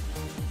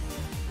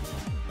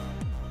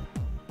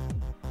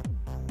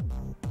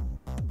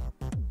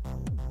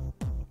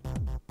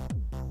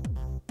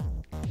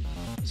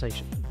 So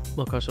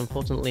Muckush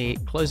unfortunately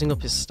closing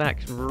up his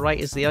stack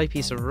right as the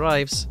eyepiece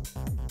arrives.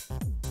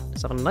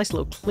 Let's have a nice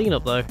little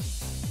cleanup though.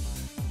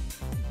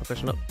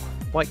 Muckush not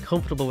quite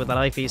comfortable with that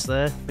eyepiece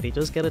there, but he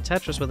does get a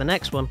Tetris with the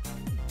next one.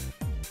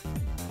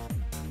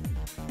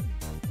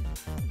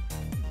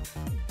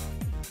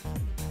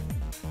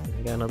 There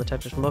we go, another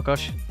Tetris from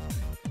Muckush.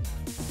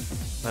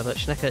 But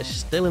Schnecker is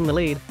still in the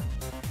lead.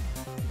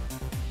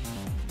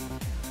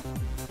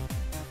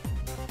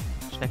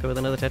 Schnecker with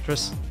another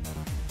Tetris.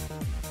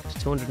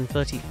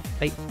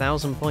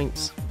 238,000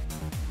 points.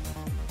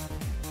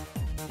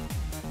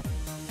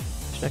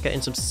 Schnecker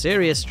in some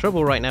serious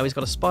trouble right now. He's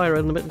got a Spyro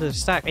in the middle of the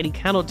stack and he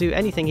cannot do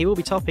anything. He will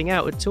be topping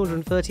out at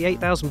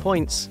 238,000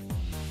 points.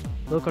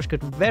 Muckush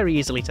could very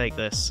easily take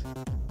this.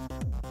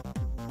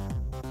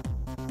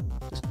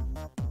 Just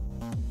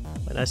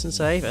play nice and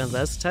safe, and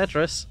there's the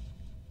Tetris.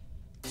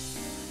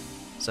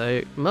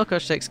 So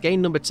Muckush takes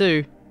game number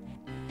 2.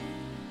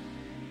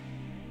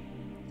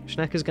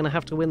 Schnecker's going to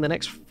have to win the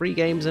next 3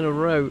 games in a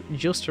row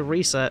just to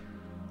reset.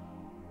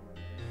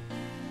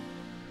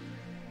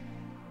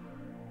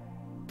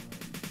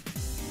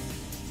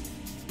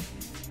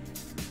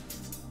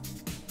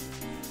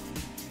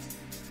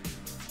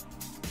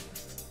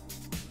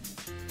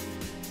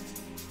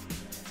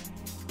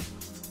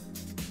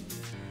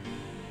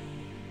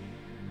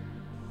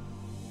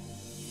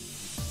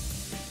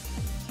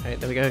 Alright,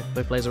 there we go.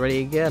 Both players are ready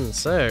again,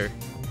 so...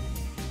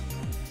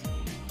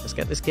 let's Let's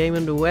get this game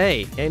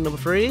underway. Game number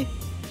 3.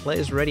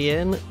 Players ready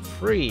in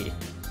 3,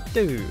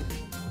 2,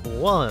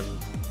 1.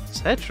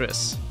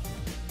 Tetris.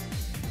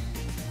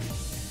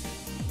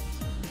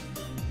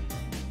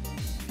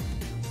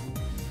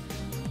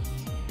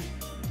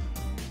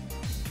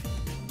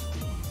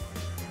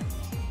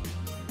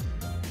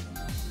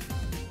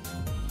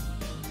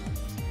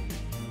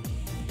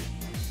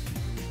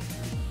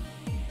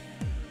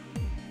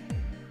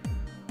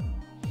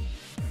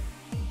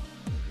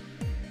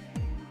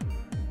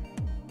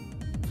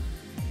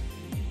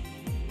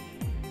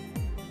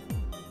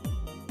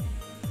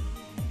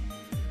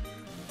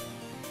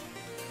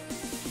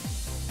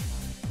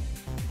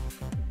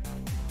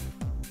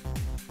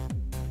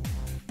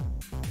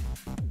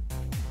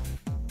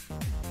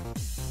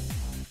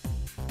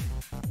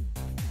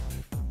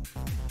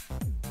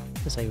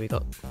 Say we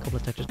got a couple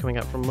of Tetris coming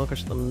out from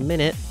Mukosh at the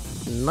minute.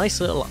 Nice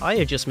little eye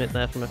adjustment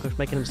there from Mukosh,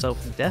 making himself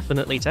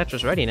definitely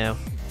Tetris ready now.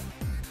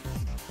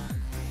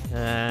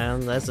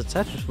 And there's the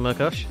Tetris from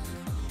Mukosh.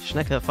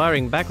 Schnecker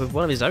firing back with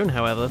one of his own,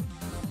 however.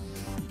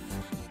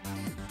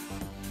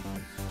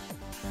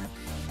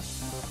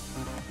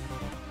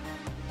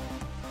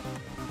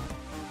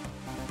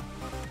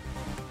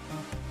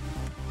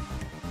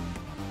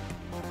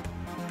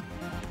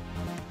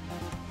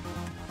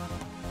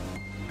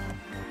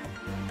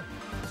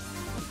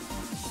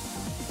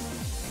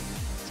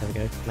 There we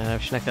go. Now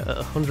Schnecker at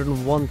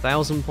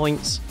 101,000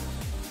 points.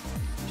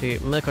 To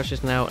Mukosh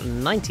is now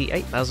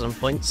 98,000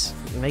 points.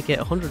 Make it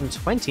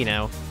 120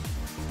 now.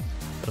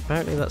 But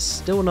apparently that's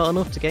still not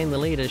enough to gain the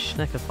lead as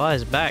Schnecker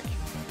fires back.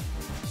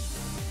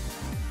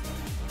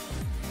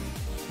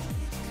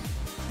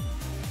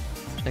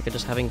 Schnecker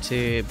just having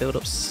to build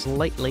up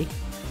slightly.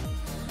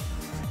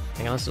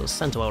 Hang on, this little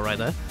centre well right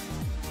there.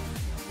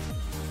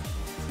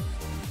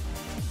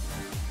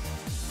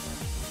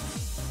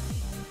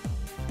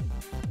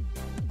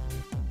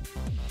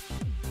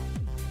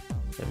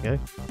 There we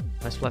go.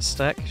 Nice flat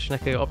stack.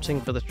 Schnecker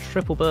opting for the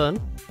triple burn.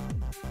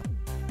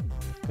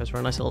 Goes for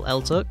a nice little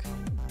L-tuck.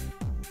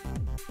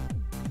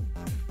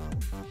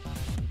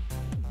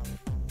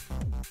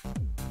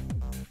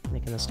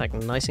 Making the stack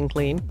nice and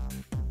clean.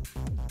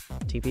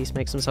 TP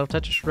makes himself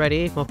Tetris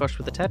ready. Mukosh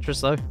with the Tetris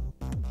though.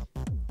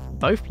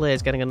 Both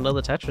players getting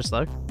another Tetris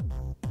though.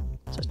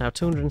 So it's now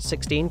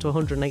 216 to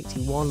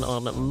 181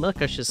 on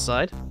Mukosh's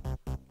side.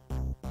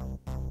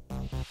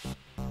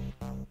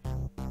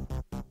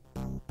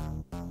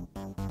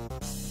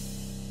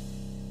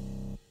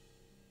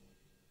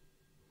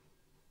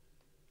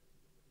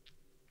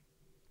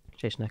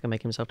 Schnecker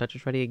making himself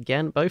Tetris ready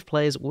again. Both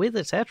players with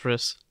a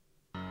Tetris.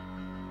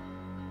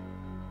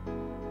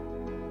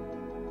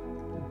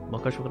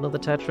 Mukosh with another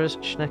Tetris.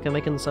 Schnecker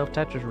making himself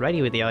Tetris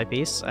ready with the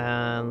eyepiece.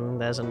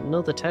 And there's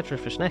another Tetris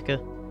for Schnecker.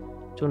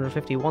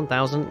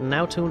 251,000.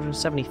 Now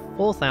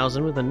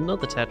 274,000 with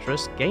another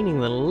Tetris. Gaining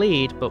the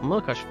lead, but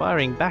Mukosh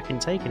firing back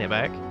and taking it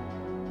back.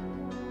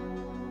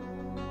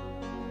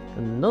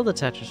 Another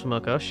Tetris for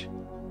Mukosh.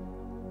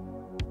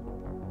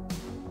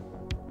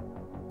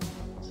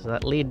 So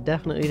that lead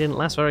definitely didn't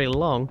last very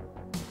long.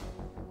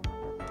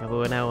 But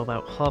we're now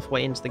about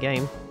halfway into the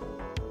game.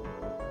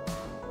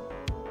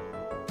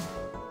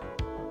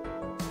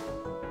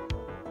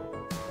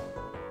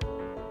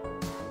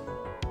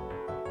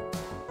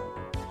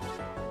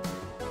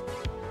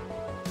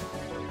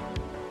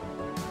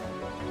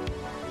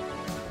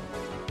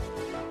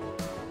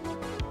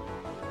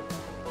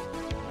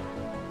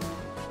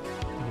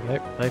 There we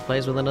go. Both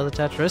players with another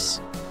Tetris.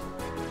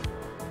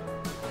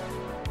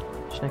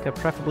 Schnecker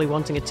preferably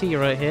wanting a T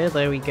right here.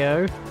 There we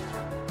go.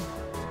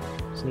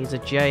 Just needs a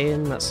J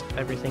in. That's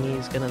everything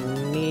he's going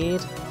to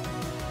need.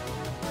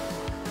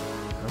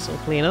 That's all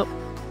clean up.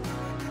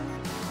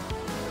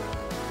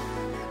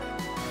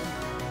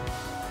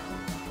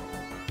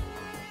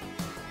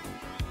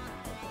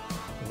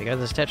 There we go.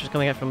 There's Tetris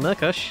coming out from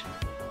Mukosh.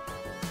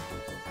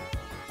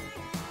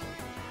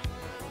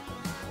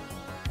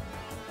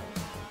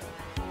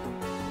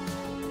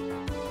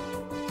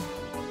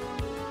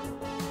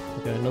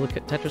 Another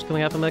Tetris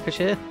coming out from Mukosh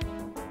here.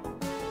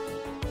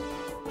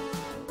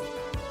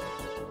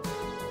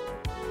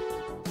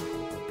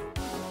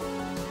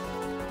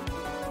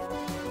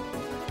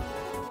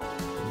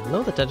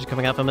 Another Tetris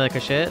coming out from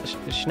Mukosh here.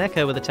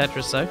 Schnecker with a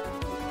Tetris though.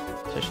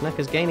 So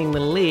Schnecker's gaining the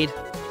lead.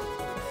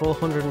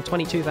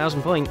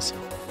 422,000 points.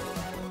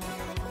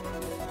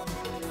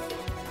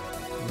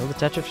 Another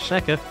Tetris for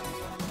Schnecker.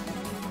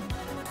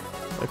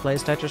 Both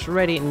players Tetris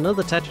ready.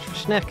 Another Tetris for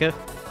Schnecker.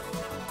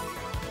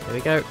 There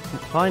we go.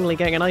 Finally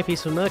getting an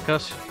eyepiece from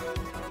Mukosh.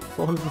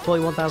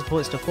 441,000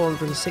 points to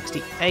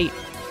 468.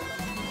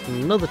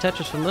 Another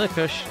Tetris from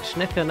Mukosh.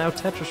 Schnecker now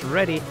Tetris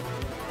ready.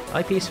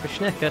 Eyepiece for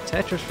Schnecker.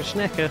 Tetris for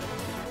Schnecker.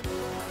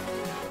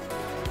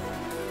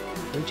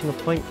 Reaching a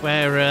point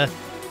where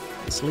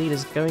this lead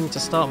is going to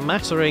start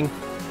mattering.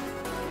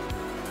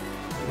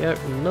 There we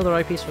go. Another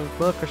eyepiece from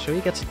Mukosh. So he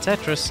gets a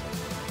Tetris.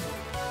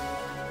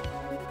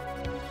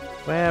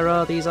 Where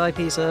are these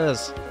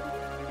eyepieces?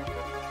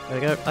 There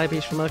we go,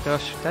 eyepiece from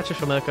Mukosh, Tetris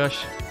from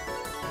Mukosh.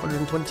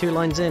 122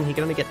 lines in, he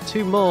can only get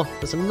 2 more.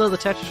 There's another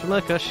Tetris for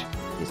Murkosh.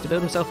 Needs to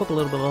build himself up a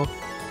little bit more.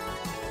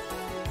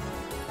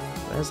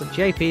 There's the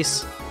J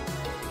piece.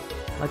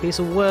 My piece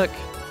will work.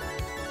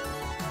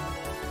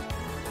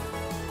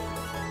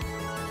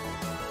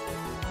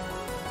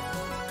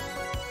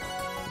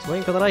 He's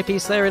waiting for that I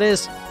piece. There it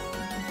is.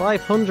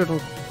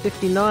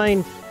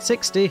 559,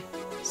 60,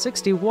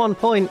 61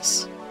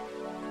 points.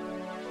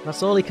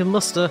 That's all he can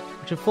muster,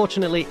 which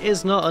unfortunately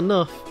is not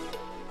enough.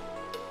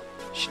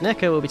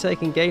 Schnecker will be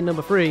taking game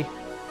number 3.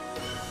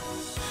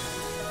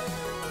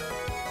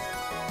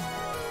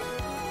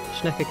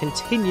 Schnecker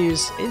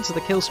continues into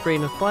the kill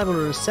stream of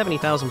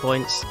 570,000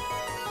 points.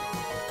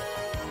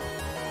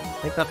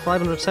 Make that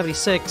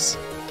 576.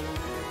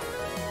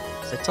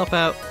 So top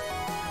out.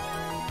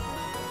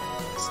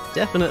 It's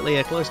definitely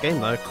a close game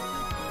though.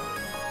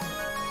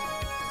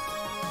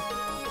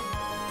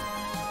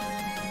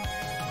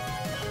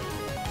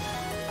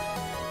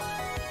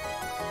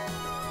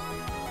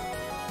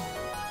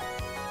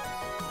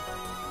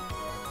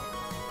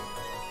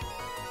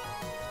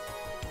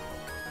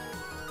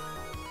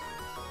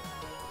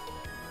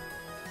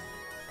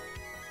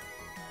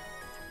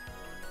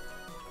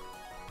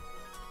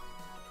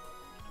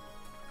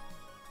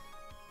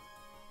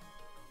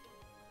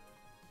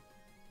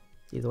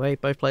 Either way,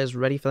 both players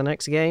ready for the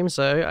next game,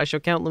 so I shall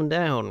count them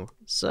down.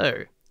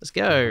 So, let's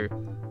go.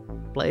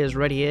 Players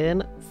ready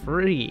in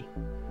 3,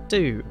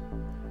 2,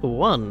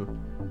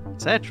 1.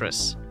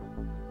 Tetris.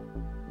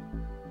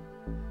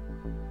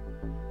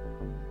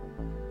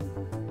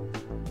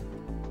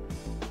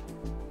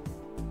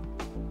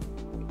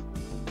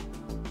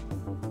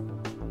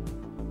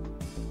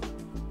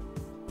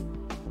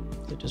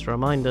 So just a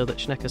reminder that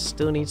Schnecker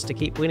still needs to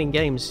keep winning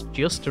games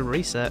just to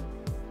reset.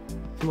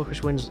 If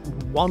Murkosh wins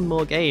one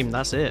more game,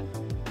 that's it.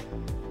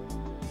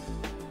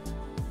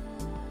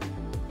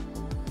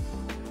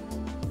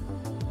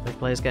 Both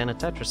players getting a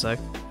Tetris though.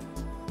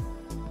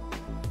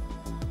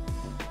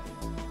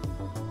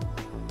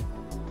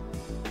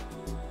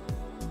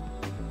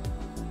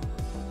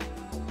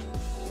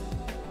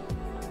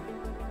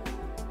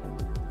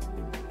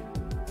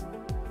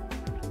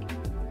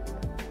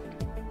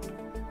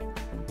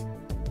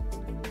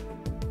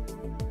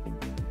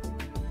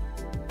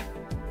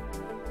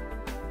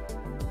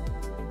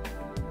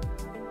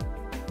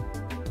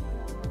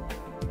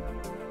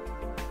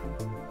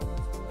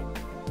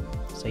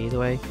 So either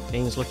way,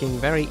 things looking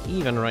very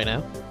even right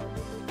now.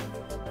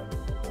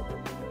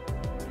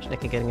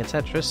 Schnecker getting a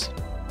Tetris,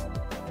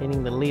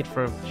 gaining the lead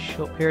for a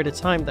short period of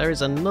time. There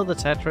is another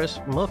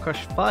Tetris.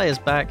 Murkosh fires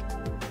back.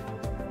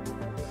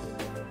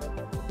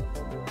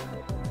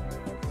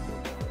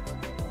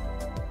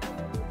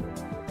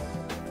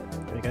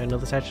 There we go,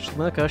 another Tetris for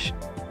Murkosh.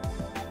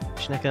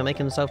 Schnecker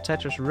making himself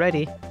Tetris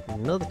ready.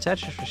 Another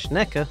Tetris for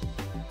Schnecker.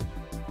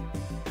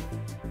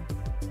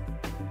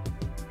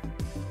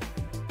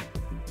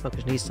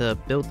 Murkosh needs to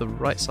build the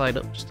right side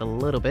up just a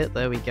little bit.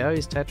 There we go,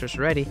 he's Tetris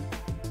ready.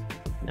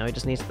 Now he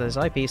just needs those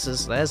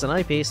eyepieces. There's an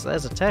eyepiece,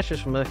 there's a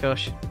Tetris from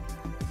Murkosh.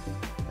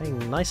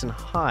 Playing nice and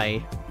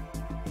high.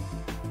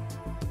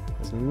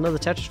 There's another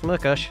Tetris from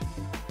Murkosh.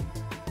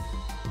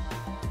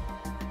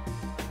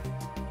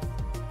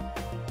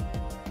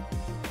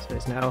 So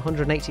it's now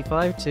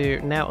 185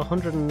 to now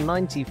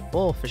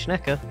 194 for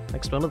Schnecker.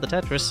 Next to another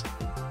Tetris.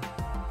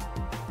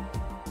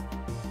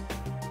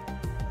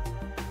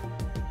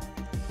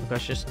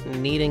 Murkosh just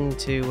needing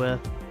to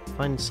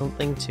find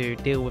something to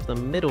deal with the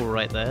middle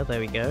right there. There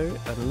we go.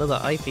 Another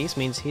eyepiece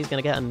means he's going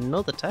to get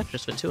another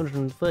Tetris for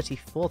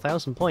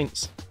 234,000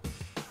 points.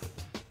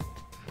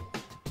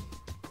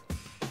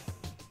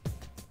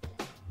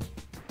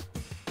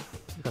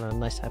 Got a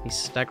nice happy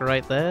stagger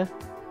right there.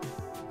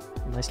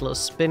 Nice little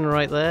spin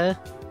right there.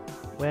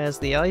 Where's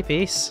the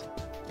eyepiece?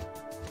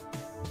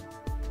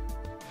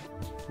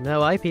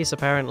 No eyepiece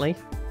apparently.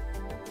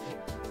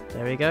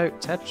 There we go.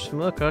 Tetris for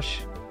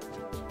Murkosh.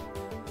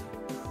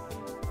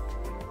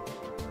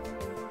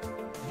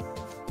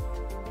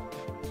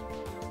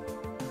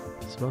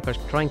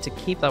 Murkosh trying to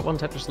keep that one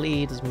Tetris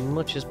lead as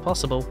much as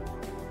possible.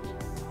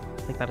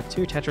 Make that a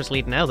 2 Tetris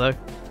lead now though.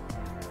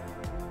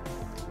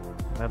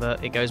 However,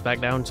 it goes back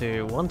down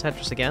to 1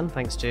 Tetris again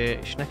thanks to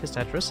Schnecker's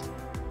Tetris.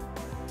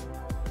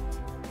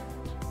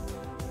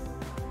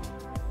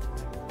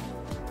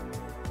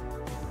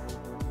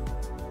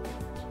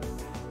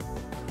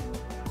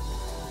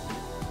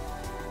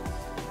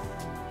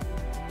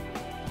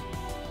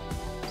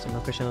 So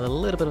Murkosh in a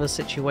little bit of a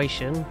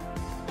situation.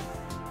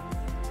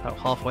 About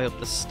halfway up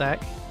the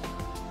stack.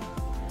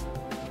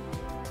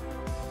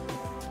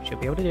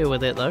 Should be able to deal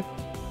with it though.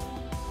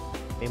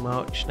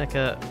 Meanwhile,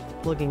 Schnecker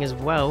plugging as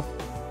well.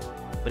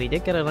 But he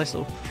did get a nice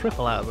little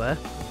triple out of there.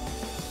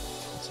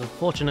 It's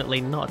unfortunately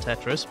not a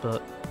Tetris,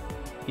 but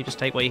you just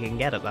take what you can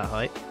get at that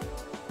height.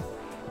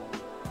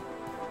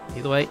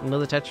 Either way,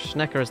 another Tetris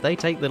Schnecker as they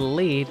take the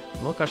lead.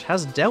 Murkosh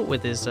has dealt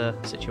with his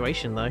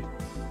situation though.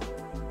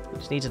 He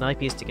just needs an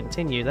eyepiece to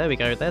continue. There we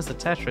go, there's the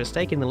Tetris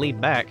taking the lead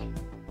back.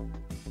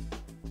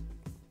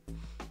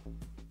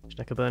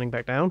 Schnecker burning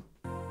back down.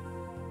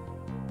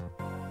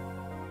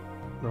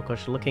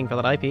 Murkosh looking for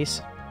that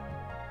eyepiece.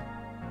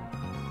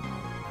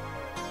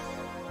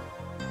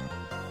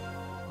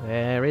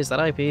 Where is that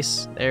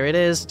eyepiece? There it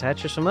is.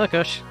 Tetris for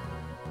Murkosh.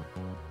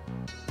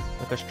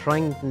 Murkosh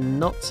trying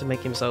not to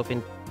make himself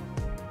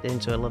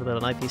into a little bit of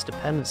an eyepiece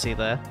dependency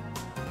there.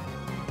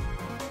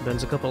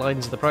 Burns a couple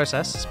lines in the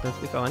process. It's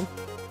perfectly fine.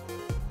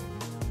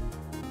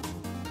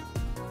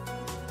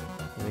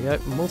 There we go.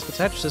 Multiple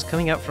Tetrises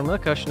coming out from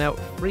Murkosh now.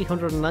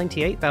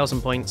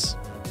 398,000 points.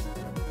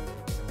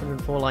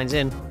 104 lines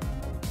in.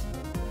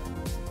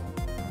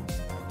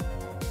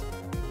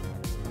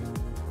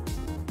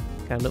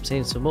 End up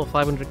seeing some more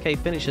 500k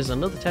finishes.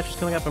 Another Tetris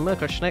coming out from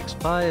Murkosh. Next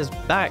fires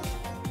back.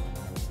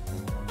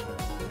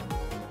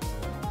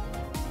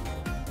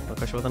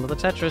 Murkosh with another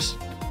Tetris.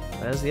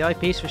 There's the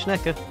eyepiece for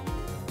Schnecker.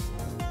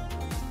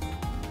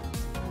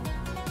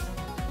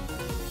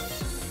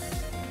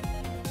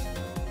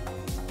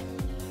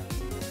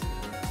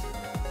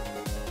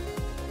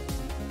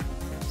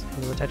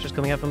 Another Tetris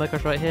coming out from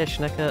Murkosh right here.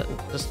 Schnecker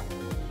just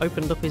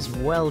opened up his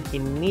well. He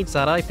needs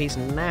that eyepiece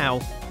now.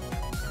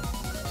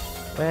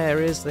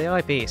 Where is the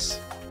eyepiece?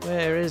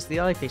 Where is the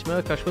eyepiece?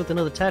 Murkosh with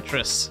another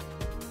Tetris.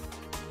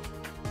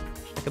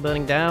 Schnecker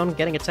burning down,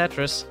 getting a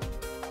Tetris.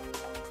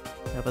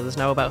 Yeah, but there's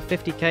now about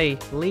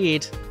 50k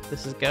lead.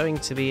 This is going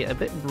to be a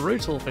bit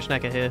brutal for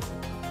Schnecker here.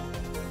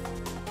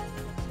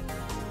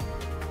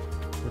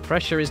 The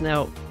pressure is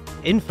now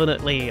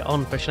infinitely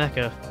on for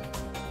Schnecker.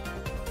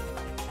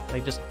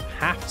 They just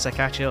have to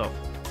catch up.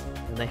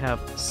 And they have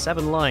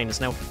 7 lines,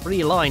 now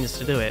 3 lines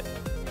to do it.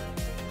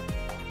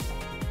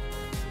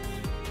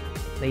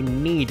 They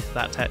need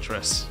that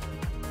Tetris.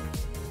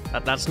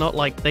 That's not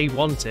like they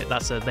want it,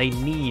 that's they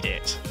need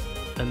it.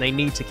 And they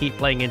need to keep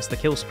playing into the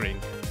kill screen.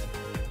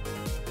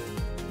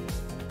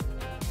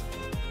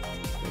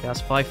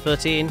 That's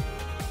 513.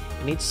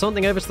 He needs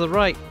something over to the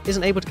right.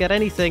 Isn't able to get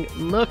anything.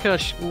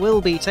 Murkosh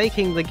will be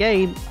taking the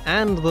game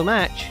and the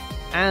match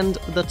and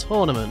the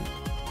tournament.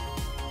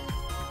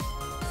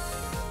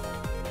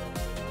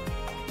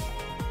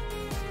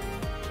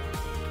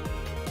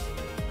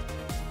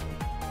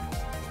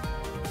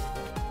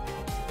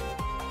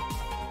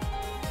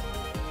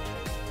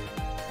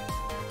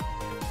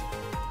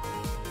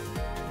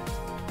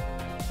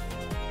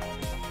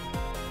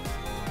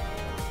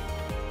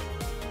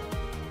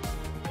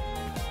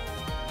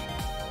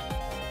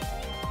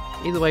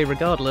 Either way,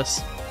 regardless,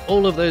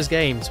 all of those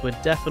games were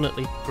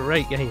definitely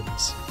great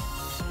games.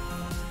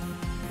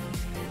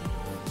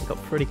 We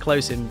got pretty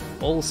close in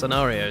all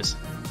scenarios.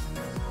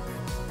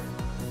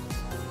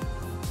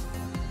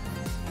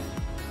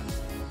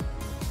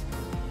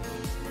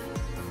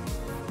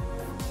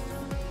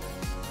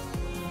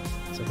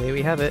 So here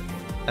we have it.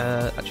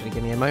 Actually,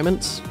 give me a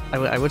moment.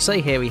 I would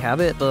say here we have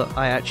it, but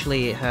I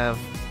actually have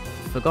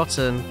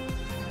forgotten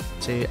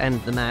to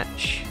end the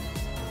match.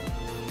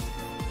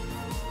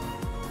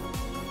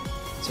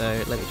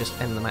 So let me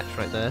just end the match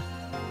right there.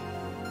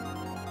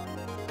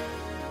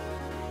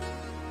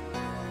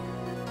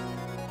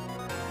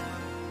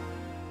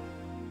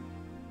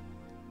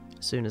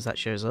 As soon as that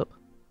shows up.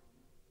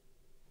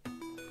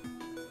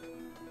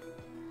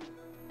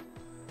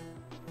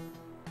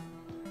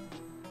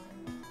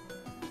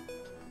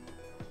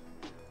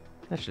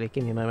 Actually,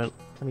 give me a moment.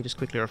 Let me just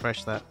quickly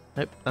refresh that.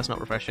 Nope, that's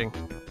not refreshing.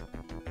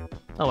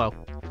 Oh well.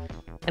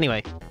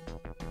 Anyway.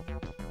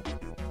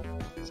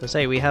 So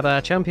say we have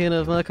our champion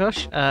of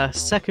Murkosh, our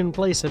second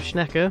place of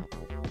Schnecker,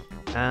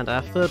 and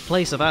our third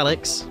place of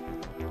Alex.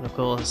 And of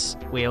course,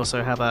 we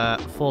also have our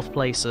fourth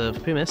place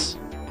of Pumis.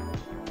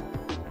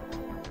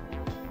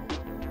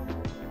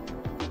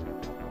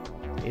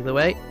 Either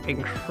way,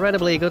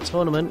 incredibly good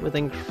tournament with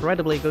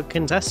incredibly good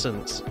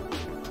contestants.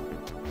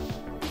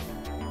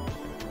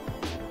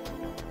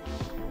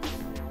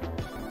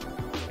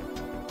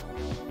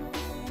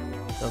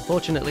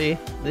 Unfortunately,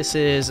 this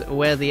is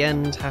where the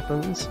end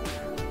happens.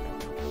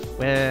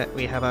 Where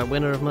we have our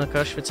winner of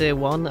Murkosh for Tier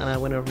 1 and our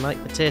winner of Night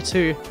for Tier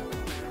 2.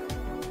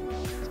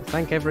 So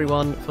thank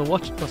everyone for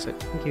watching.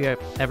 Thank you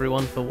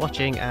everyone for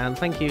watching, and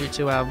thank you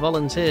to our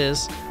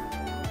volunteers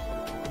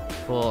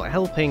for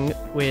helping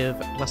with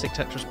Classic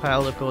Tetris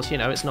PAL. Of course, you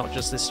know, it's not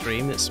just this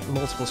stream, it's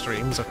multiple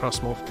streams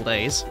across multiple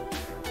days.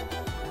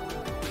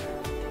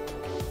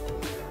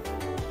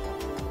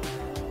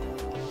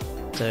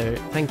 So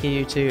thank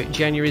you to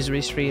January's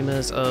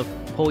restreamers of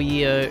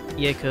Poyo,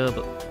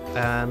 Jacob,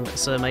 and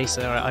Sir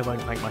Mesa. I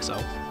won't thank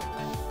myself.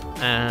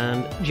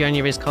 And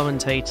January's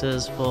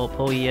commentators for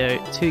Poyo,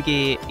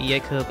 Tugi,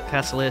 Jacob,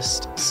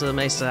 Catalyst, Sir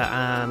Mesa,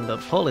 and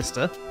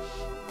Paulister.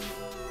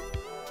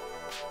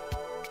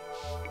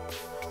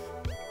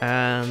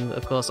 And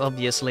of course,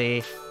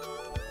 obviously,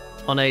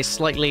 on a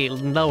slightly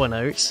lower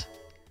note,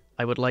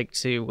 I would like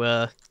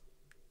to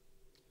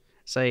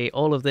say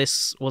all of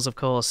this was, of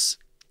course,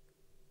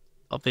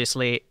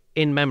 obviously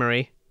in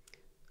memory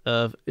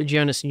of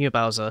Jonas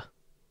Neubauser,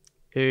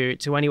 who,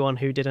 to anyone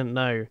who didn't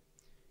know,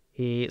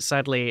 he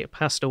sadly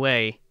passed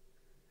away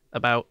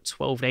about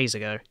 12 days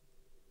ago.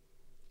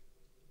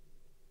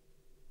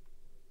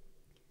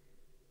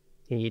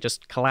 He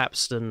just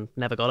collapsed and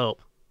never got up.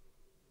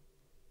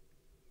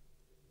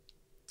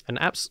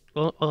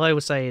 All I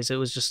would say is it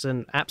was just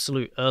an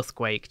absolute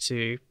earthquake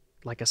to,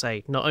 like I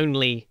say, not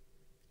only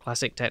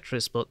Classic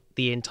Tetris, but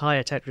the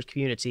entire Tetris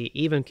community,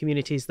 even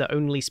communities that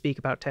only speak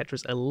about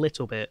Tetris a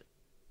little bit,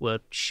 were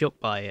shook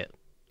by it.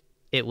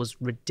 It was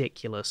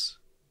ridiculous.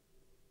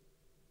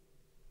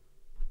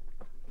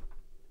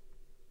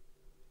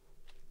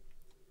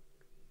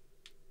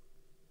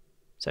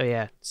 So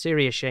yeah,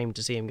 serious shame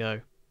to see him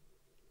go.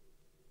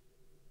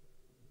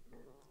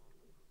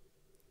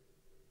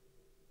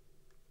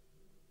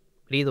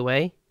 But either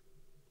way,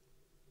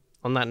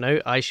 on that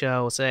note, I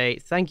shall say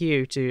thank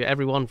you to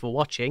everyone for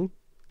watching,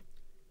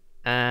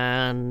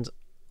 and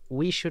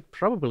we should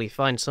probably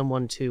find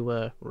someone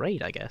to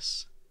raid, I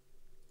guess.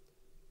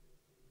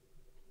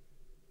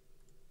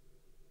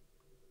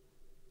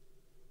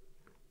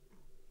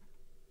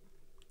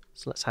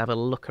 So let's have a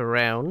look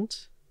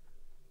around.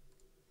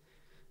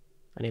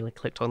 I nearly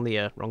clicked on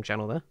the wrong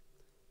channel there.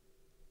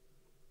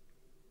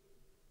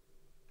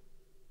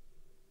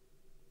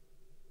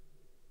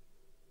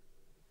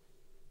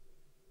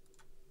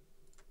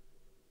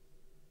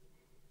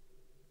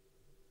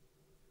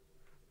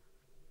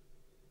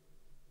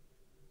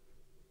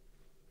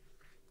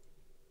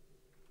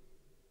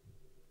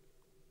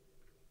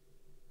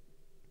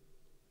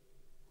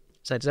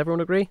 So does everyone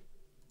agree?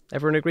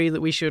 Everyone agree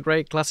that we should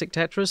raid Classic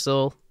Tetris,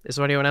 or is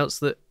there anyone else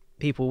that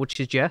people would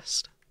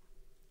suggest?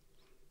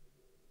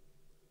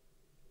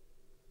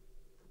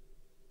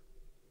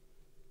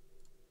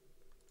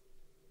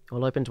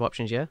 All open to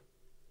options, yeah?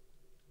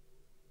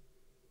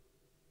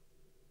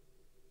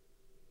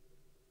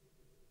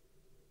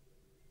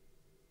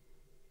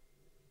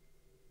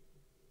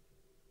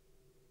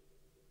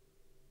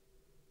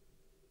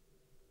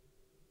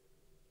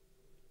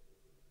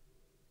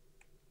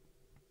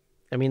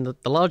 I mean,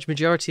 the large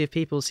majority of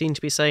people seem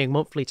to be saying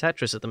monthly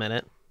Tetris at the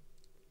minute.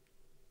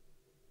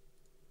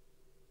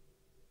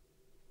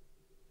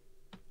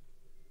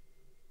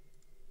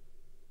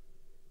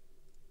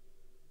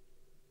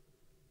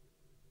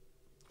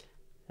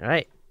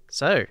 Alright,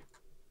 so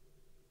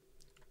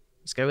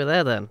let's go with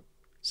there then.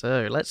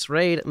 So let's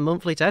raid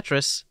monthly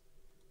Tetris.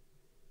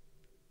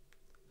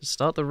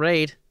 Start the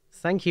raid.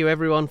 Thank you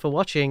everyone for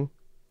watching.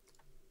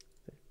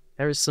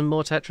 There is some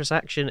more Tetris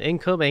action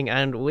incoming,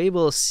 and we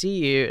will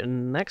see you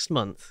next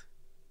month.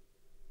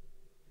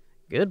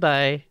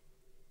 Goodbye.